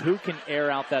question is, who can air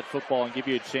out that football and give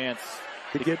you a chance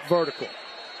to get vertical?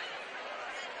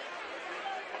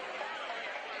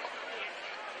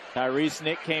 Tyrese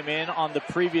Nick came in on the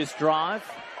previous drive.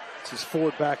 This is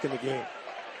Ford back in the game.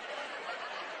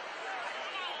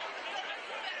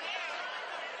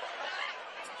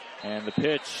 And the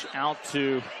pitch out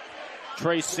to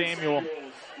Trey Samuel,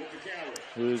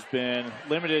 who's been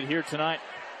limited here tonight.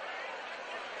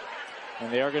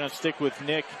 And they are going to stick with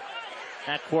Nick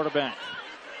at quarterback.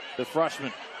 the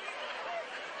freshman.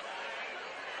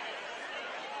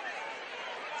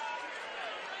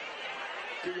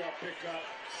 Two-yard pickup,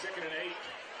 2nd and 8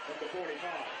 from the 45.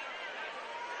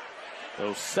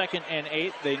 So 2nd and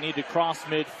 8, they need to cross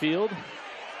midfield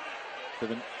to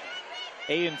the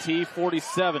A&T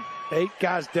 47. 8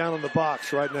 guys down in the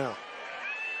box right now.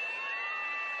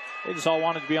 They just all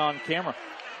wanted to be on camera.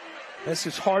 It's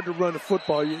just hard to run the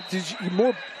football.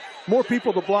 More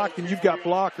people to block than you've got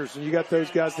blockers, and you got those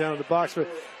guys down in the box. But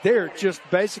they're just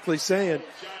basically saying,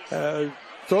 you're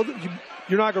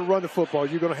not going to run the football.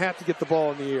 You're going to have to get the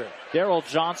ball in the air. Darrell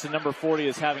Johnson, number 40,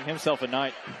 is having himself a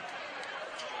night.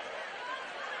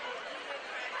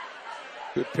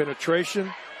 Good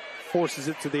penetration, forces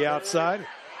it to the outside.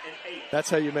 That's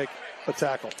how you make a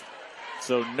tackle.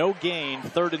 So no gain,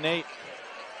 3rd and 8.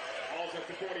 Ball's at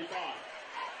the 45.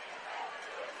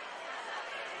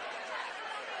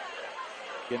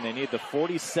 Again, they need the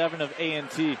 47 of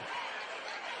A&T.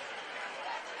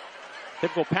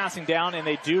 Typical passing down, and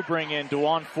they do bring in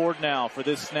DeJuan Ford now for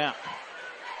this snap.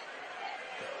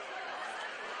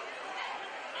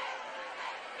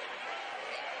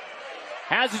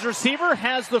 Has his receiver,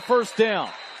 has the first down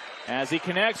as he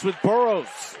connects with Burrows.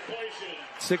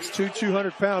 6'2",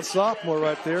 200-pound sophomore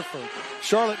right there from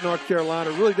Charlotte, North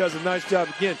Carolina. Really does a nice job,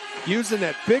 again, using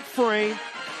that big frame,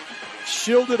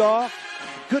 shielded off.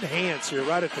 Good hands here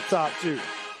right at the top, too.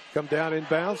 Come down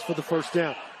inbounds for the first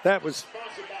down. That was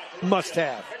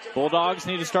must-have. Bulldogs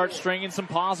need to start stringing some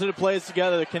positive plays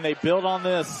together. Can they build on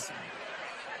this?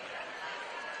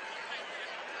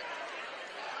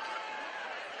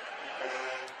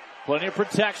 Plenty of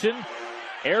protection.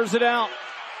 Airs it out.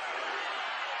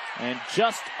 And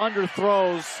just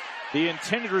underthrows the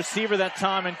intended receiver that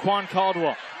time in Quan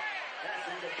Caldwell.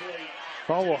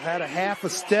 Caldwell had a half a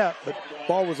step, but the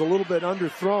ball was a little bit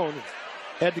underthrown.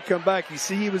 Had to come back. You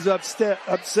see he was upset.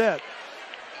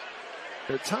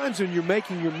 There are times when you're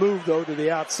making your move, though, to the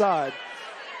outside.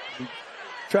 You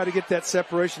try to get that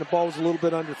separation. The ball was a little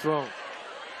bit underthrown.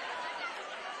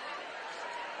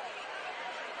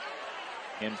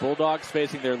 And Bulldogs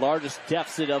facing their largest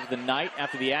deficit of the night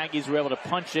after the Aggies were able to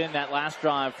punch in that last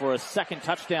drive for a second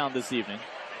touchdown this evening.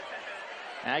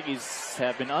 Aggies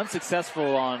have been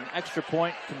unsuccessful on extra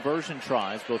point conversion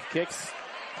tries, both kicks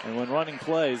and when running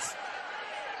plays.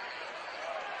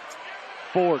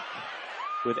 Ford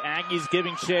with Aggies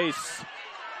giving chase.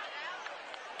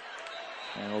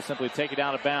 And we'll simply take it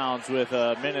out of bounds with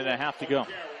a minute and a half to go.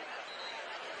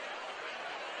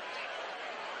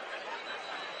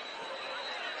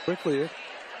 Quickly,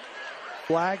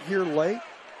 flag here late.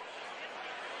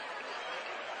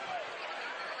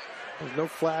 There's no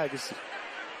flag. It's a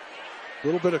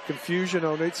little bit of confusion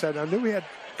on each side. I knew we had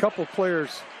a couple of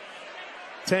players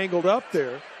tangled up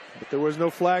there, but there was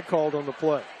no flag called on the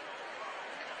play.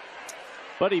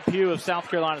 Buddy Pugh of South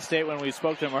Carolina State, when we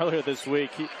spoke to him earlier this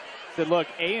week, he said, look,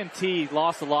 A&T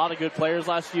lost a lot of good players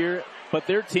last year, but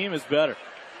their team is better.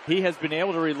 He has been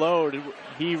able to reload.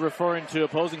 He referring to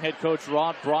opposing head coach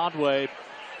Rod Broadway.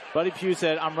 Buddy Pugh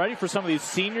said, I'm ready for some of these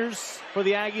seniors for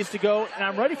the Aggies to go, and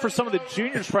I'm ready for some of the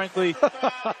juniors, frankly,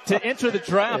 to enter the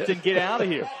draft and get out of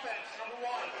here.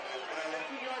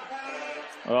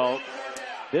 Well,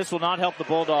 this will not help the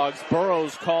Bulldogs.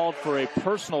 Burrows called for a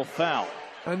personal foul.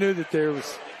 I knew that there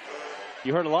was...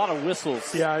 You heard a lot of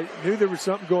whistles. Yeah, I knew there was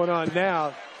something going on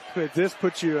now, but this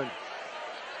puts you in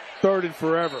 3rd and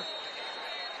forever.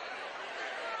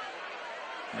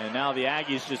 And now the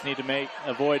Aggies just need to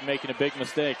avoid making a big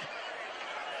mistake.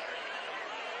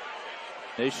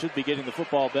 They should be getting the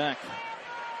football back.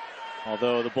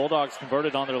 Although the Bulldogs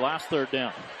converted on their last 3rd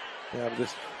down. Yeah,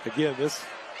 but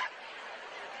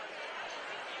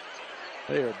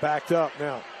they are backed up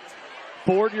now.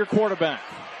 Ford, your quarterback,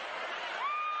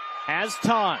 has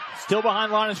time. Still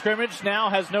behind line of scrimmage. Now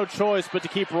has no choice but to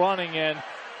keep running. And,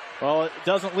 well, it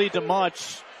doesn't lead to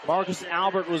much. Marcus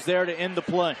Albert was there to end the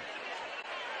play.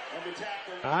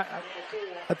 I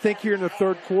think here in the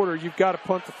 3rd quarter, you've got to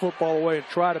punt the football away and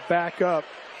try to back up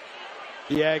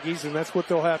the Aggies, and that's what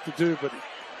they'll have to do. But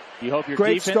you hope your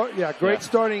great defense,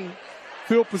 starting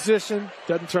field position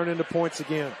doesn't turn into points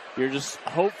again. You're just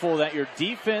hopeful that your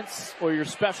defense or your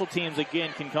special teams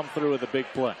again can come through with a big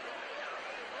play.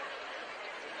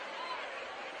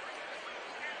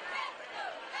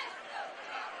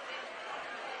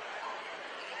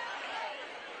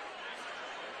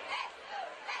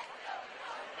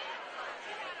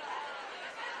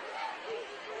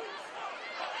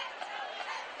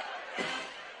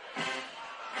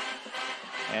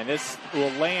 And this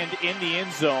will land in the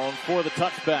end zone for the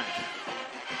touchback.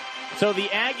 So the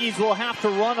Aggies will have to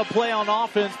run a play on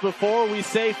offense before we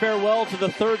say farewell to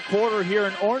the third quarter here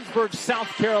in Orangeburg, South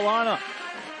Carolina.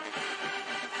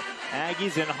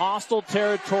 Aggies in hostile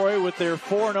territory with their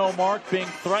 4-0 mark being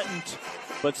threatened.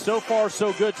 But so far,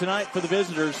 so good tonight for the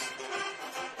visitors.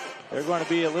 They're going to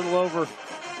be a little over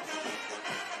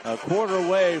a quarter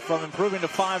away from improving to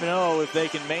 5-0 if they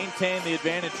can maintain the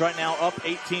advantage right now, up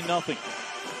 18-0.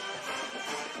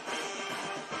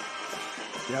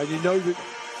 Yeah, you know that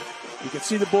you can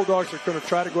see the Bulldogs are going to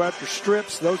try to go after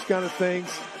strips, those kind of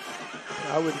things.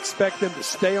 I would expect them to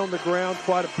stay on the ground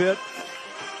quite a bit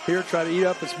here, try to eat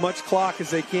up as much clock as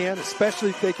they can,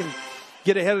 especially if they can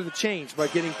get ahead of the chains by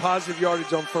getting positive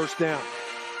yardage on first down.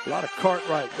 A lot of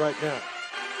Cartwright right now,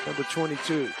 number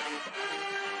 22.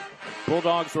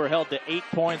 Bulldogs were held to 8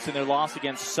 points in their loss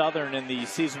against Southern in the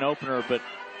season opener, but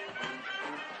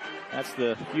that's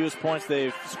the fewest points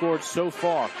they've scored so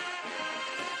far.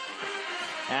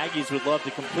 Aggies would love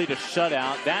to complete a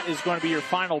shutout. That is going to be your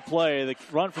final play, the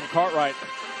run from Cartwright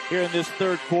here in this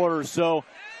third quarter. So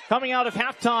coming out of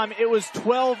halftime, it was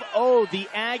 12-0. The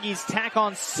Aggies tack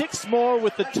on 6 more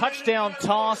with the touchdown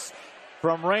toss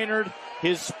from Raynard.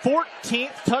 His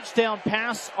 14th touchdown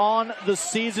pass on the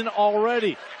season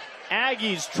already.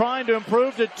 Aggies trying to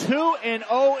improve to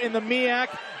 2-0 in the MEAC,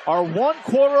 are 1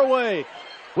 quarter away.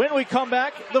 When we come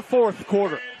back, the fourth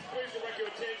quarter. Please direct your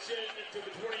attention to the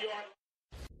 20-yard.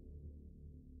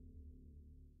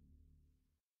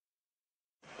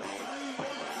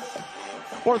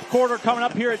 Fourth quarter coming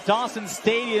up here at Dawson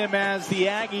Stadium as the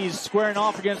Aggies squaring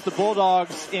off against the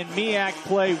Bulldogs in MEAC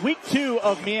play. Week 2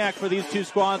 of MEAC for these two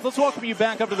squads. Let's welcome you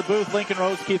back up to the booth. Lincoln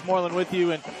Rose, Keith Moreland with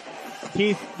you. And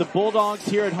Keith, the Bulldogs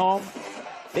here at home,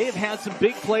 they have had some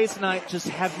big plays tonight, just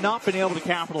have not been able to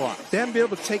capitalize. They haven't been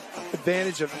able to take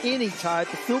advantage of any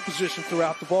type of field position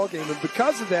throughout the ballgame. And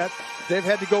because of that, they've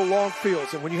had to go long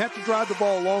fields. And when you have to drive the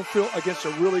ball long field against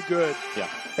a really good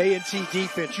A&T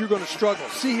defense, you're going to struggle.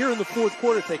 See here in the fourth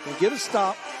quarter, if they can get a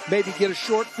stop, maybe get a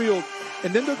short field,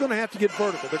 and then they're going to have to get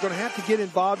vertical. They're going to have to get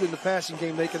involved in the passing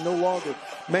game. They can no longer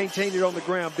maintain it on the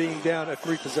ground being down a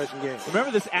 3-possession game.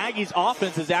 Remember, this Aggies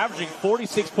offense is averaging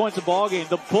 46 points a ball game.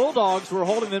 The Bulldogs were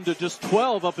holding them to just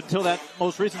 12 up until that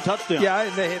most recent touchdown. Yeah,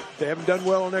 and they haven't done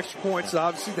well on extra points.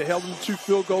 Obviously, they held them to 2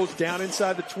 field goals down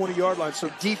inside the 20-yard line.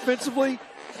 So defensively,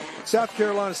 South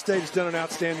Carolina State has done an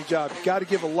outstanding job. Got to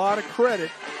give a lot of credit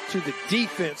to the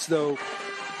defense, though,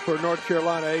 for North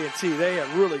Carolina A&T. They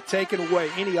have really taken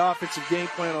away any offensive game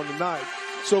plan on the night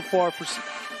so far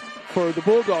for the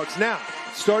Bulldogs. Now,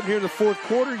 starting here in the fourth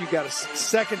quarter, you got a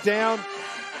second down,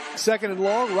 second and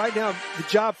long. Right now, the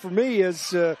job for me is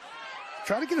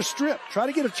try to get a strip, try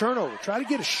to get a turnover, try to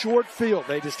get a short field.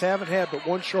 They just haven't had but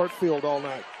one short field all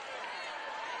night.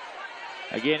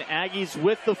 Again, Aggies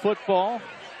with the football.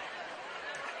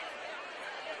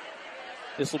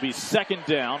 This will be second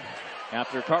down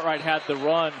after Cartwright had the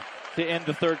run to end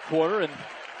the third quarter, and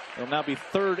it'll now be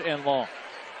third and long.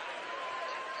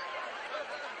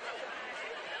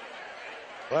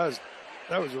 Well,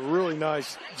 that was a really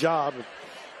nice job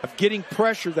of getting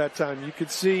pressure that time. You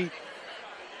could see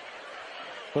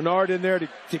Bernard in there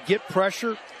to get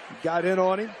pressure. Got in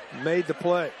on him, made the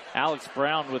play. Alex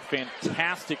Brown with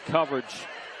fantastic coverage.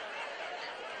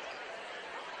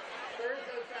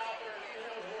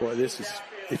 Boy, this is,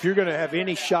 if you're going to have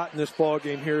any shot in this ball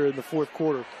game here in the fourth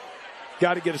quarter,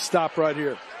 got to get a stop right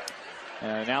here.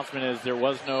 Announcement is there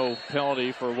was no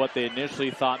penalty for what they initially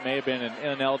thought may have been an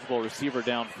ineligible receiver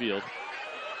downfield.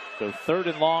 So third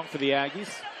and long for the Aggies.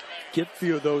 Get a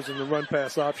few of those in the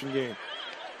run-pass option game.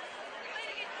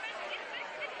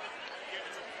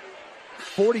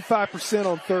 45%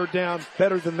 on third down,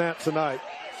 better than that tonight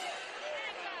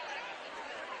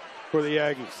for the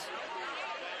Aggies.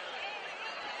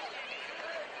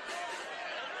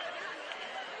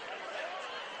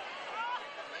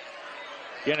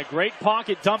 Again, a great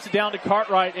pocket, dumps it down to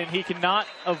Cartwright, and he cannot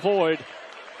avoid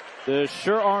the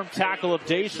sure arm tackle of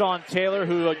Deshaun Taylor,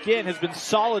 who again has been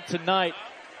solid tonight.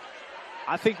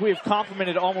 I think we have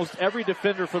complimented almost every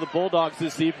defender for the Bulldogs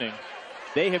this evening.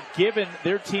 They have given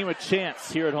their team a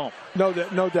chance here at home. No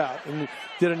doubt. And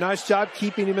did a nice job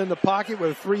keeping him in the pocket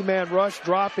with a 3-man rush,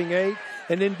 dropping 8,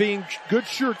 and then being good,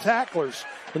 sure tacklers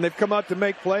when they've come out to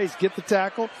make plays, get the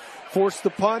tackle, force the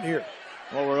punt here.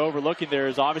 What we're overlooking there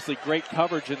is obviously great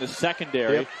coverage in the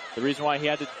secondary. Yep. The reason why he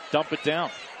had to dump it down.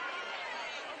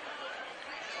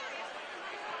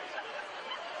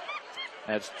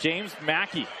 That's James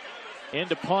Mackey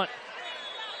into punt.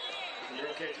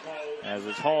 As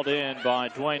it's hauled in by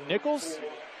Dwayne Nichols.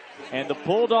 And the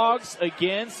Bulldogs,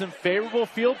 again, some favorable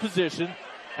field position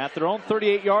at their own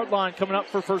 38-yard line coming up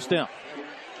for first down.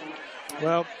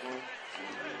 Well,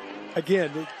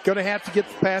 again, going to have to get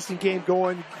the passing game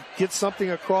going, get something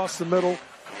across the middle,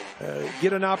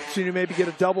 get an opportunity to maybe get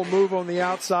a double move on the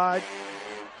outside.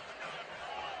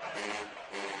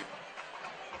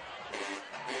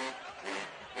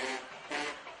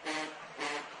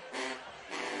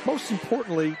 Most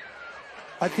importantly,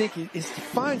 I think, is to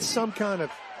find some kind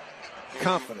of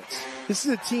confidence. This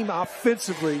is a team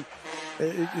offensively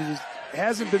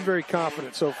hasn't been very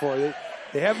confident so far.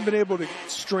 They haven't been able to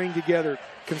string together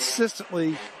consistent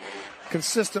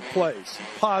plays,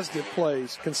 positive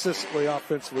plays consistently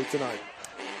offensively tonight.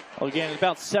 Well, again, it's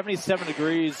about 77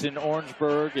 degrees in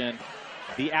Orangeburg, and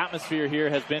the atmosphere here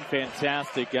has been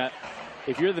fantastic.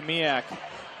 If you're the MEAC,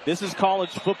 this is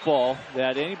college football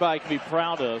that anybody can be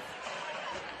proud of.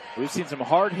 We've seen some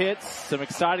hard hits, some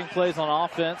exciting plays on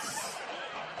offense,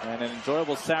 and an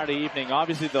enjoyable Saturday evening.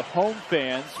 Obviously, the home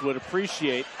fans would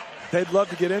appreciate. They'd love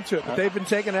to get into it, but they've been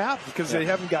taken out because they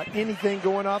haven't got anything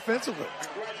going offensively.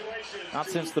 Not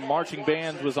since the marching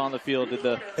band was on the field at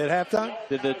halftime.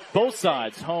 Did both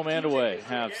sides, home and away,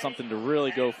 have something to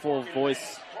really go full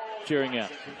voice cheering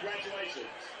at.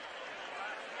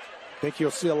 I think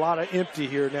you'll see a lot of empty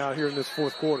here in this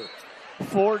fourth quarter.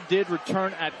 Ford did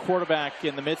return at quarterback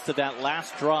in the midst of that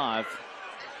last drive.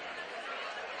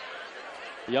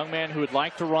 A young man who would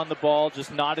like to run the ball,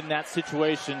 just not in that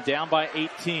situation, down by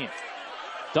 18.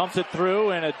 Dumps it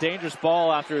through, and a dangerous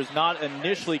ball after is not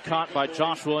initially caught by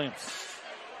Josh Williams.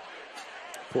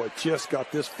 Boy, just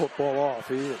got this football off.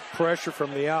 He had pressure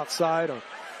from the outside on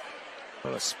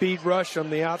a speed rush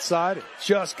on the outside. It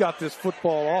just got this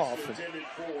football off.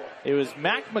 It was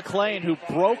Mac McLean who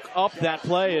broke up that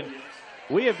play, and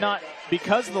we have not,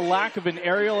 because of the lack of an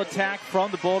aerial attack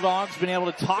from the Bulldogs, been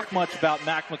able to talk much about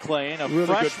Mac McLean, a really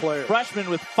good player. Freshman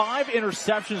with 5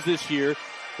 interceptions this year.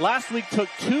 Last week took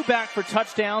 2 back for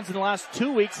touchdowns. In the last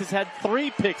 2 weeks has had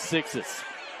 3 pick sixes.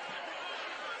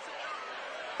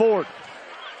 Ford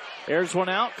airs one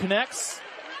out, connects,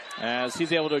 as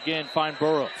he's able to again find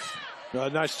Burrows.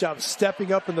 Nice job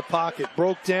stepping up in the pocket.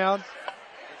 Broke down.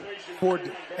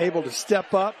 Ford able to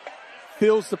step up.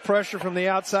 Feels the pressure from the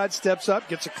outside. Steps up.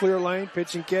 Gets a clear lane.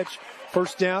 Pitch and catch.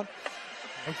 First down.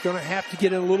 They're going to have to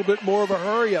get in a little bit more of a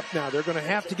hurry up now. They're going to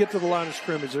have to get to the line of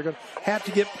scrimmage. They're going to have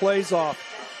to get plays off.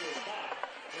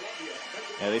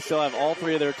 Yeah, they still have all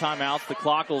 3 of their timeouts. The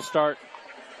clock will start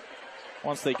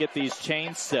once they get these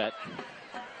chains set.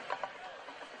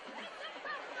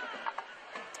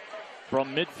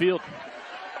 From midfield.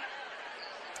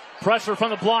 Pressure from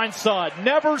the blind side.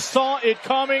 Never saw it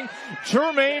coming.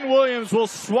 Jermaine Williams will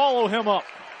swallow him up.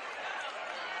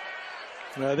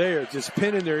 They are just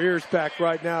pinning their ears back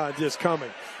right now and just coming.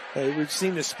 We've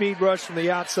seen the speed rush from the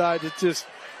outside. It just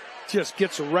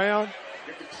gets around,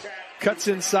 cuts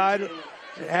inside. It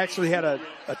actually had a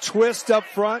twist up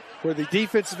front where the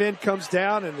defensive end comes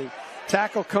down and the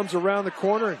tackle comes around the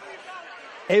corner and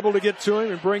able to get to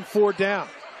him and bring Ford down.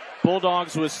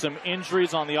 Bulldogs with some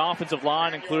injuries on the offensive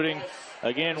line, including,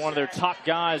 again, one of their top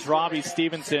guys, Robbie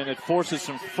Stevenson. It forces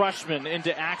some freshmen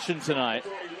into action tonight.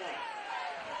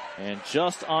 And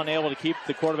just unable to keep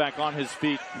the quarterback on his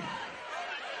feet.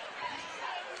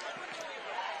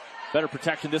 Better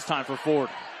protection this time for Ford.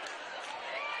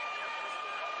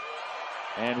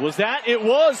 And was that? It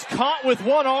was caught with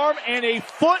one arm and a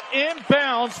foot in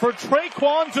bounds for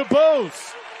Traquan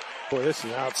DeBose. Boy, this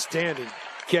is an outstanding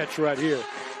catch right here.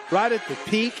 Right at the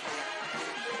peak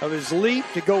of his leap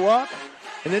to go up,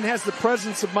 and then has the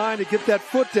presence of mind to get that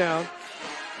foot down.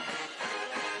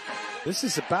 This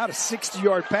is about a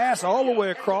 60-yard pass all the way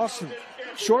across, and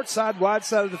short side, wide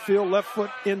side of the field, left foot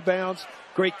inbounds.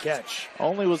 Great catch.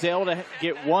 Only was able to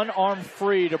get one arm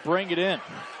free to bring it in.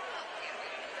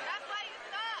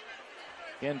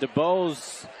 Again,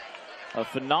 DeBose, a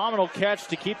phenomenal catch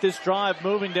to keep this drive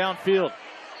moving downfield.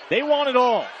 They want it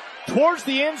all. Towards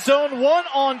the end zone,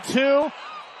 1-on-2.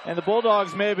 And the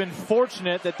Bulldogs may have been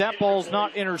fortunate that that ball's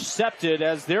not intercepted,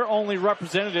 as their only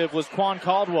representative was Quan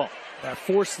Caldwell. That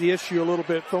forced the issue a little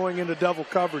bit, throwing into double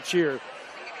coverage here.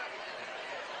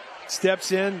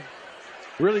 Steps in,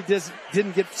 really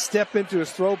didn't get to step into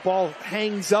his throw. Ball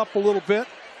hangs up a little bit,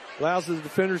 allows the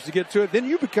defenders to get to it. Then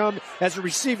you become, as a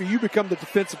receiver, you become the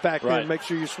defensive back man and make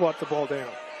sure you swat the ball down.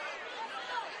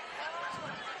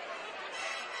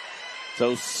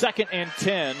 So 2nd and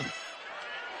 10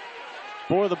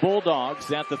 for the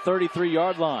Bulldogs at the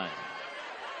 33-yard line.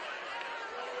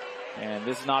 And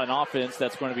this is not an offense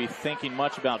that's going to be thinking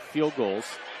much about field goals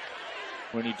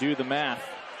when you do the math.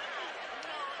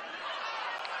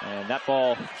 And that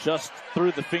ball just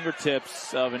through the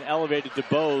fingertips of an elevated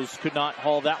DeBose. Could not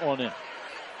haul that one in.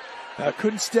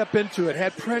 Couldn't step into it.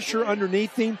 Had pressure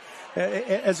underneath him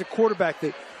as a quarterback.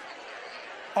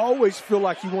 always feel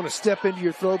like you want to step into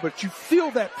your throw, but you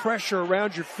feel that pressure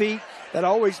around your feet. That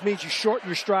always means you shorten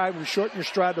your stride. When you shorten your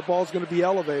stride, the ball's going to be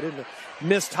elevated. And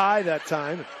missed high that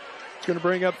time. It's going to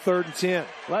bring up 3rd and 10.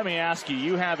 Let me ask you,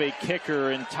 you have a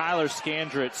kicker in Tyler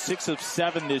Scandrett, 6 of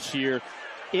 7 this year.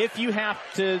 If you have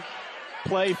to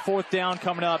play 4th down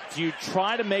coming up, do you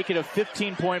try to make it a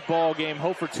 15-point ball game,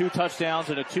 hope for 2 touchdowns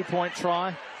and a 2-point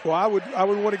try? Well, I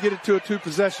would want to get it to a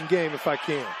 2-possession game if I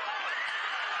can.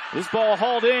 This ball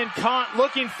hauled in, caught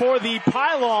looking for the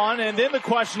pylon, and then the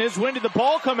question is, when did the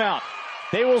ball come out?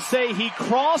 They will say he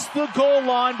crossed the goal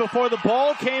line before the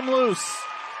ball came loose.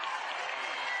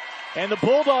 And the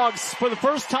Bulldogs, for the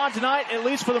first time tonight, at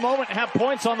least for the moment, have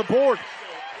points on the board.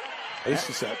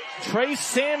 Trey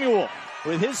Samuel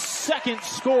with his 2nd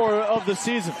score of the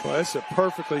season. Well, that's a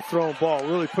perfectly thrown ball.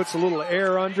 Really puts a little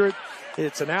air under it.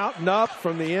 It's an out and up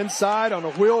from the inside on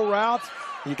a wheel route.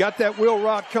 You got that wheel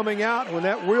route coming out. And when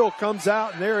that wheel comes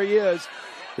out, and there he is,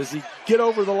 does he get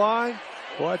over the line?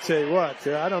 Well, I tell you what,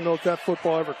 I don't know if that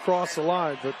football ever crossed the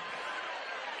line, but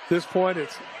at this point,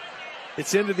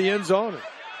 it's into the end zone.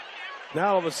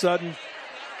 Now all of a sudden,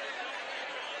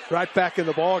 right back in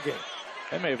the ball game.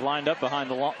 They may have lined up behind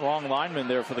the wrong lineman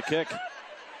there for the kick.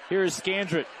 Here is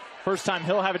Scandrett. First time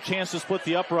he'll have a chance to split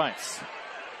the uprights.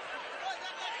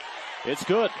 It's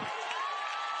good.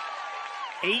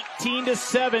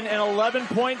 18-7, an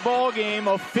 11-point ball game.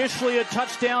 Officially a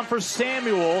touchdown for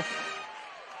Samuel.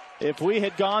 If we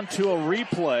had gone to a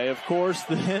replay, of course,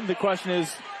 then the question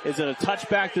is it a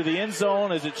touchback to the end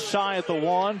zone? Is it shy at the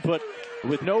 1? But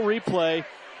with no replay,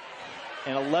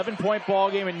 an 11-point ball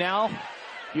game, and now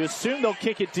you assume they'll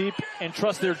kick it deep and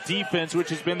trust their defense, which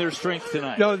has been their strength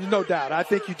tonight. No doubt. I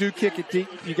think you do kick it deep.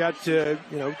 You got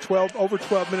over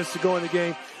 12 minutes to go in the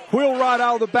game. Wheel right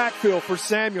out of the backfield for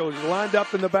Samuel. He's lined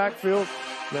up in the backfield.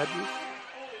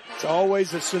 It's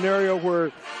always a scenario where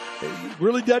it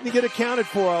really doesn't get accounted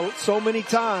for so many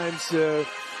times.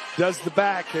 Does the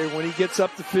back when he gets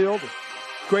up the field.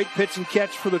 Great pitch and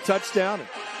catch for the touchdown.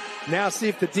 Now see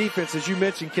if the defense, as you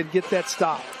mentioned, can get that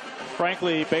stop.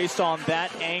 Frankly, based on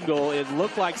that angle, it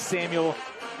looked like Samuel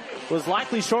was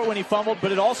likely short when he fumbled,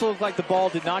 but it also looked like the ball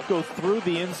did not go through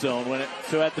the end zone.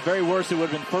 So at the very worst, it would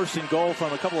have been 1st and goal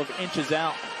from a couple of inches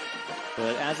out.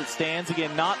 But as it stands,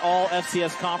 again, not all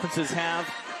FCS conferences have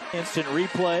instant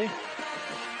replay.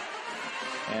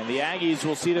 And the Aggies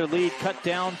will see their lead cut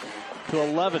down to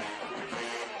 11.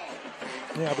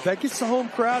 Yeah, but that gets the home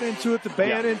crowd into it, the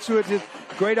band into it.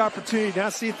 Great opportunity. Now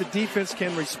see if the defense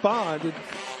can respond.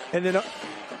 And then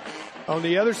on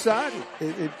the other side,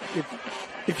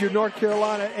 if you're North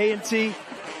Carolina A&T,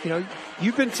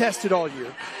 you've been tested all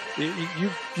year.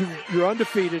 You're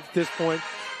undefeated at this point.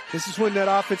 This is when that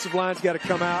offensive line's got to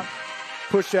come out,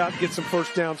 push out, and get some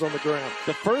 1st downs on the ground.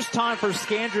 The first time for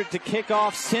Scandrett to kick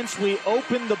off since we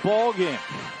opened the ball game.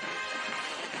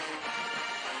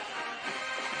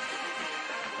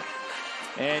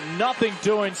 And nothing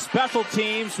doing. Special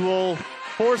teams will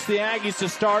force the Aggies to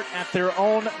start at their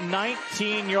own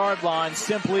 19-yard line.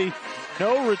 Simply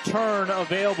no return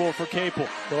available for Capel.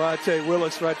 Well, I tell you,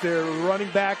 Willis right there,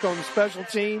 running back on the special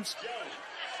teams,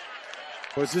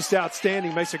 was just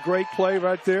outstanding. Makes a great play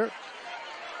right there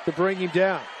to bring him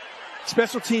down.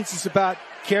 Special teams is about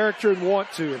character and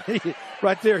want to. And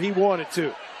right there, he wanted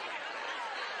to.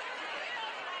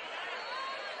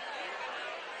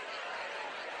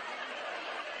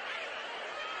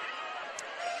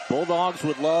 Bulldogs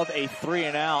would love a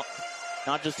 3-and-out,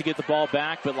 not just to get the ball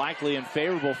back, but likely in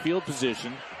favorable field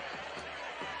position.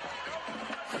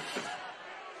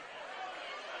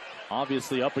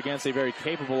 Obviously up against a very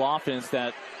capable offense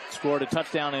that scored a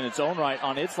touchdown in its own right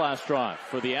on its last drive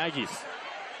for the Aggies.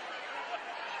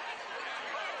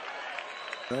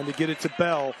 Trying to get it to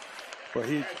Bell, but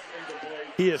he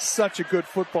is such a good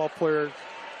football player.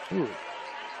 Ooh.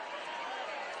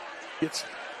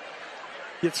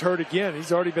 Gets hurt again.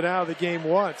 He's already been out of the game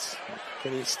once.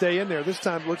 Can he stay in there? This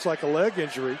time it looks like a leg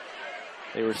injury.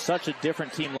 They were such a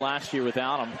different team last year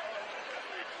without him.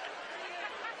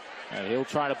 And he'll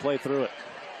try to play through it.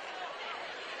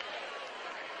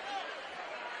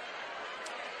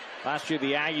 Last year,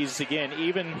 the Aggies, again,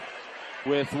 even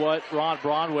with what Ron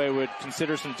Broadway would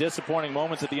consider some disappointing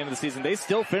moments at the end of the season, they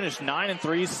still finished 9-3,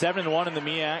 7-1 in the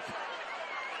MEAC.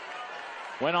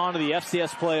 Went on to the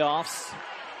FCS playoffs.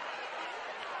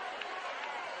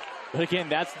 But again,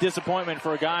 that's disappointment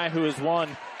for a guy who has won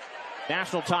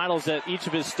national titles at each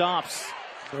of his stops.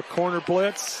 A corner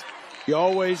blitz. You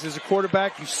always, as a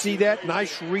quarterback, you see that.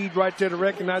 Nice read right there to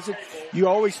recognize it. You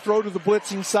always throw to the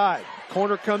blitzing side.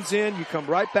 Corner comes in, you come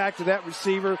right back to that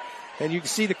receiver, and you can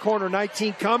see the corner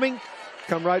 19 coming.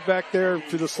 come right back there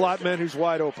to the slot man who's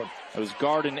wide open. It was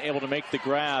Garden able to make the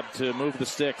grab to move the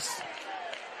sticks.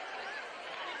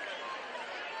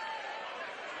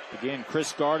 Again,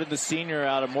 Chris Garden, the senior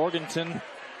out of Morganton,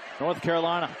 North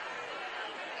Carolina.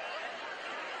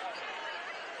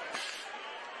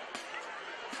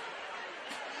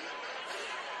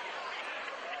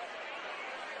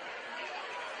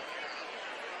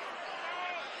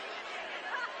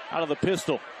 Out of the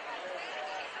pistol.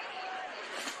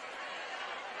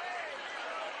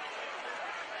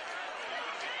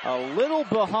 A little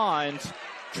behind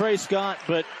Trey Scott,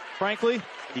 but frankly,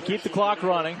 you keep the clock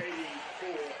running.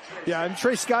 Yeah, and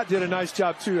Trey Scott did a nice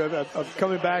job, too, of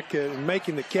coming back and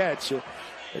making the catch.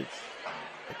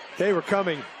 They were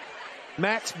coming.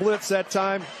 Max blitz that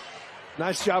time.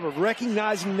 Nice job of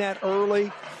recognizing that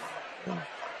early.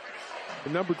 The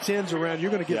number 10's around.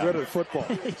 You're going to get rid of the football.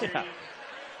 Yeah.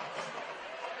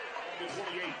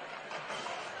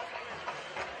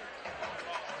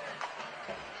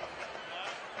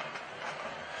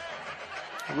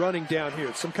 Running down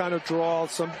here. Some kind of draw,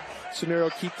 some scenario,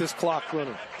 keep this clock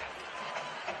running.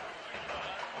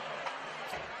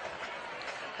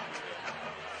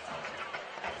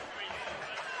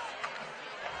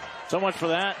 So much for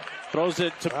that. Throws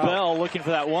it to Bell, looking for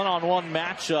that one-on-one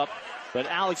matchup. But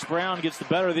Alex Brown gets the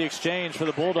better of the exchange for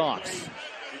the Bulldogs.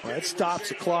 Well, that stops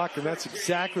the clock, and that's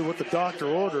exactly what the doctor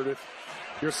ordered. If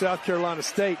you're South Carolina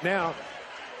State now,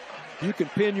 you can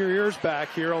pin your ears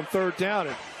back here on third down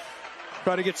and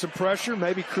try to get some pressure,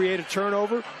 maybe create a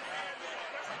turnover.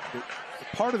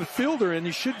 Part of the field they're in,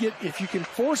 you should get, if you can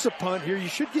force a punt here, you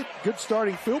should get good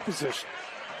starting field position.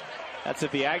 That's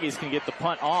if the Aggies can get the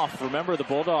punt off. Remember, the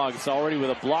Bulldogs already with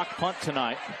a blocked punt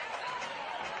tonight.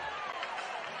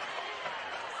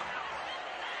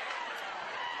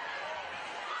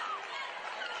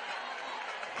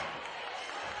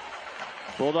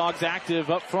 Bulldogs active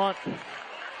up front.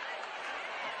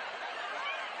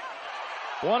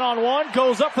 One-on-one,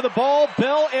 goes up for the ball.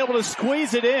 Bell able to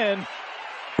squeeze it in.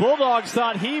 Bulldogs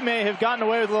thought he may have gotten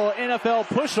away with a little NFL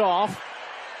push-off.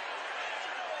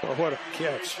 Oh, what a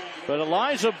catch. But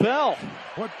Elijah Bell.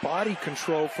 What body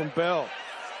control from Bell.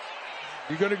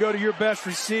 You're going to go to your best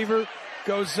receiver.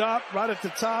 Goes up, right at the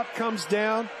top, comes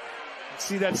down.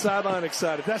 See that sideline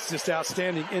excited. That's just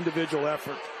outstanding individual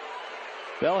effort.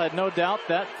 Bell had no doubt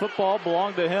that football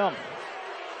belonged to him.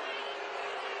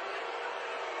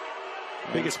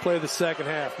 Biggest play of the second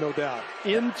half, no doubt.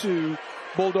 Into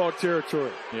Bulldog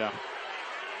territory. Yeah.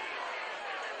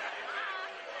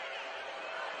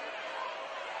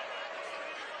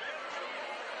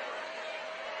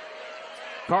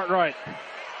 Cartwright.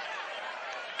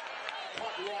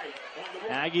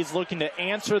 Aggies looking to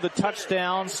answer the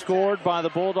touchdown scored by the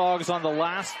Bulldogs on the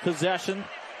last possession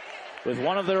with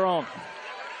one of their own.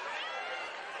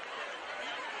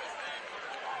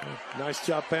 Nice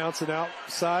job bouncing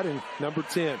outside, and number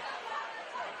 10.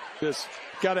 Just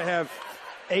got to have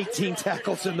 18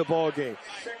 tackles in the ball game.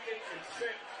 Second and 6.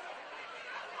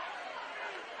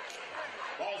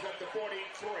 Ball's at the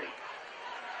 43.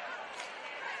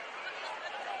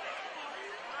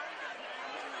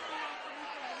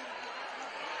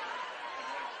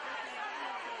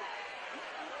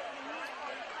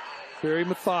 Very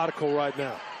methodical right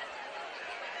now.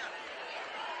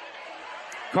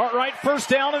 Cartwright first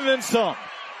down and then some.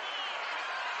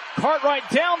 Cartwright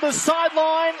down the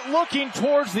sideline, looking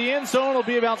towards the end zone. Will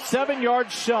be about 7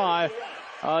 yards shy.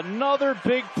 Another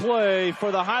big play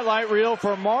for the highlight reel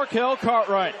for Markel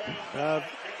Cartwright.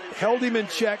 Held him in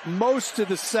check most of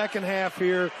the second half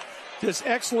here. Just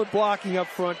excellent blocking up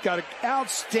front. Got an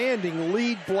outstanding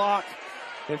lead block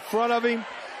in front of him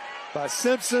by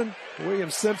Simpson.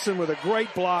 William Simpson with a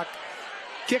great block.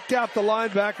 Kicked out the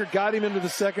linebacker, got him into the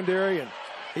secondary, and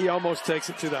he almost takes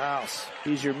it to the house.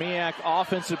 He's your MEAC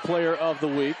Offensive Player of the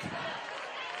Week.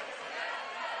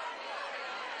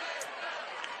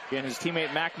 Again, his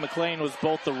teammate Mac McClain was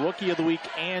both the Rookie of the Week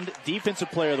and Defensive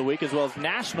Player of the Week, as well as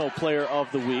National Player of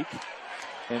the Week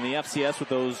in the FCS with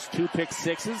those 2 pick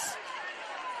sixes.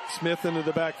 Smith into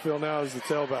the backfield now as the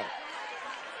tailback.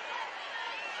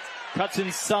 Cuts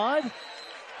inside,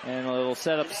 and it'll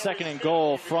set up second and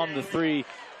goal from the 3.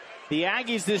 The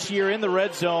Aggies this year in the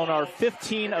red zone are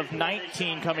 15 of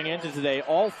 19 coming into today.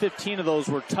 All 15 of those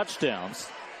were touchdowns.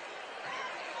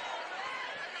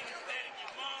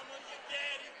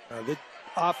 The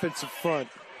offensive front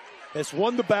has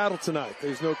won the battle tonight.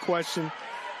 There's no question.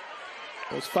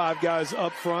 Those 5 guys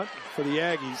up front for the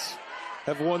Aggies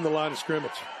have won the line of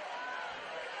scrimmage.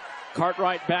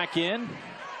 Cartwright back in.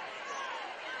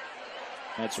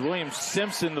 That's William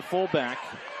Simpson, the fullback,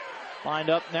 lined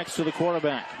up next to the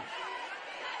quarterback.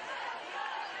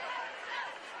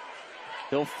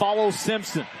 They'll follow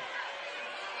Simpson.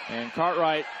 And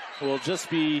Cartwright will just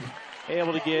be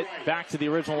able to get back to the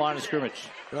original line of scrimmage.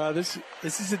 This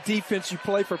is a defense you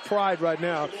play for pride right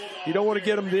now. You don't want to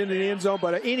get them into the end zone,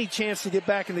 but any chance to get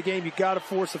back in the game, you got to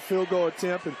force a field goal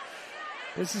attempt. And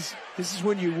this is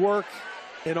when you work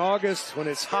in August when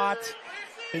it's hot,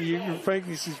 and you're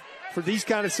thinking this is for these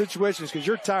kind of situations because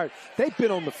you're tired. They've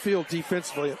been on the field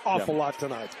defensively an awful lot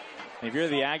tonight. And if you're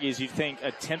the Aggies, you'd think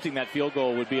attempting that field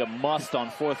goal would be a must on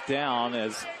 4th down,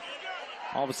 as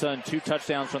all of a sudden 2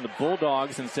 touchdowns from the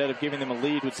Bulldogs instead of giving them a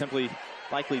lead would simply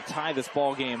likely tie this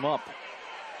ball game up.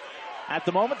 At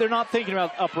the moment, they're not thinking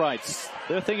about uprights.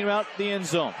 They're thinking about the end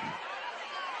zone.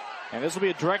 And this will be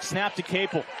a direct snap to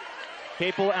Capel.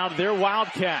 Capel out of their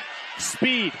Wildcat.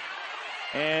 Speed.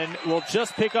 And will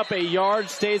just pick up a yard,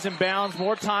 stays in bounds.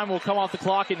 More time will come off the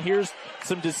clock, and here's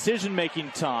some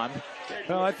decision-making time.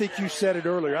 Well, I think you said it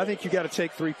earlier. I think you got to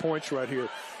take 3 points right here.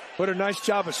 What a nice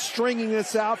job of stringing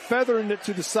this out, feathering it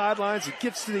to the sidelines. It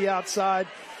gets to the outside,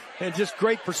 and just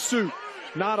great pursuit,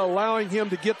 not allowing him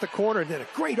to get the corner, and then a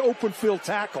great open field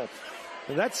tackle.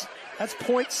 And that's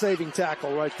point-saving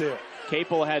tackle right there.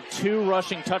 Capel had 2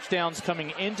 rushing touchdowns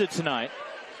coming into tonight.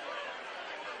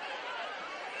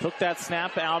 Took that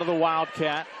snap out of the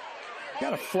Wildcat.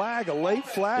 Got a flag, a late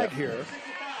flag here.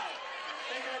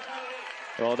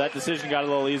 Well, that decision got a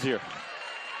little easier.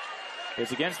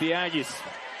 It's against the Aggies.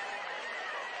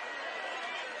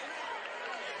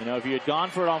 You know, if you had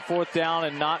gone for it on 4th down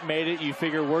and not made it, you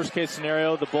figure worst case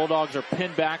scenario, the Bulldogs are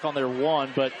pinned back on their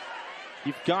 1, but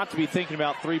you've got to be thinking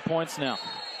about 3 points now.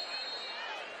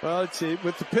 Well,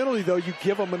 with the penalty, though, you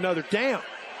give them another down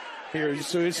here.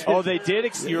 So they did.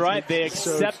 You're right. They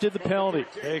accepted the penalty.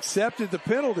 They accepted the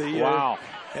penalty. Wow.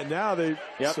 And now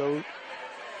so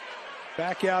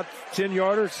back out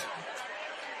 10-yarders.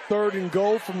 3rd and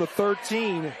goal from the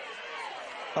 13.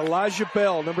 Elijah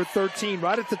Bell, number 13,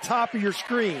 right at the top of your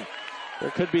screen.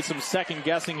 There could be some second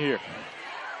guessing here.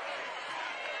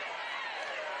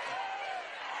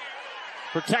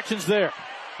 Protection's there.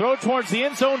 Throw towards the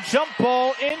end zone. Jump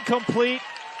ball incomplete.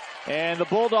 And the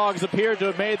Bulldogs appear to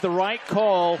have made the right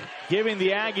call, giving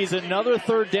the Aggies another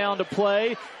 3rd down to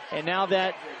play. And now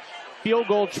that field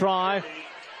goal try,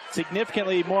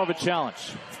 significantly more of a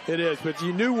challenge. It is, but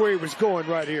you knew where he was going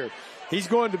right here. He's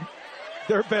going to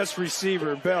their best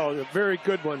receiver, Bell, a very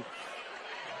good one.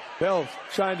 Bell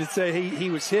trying to say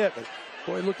he was hit, but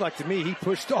boy, it looked like to me he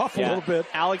pushed off a little bit.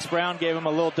 Alex Brown gave him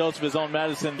a little dose of his own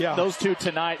medicine. Yeah. Those 2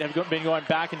 tonight have been going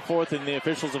back and forth, and the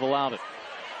officials have allowed it.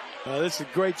 This is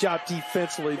a great job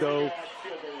defensively, though.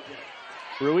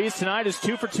 Ruiz tonight is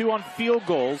 2 for 2 on field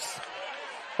goals,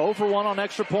 0 for 1 on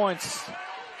extra points.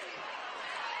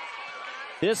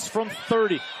 This from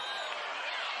 30.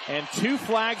 And 2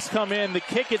 flags come in. The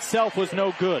kick itself was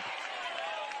no good.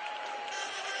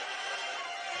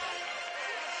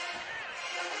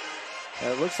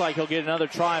 It looks like he'll get another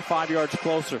try 5 yards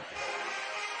closer.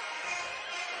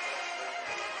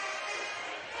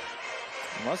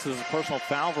 Unless this is a personal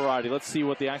foul variety. Let's see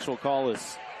what the actual call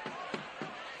is.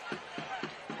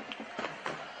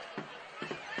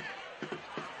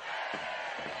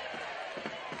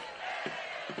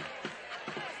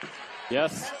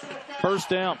 Yes, 1st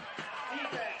down.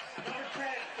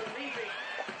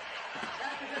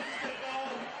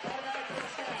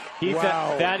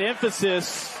 Wow. That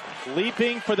emphasis,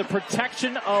 leaping for the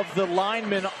protection of the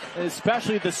lineman,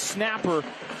 especially the snapper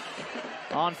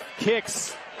on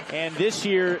kicks. And this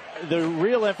year, the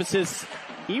real emphasis,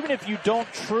 even if you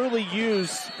don't truly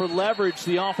use for leverage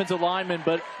the offensive lineman,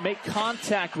 but make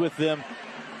contact with them,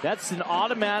 that's an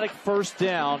automatic 1st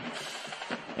down.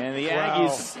 And the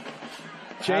Aggies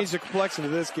change the complexion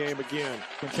of this game again.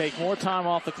 Can take more time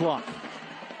off the clock.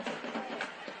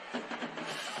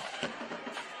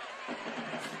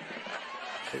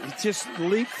 Just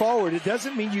leap forward. It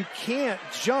doesn't mean you can't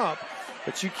jump,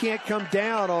 but you can't come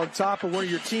down on top of one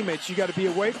of your teammates. You got to be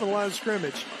away from the line of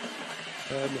scrimmage.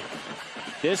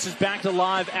 This is back to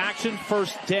live action,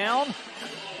 1st down.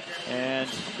 And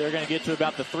they're going to get to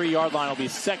about the 3-yard line. It'll be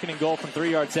 2nd and goal from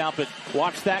 3 yards out, but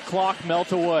watch that clock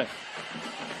melt away.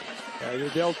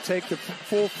 They'll take the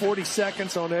full 40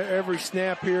 seconds on every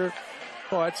snap here.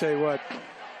 Oh, I tell you what,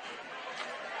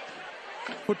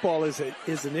 football is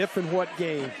an if and what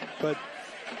game. But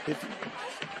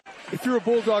if you're a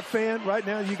Bulldog fan right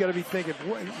now, you got to be thinking,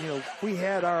 we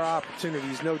had our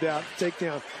opportunities, no doubt, to take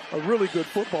down a really good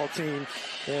football team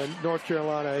in North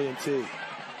Carolina A&T.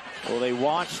 Well, they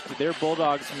watched their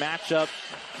Bulldogs match up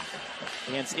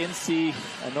against NC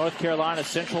and North Carolina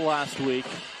Central last week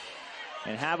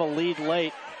and have a lead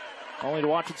late, only to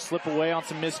watch it slip away on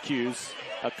some miscues.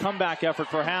 A comeback effort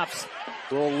perhaps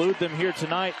will elude them here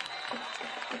tonight.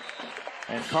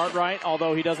 And Cartwright,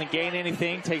 although he doesn't gain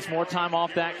anything, takes more time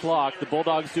off that clock. The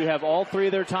Bulldogs do have all 3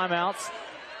 of their timeouts.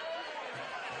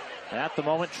 At the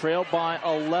moment, trailed by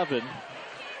 11.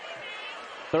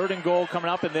 3rd and goal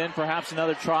coming up, and then perhaps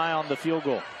another try on the field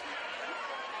goal.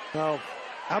 Well,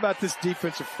 how about this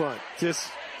defensive front?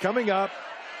 Just coming up,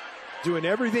 doing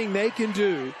everything they can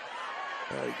do,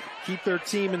 keep their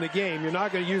team in the game. You're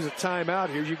not going to use a timeout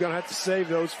here. You're going to have to save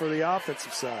those for the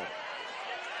offensive side.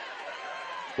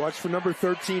 Watch for number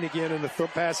 13 again in the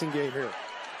passing game here.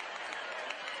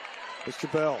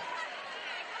 Mr. Bell.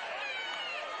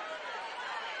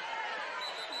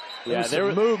 Yeah, there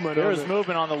was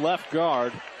movement on the left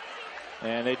guard,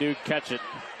 and they do catch it.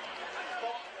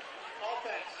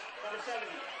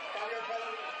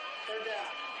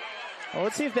 Well,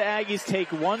 let's see if the Aggies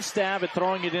take one stab at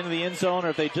throwing it into the end zone, or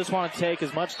if they just want to take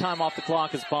as much time off the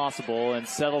clock as possible and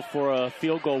settle for a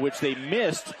field goal, which they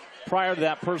missed prior to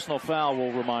that personal foul,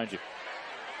 we'll remind you.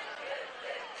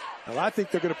 Well, I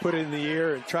think they're going to put it in the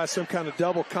air and try some kind of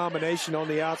double combination on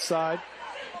the outside.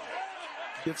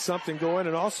 Get something going.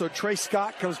 And also Trey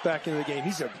Scott comes back into the game.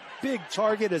 He's a big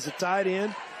target as a tight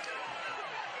end.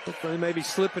 Hopefully maybe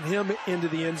slipping him into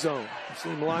the end zone. You see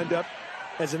him lined up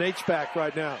as an H-back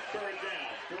right now.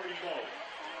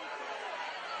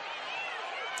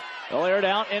 They'll air it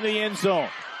out into the end zone.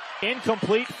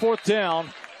 Incomplete, 4th down.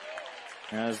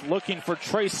 As looking for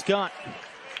Trey Scott.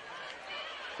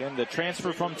 Again, the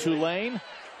transfer from Tulane.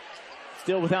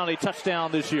 Still without a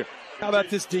touchdown this year. How about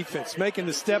this defense? Making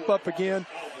the step up again.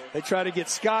 They try to get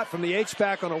Scott from the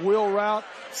H-back on a wheel route.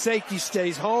 Safety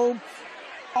stays home.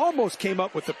 Almost came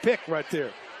up with the pick right there.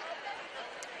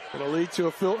 It'll lead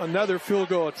to another field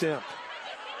goal attempt.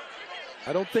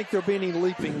 I don't think there'll be any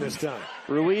leaping this time.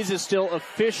 Ruiz is still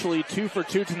officially 2 for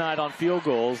 2 tonight on field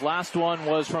goals. Last one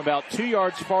was from about 2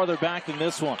 yards farther back than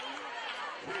this one.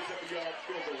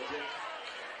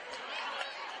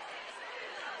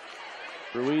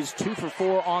 Ruiz 2 for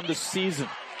 4 on the season.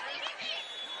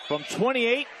 From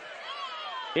 28,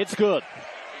 it's good.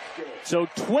 So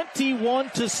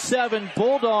 21-7,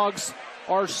 Bulldogs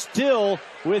are still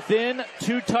within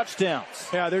 2 touchdowns.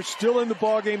 Yeah, they're still in the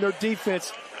ballgame. Their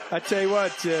defense, I tell you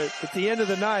what, at the end of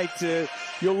the night,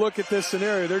 you'll look at this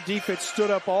scenario. Their defense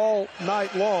stood up all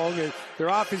night long, and their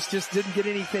offense just didn't get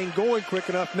anything going quick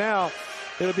enough. Now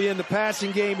it'll be in the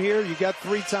passing game here. You got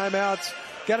 3 timeouts.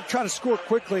 Got to try to score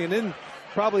quickly, and then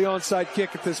probably onside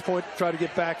kick at this point to try to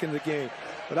get back in the game.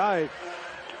 But I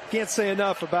can't say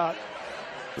enough about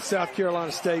the South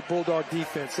Carolina State Bulldog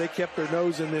defense. They kept their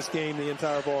nose in this game the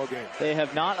entire ball game. They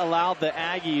have not allowed the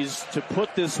Aggies to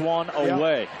put this one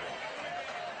away. Yep.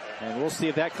 And we'll see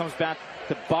if that comes back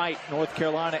to bite North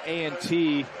Carolina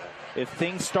A&T if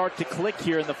things start to click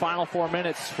here in the final 4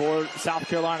 minutes for South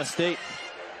Carolina State.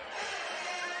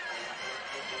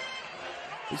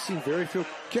 We've seen very few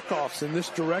kickoffs in this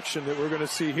direction that we're going to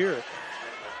see here.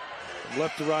 From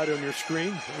left to right on your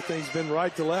screen. Everything's been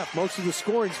right to left. Most of the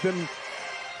scoring's been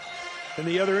in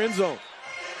the other end zone.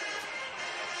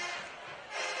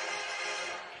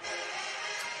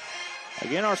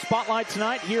 Again, our spotlight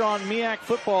tonight here on MEAC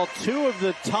Football. 2 of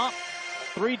the top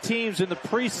 3 teams in the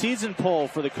preseason poll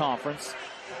for the conference.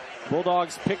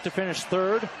 Bulldogs picked to finish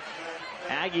 3rd.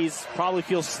 Aggies probably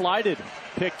feel slighted,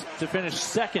 picked to finish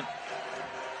 2nd.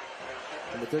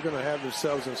 But they're going to have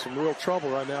themselves in some real trouble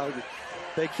right now.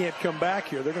 They can't come back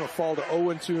here. They're going to fall to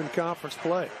 0-2 in conference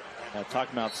play. Now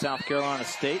talking about South Carolina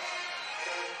State.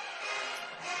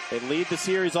 They lead the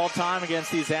series all time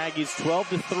against these Aggies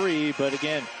 12-3. But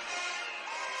again,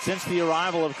 since the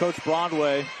arrival of Coach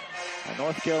Broadway,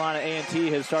 North Carolina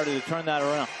A&T has started to turn that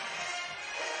around.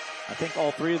 I think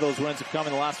all 3 of those wins have come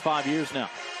in the last 5 years now.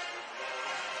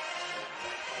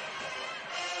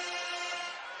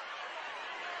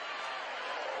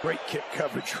 Great kick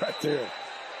coverage right there.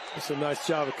 That's a nice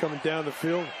job of coming down the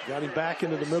field. Got him back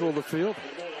into the middle of the field.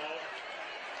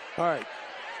 All right.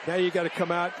 Now you got to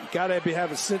come out. You got to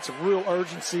have a sense of real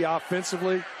urgency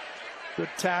offensively. Good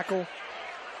tackle.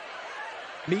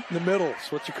 Meet in the middle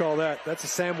is what you call that. That's a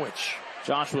sandwich.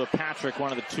 Joshua Patrick,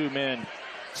 one of the 2 men,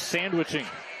 sandwiching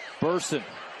Burson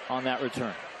on that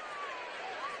return.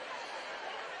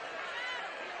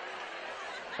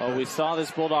 Well, we saw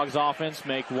this Bulldogs offense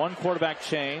make 1 quarterback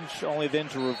change, only then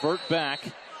to revert back.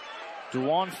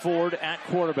 DeJuan Ford at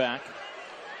quarterback.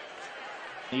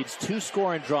 Needs 2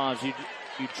 scoring drives. You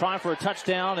try for a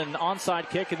touchdown and an onside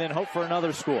kick and then hope for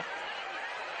another score.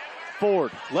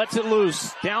 Ford lets it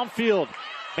loose downfield.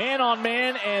 Man on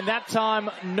man, and that time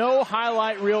no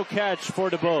highlight reel catch for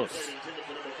DeBose.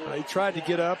 He tried to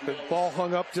get up, and ball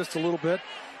hung up just a little bit.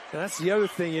 And that's the other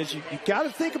thing is you got to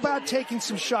think about taking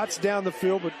some shots down the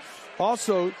field, but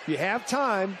also you have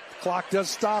time. The clock does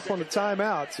stop on the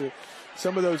timeout. So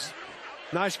some of those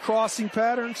nice crossing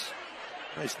patterns.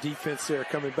 Nice defense there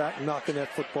coming back and knocking that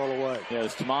football away. Yeah,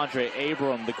 it's Tamondre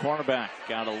Abram, the cornerback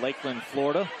out of Lakeland,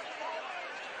 Florida.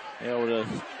 Able to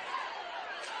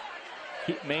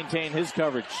maintain his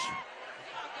coverage.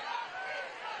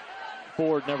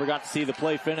 Ford never got to see the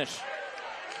play finish.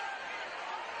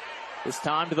 This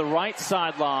time to the right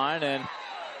sideline, and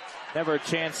never a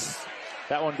chance.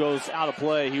 That one goes out of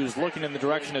play. He was looking in the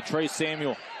direction of Trey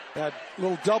Samuel. That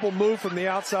little double move from the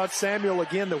outside. Samuel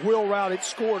again, the wheel route. It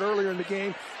scored earlier in the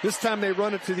game. This time they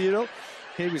run it to the middle.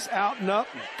 He was out and up.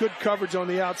 Good coverage on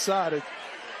the outside.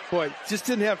 Boy, just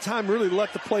didn't have time really to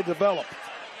let the play develop.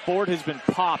 Ford has been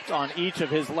popped on each of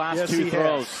his last two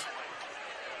throws.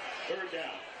 Third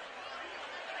down.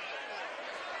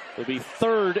 It'll be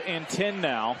 3rd and 10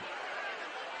 now.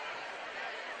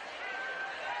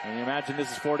 And you imagine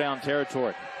this is 4-down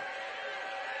territory.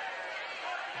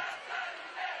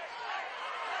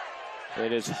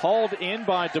 It is hauled in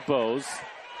by DeBose.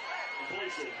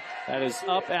 That is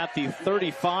up at the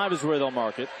 35 is where they'll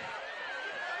mark it.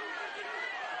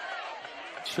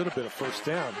 Should have been a first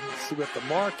down. Let's see what the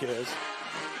mark is.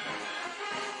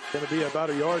 Going to be about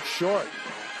a yard short.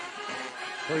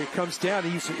 Where he comes down,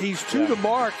 he's to the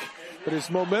mark, but his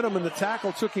momentum and the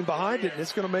tackle took him behind it, and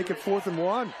it's going to make it 4th and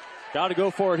 1. Got to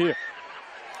go for it here.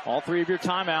 All 3 of your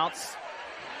timeouts.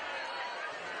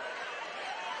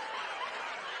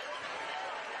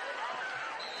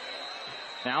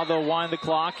 Now they'll wind the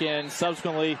clock and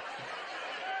subsequently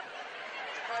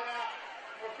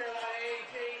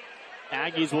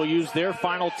Aggies will use their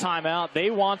final timeout. They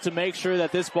want to make sure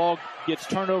that this ball gets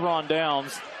turned over on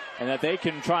downs and that they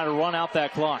can try to run out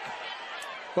that clock.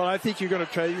 Well, I think you're going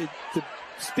to try. The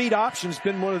speed option's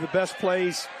been one of the best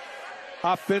plays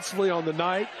offensively on the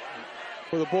night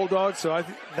for the Bulldogs. So I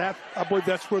believe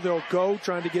that's where they'll go,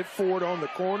 trying to get forward on the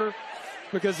corner,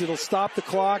 because it'll stop the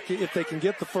clock if they can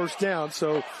get the first down.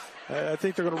 So I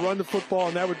think they're going to run the football,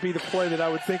 and that would be the play that I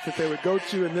would think that they would go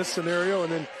to in this scenario,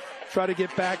 and then try to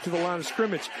get back to the line of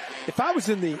scrimmage. If I was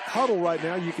in the huddle right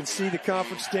now, you can see the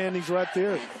conference standings right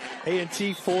there.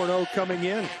 A&T 4-0 coming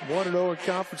in, 1-0 in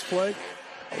conference play.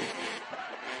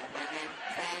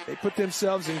 They put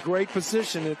themselves in great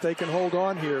position if they can hold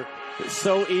on here.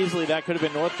 So easily that could have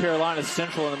been North Carolina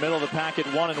Central in the middle of the pack at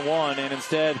 1-1, and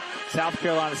instead South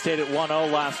Carolina State at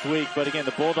 1-0 last week. But again,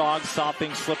 the Bulldogs saw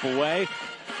things slip away.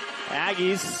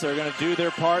 Aggies are going to do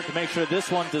their part to make sure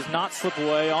this one does not slip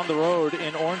away on the road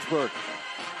in Orangeburg.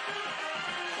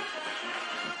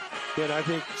 And I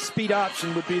think speed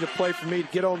option would be the play for me to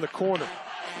get on the corner.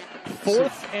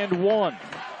 4th and 1.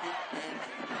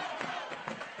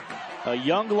 A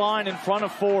young line in front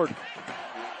of Ford.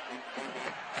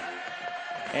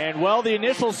 And, well, the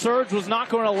initial surge was not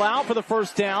going to allow for the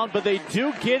first down, but they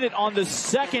do get it on the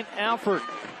second effort.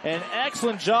 An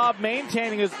excellent job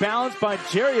maintaining his balance by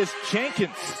Jarius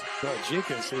Jenkins.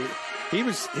 Jenkins, he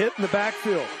was hitting the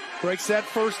backfield. Breaks that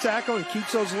first tackle and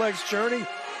keeps those legs churning.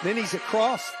 Then he's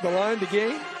across the line to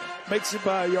gain. Makes it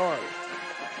by a yard.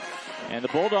 And the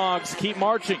Bulldogs keep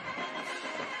marching.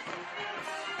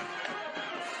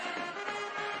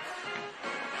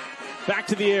 Back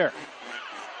to the air.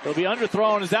 It'll be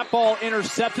underthrown. Is that ball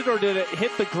intercepted or did it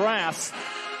hit the grass?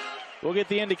 We'll get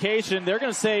the indication. They're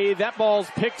going to say that ball's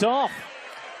picked off.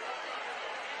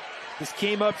 This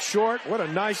came up short. What a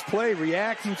nice play,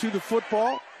 reacting to the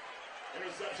football.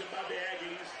 Interception by the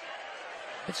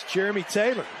Aggies. It's Jeremy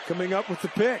Taylor coming up with the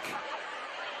pick.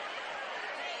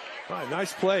 All right,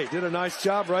 nice play. Did a nice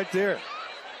job right there.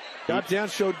 Got down,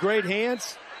 showed great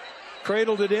hands,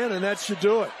 cradled it in, and that should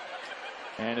do it.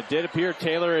 And it did appear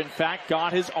Taylor, in fact,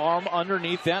 got his arm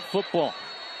underneath that football.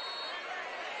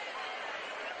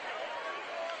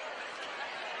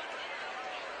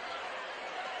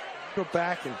 Go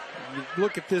back and you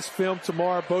look at this film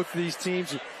tomorrow, both of these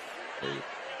teams.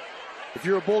 If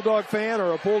you're a Bulldog fan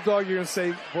or a Bulldog, you're going to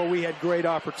say, well, we had great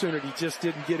opportunity, just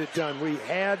didn't get it done. We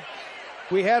had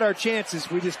our chances.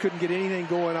 We just couldn't get anything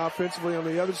going offensively on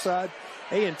the other side.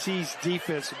 A&T's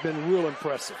defense has been real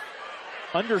impressive.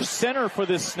 Under center for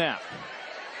this snap.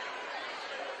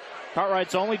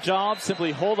 Cartwright's only job,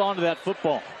 simply hold on to that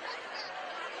football.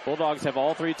 Bulldogs have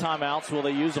all 3 timeouts. Will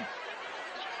they use them?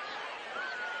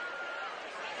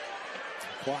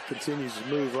 Clock continues to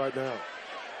move right now.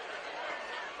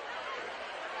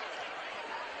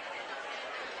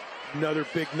 Another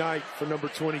big night for number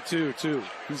 22, too.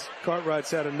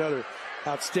 Cartwright's had another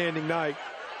outstanding night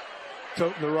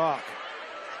toting the rock.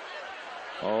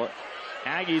 Well,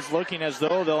 Aggies looking as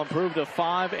though they'll improve to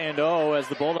 5-0 as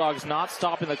the Bulldogs not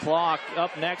stopping the clock.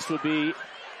 Up next would be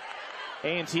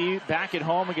A&T back at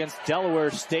home against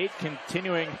Delaware State,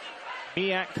 continuing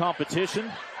MEAC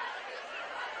competition.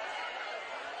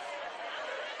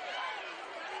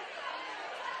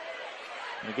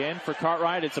 And again, for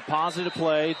Cartwright, it's a positive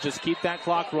play. Just keep that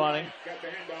clock running.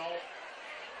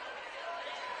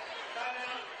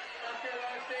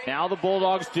 Now the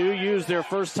Bulldogs do use their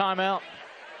first timeout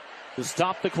to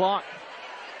stop the clock.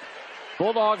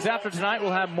 Bulldogs, after tonight,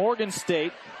 will have Morgan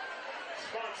State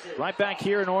right back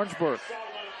here in Orangeburg.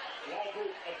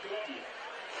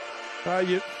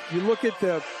 You look at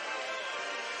the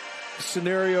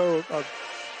scenario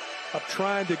of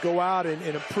trying to go out and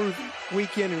improve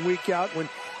week in and week out. When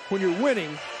you're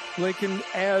winning, Lincoln,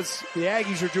 as the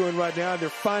Aggies are doing right now, and they're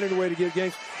finding a way to get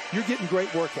games, you're getting great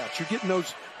workouts. You're getting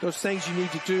those things you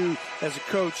need to do as a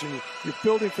coach, and you're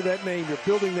building for that name. You're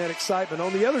building that excitement.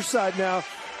 On the other side now,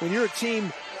 when you're a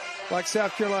team like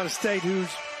South Carolina State, who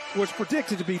was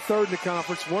predicted to be third in the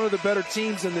conference, one of the better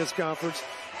teams in this conference,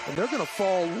 and they're going to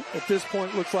fall at this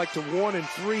point, looks like, to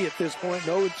 1-3 at this point,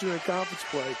 0-2 in conference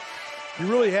play. You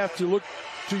really have to look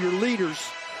to your leaders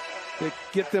to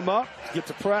get them up, get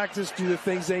to practice, do the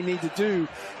things they need to do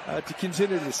to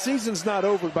continue. The season's not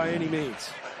over by any means.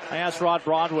 I asked Rod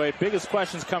Broadway biggest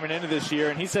questions coming into this year,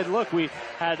 and he said, look, we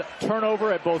had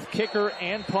turnover at both kicker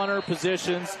and punter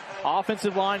positions.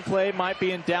 Offensive line play might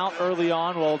be in doubt early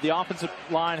on. Well, the offensive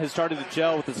line has started to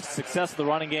gel with the success of the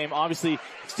running game. Obviously,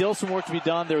 still some work to be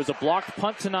done. There was a blocked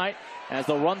punt tonight as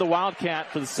they'll run the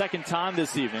Wildcat for the second time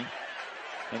this evening.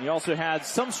 And you also had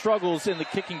some struggles in the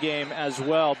kicking game as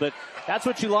well. But that's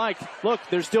what you like. Look,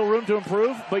 there's still room to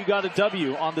improve, but you got a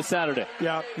W on the Saturday.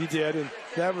 Yeah, you did. And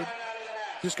that was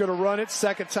just going to run it.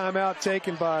 Second timeout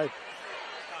taken by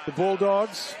the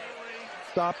Bulldogs.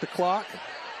 Stop the clock.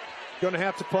 Going to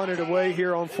have to punt it away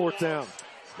here on fourth down.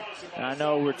 And I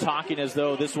know we're talking as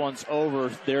though this one's over.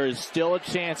 There is still a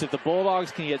chance if the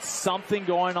Bulldogs can get something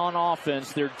going on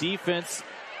offense. Their defense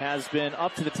has been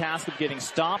up to the task of getting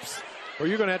stops. Well,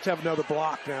 you're going to have another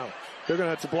block now. They're going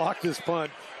to have to block this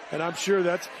punt. And I'm sure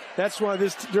that's why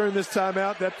during this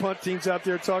timeout, that punt team's out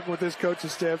there talking with this coaching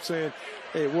staff saying,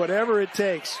 hey, whatever it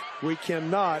takes, we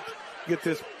cannot get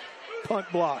this punt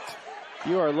blocked.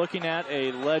 You are looking at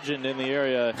a legend in the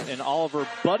area in Oliver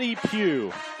Buddy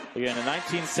Pugh. Again, a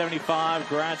 1975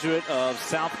 graduate of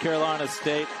South Carolina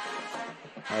State.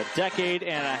 A decade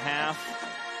and a half.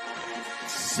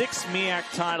 6 MEAC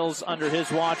titles under his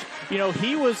watch. You know,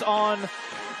 he was on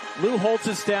Lou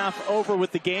Holtz's staff over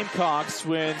with the Gamecocks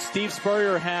when Steve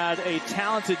Spurrier had a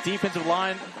talented defensive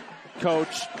line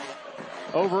coach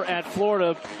over at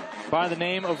Florida by the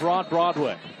name of Rod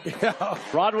Broadway. Yeah.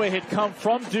 Broadway had come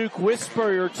from Duke with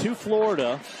Spurrier to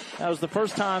Florida. That was the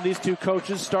first time these two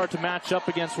coaches start to match up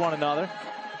against one another.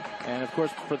 And, of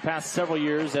course, for the past several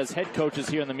years as head coaches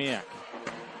here in the MEAC.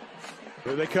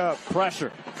 Here they come.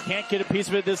 Pressure. Can't get a piece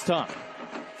of it this time.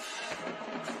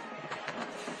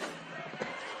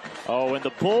 Oh, and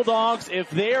the Bulldogs, if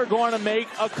they are going to make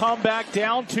a comeback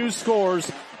down 2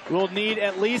 scores, will need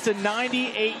at least a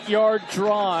 98-yard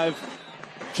drive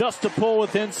just to pull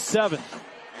within 7.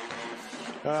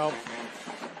 Well,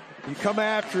 you come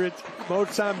after it. Most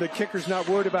of the time, the kicker's not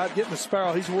worried about getting the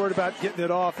spiral. He's worried about getting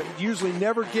it off. It usually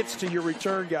never gets to your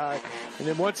return guy. And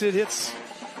then once it hits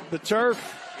the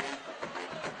turf,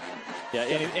 yeah,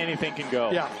 anything can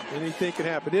go. Yeah, anything can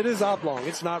happen. It is oblong.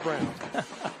 It's not round.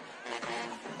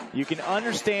 You can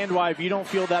understand why if you don't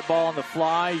feel that ball on the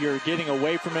fly, you're getting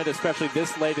away from it, especially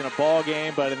this late in a ball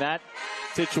game. But in that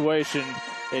situation,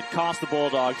 it cost the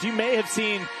Bulldogs. You may have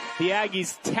seen the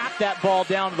Aggies tap that ball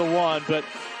down to the 1, but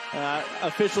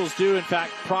officials do, in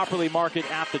fact, properly mark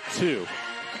it at the 2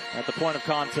 at the point of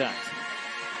contact.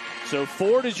 So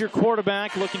Ford is your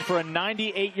quarterback, looking for a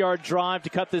 98-yard drive to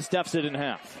cut this deficit in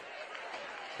half.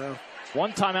 No.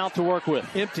 1 timeout to work with.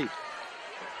 Empty.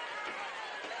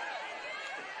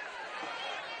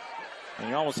 And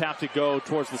you almost have to go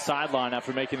towards the sideline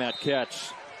after making that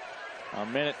catch. A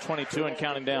minute 22 and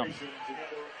counting down.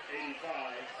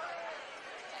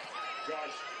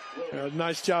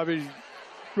 Nice job. He's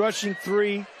rushing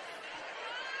 3.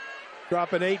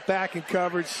 Dropping 8 back in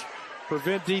coverage.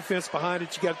 Prevent defense behind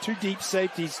it. You got 2 deep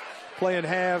safeties playing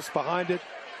halves behind it.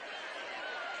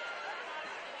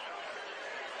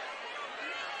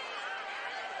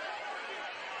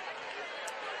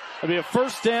 It'll be a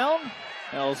first down.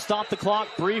 They'll stop the clock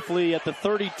briefly at the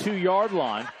 32-yard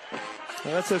line.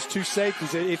 Well, that's those 2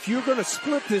 safeties. If you're going to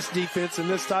split this defense in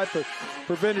this type of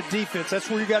prevented defense, that's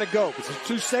where you got to go. Because the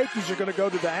 2 safeties are going to go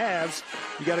to the halves.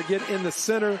 You got to get in the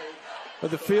center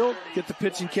of the field, get the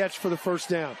pitch and catch for the first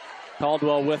down.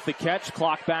 Caldwell with the catch.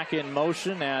 Clock back in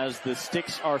motion as the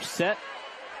sticks are set.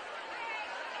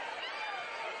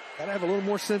 Got to have a little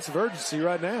more sense of urgency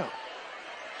right now.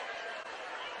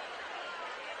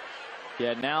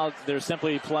 Yeah, now they're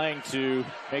simply playing to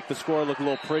make the score look a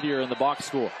little prettier in the box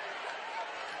score.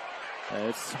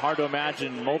 It's hard to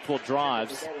imagine multiple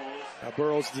drives.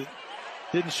 Burrows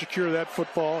didn't secure that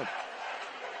football.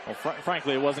 Well,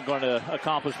 frankly, it wasn't going to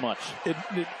accomplish much.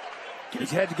 He's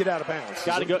had to get out of bounds.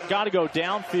 Got to go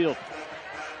downfield.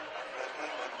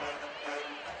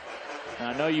 And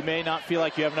I know you may not feel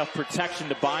like you have enough protection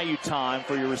to buy you time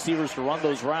for your receivers to run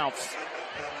those routes.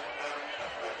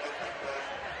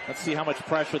 Let's see how much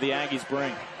pressure the Aggies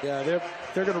bring. Yeah,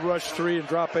 they're going to rush 3 and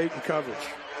drop 8 in coverage.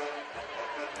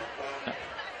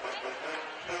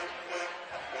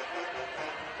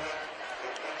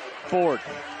 Ford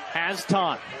has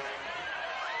time.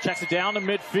 Checks it down to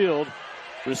midfield.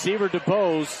 Receiver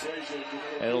DeBose.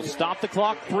 It'll stop the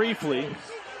clock briefly.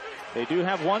 They do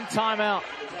have one timeout.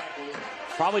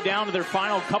 Probably down to their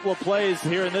final couple of plays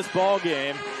here in this ball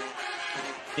game.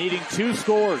 Needing 2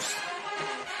 scores.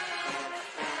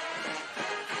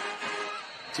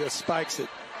 Just spikes it.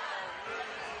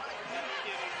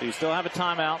 You still have a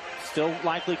timeout. Still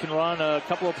likely can run a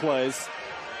couple of plays.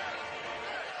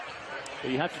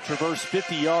 But you have to traverse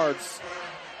 50 yards.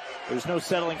 There's no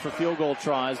settling for field goal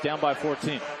tries. Down by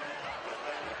 14.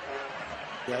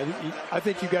 Yeah, I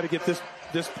think you've got to get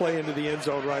this play into the end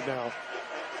zone right now.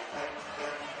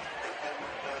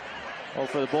 Well,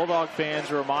 for the Bulldog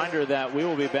fans, a reminder that we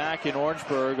will be back in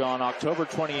Orangeburg on October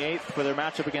 28th for their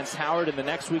matchup against Howard and the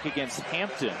next week against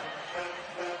Hampton.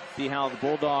 See how the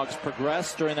Bulldogs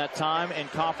progress during that time in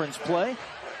conference play.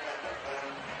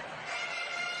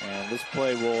 And this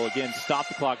play will, again, stop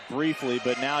the clock briefly,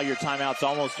 but now your timeout's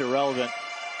almost irrelevant.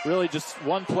 Really just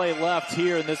one play left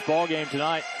here in this ball game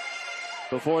tonight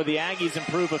before the Aggies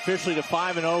improve officially to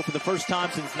 5-0 for the first time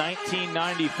since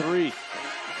 1993.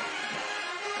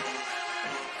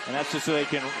 And that's just so they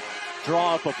can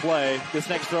draw up a play. This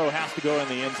next throw has to go in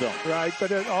the end zone. Right,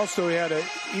 but it also he had an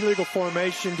illegal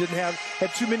formation, had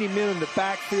too many men in the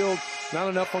backfield, not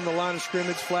enough on the line of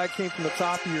scrimmage. Flag came from the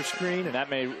top of your screen. And that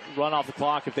may run off the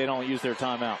clock if they don't use their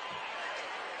timeout.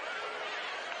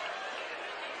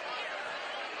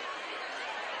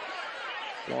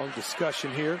 Long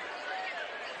discussion here.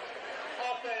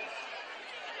 Offense,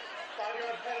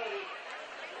 5-yard penalty.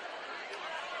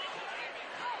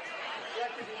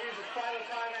 Selected to use a final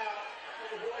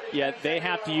timeout. Yeah, they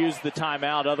have to use the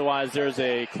timeout. Otherwise, there's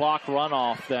a clock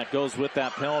runoff that goes with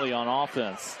that penalty on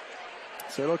offense.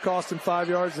 So it'll cost them 5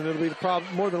 yards, and it'll be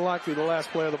more than likely the last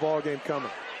play of the ball game coming.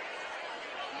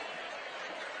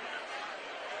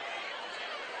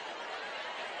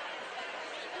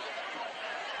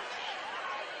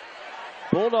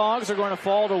 Bulldogs are going to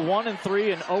fall to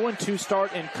 1-3 and 0-2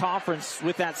 start in conference.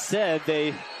 With that said,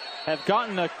 they have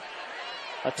gotten a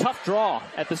tough draw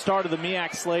at the start of the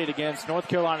MEAC slate against North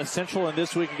Carolina Central and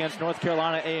this week against North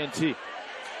Carolina A&T.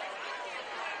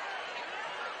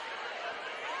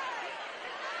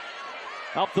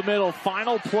 Up the middle,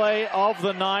 final play of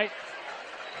the night.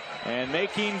 And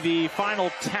making the final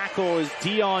tackle is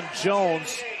Deion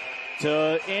Jones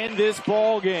to end this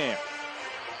ball game.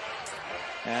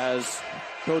 As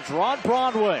Coach Rod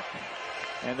Broadway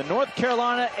and the North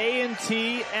Carolina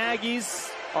A&T Aggies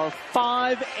are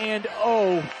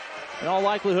 5-0. In all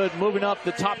likelihood, moving up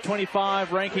the top 25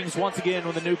 rankings once again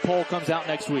when the new poll comes out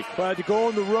next week. But to go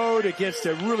on the road against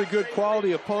a really good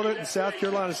quality opponent in South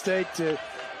Carolina State,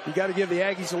 you got to give the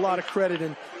Aggies a lot of credit.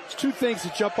 And there's 2 things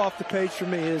that jump off the page for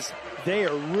me is they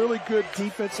are really good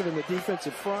defensive in the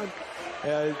defensive front.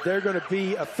 They're going to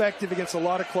be effective against a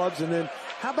lot of clubs. And then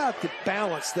how about the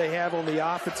balance they have on the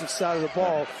offensive side of the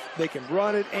ball? They can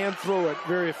run it and throw it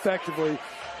very effectively.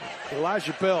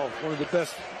 Elijah Bell, one of the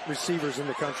best receivers in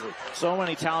the country. So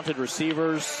many talented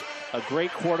receivers, a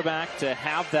great quarterback to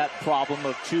have that problem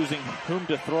of choosing whom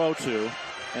to throw to.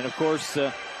 And, of course,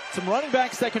 some running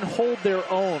backs that can hold their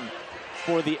own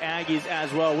for the Aggies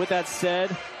as well. With that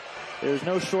said, there's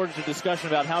no shortage of discussion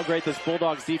about how great this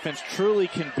Bulldogs defense truly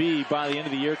can be by the end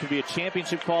of the year. It can be a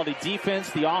championship quality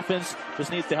defense. The offense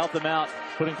just needs to help them out,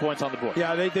 putting points on the board.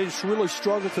 Yeah, they just really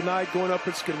struggled tonight going up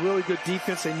against a really good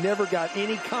defense. They never got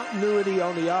any continuity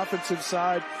on the offensive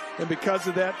side. And because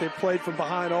of that, they played from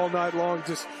behind all night long.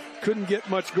 Just couldn't get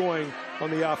much going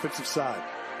on the offensive side.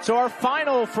 So our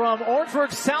final from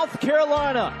Orangeburg, South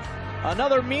Carolina.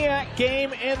 Another MEAC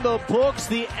game in the books.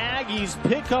 The Aggies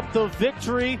pick up the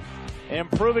victory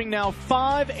improving now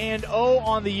 5-0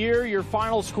 on the year. Your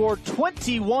final score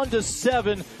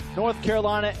 21-7. North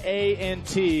Carolina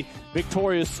A&T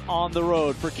victorious on the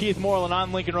road. For Keith Moreland,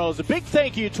 I'm Lincoln Rose. A big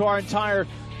thank you to our entire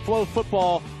Flo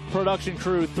Football production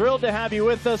crew. Thrilled to have you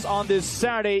with us on this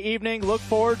Saturday evening. Look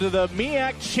forward to the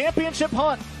MEAC championship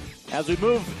hunt as we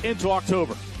move into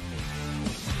October.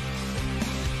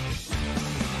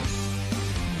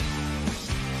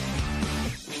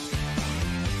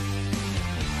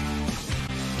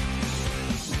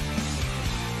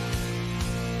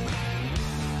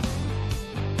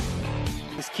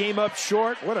 This came up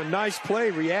short. What a nice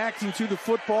play, reacting to the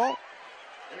football.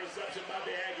 Interception by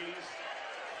the Aggies.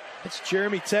 It's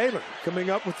Jeremy Taylor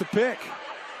coming up with the pick.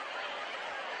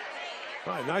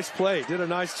 All right, nice play. Did a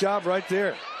nice job right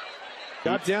there.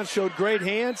 Got down, showed great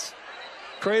hands,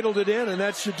 cradled it in, and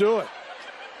that should do it.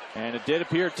 And it did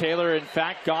appear Taylor, in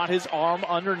fact, got his arm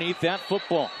underneath that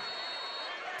football.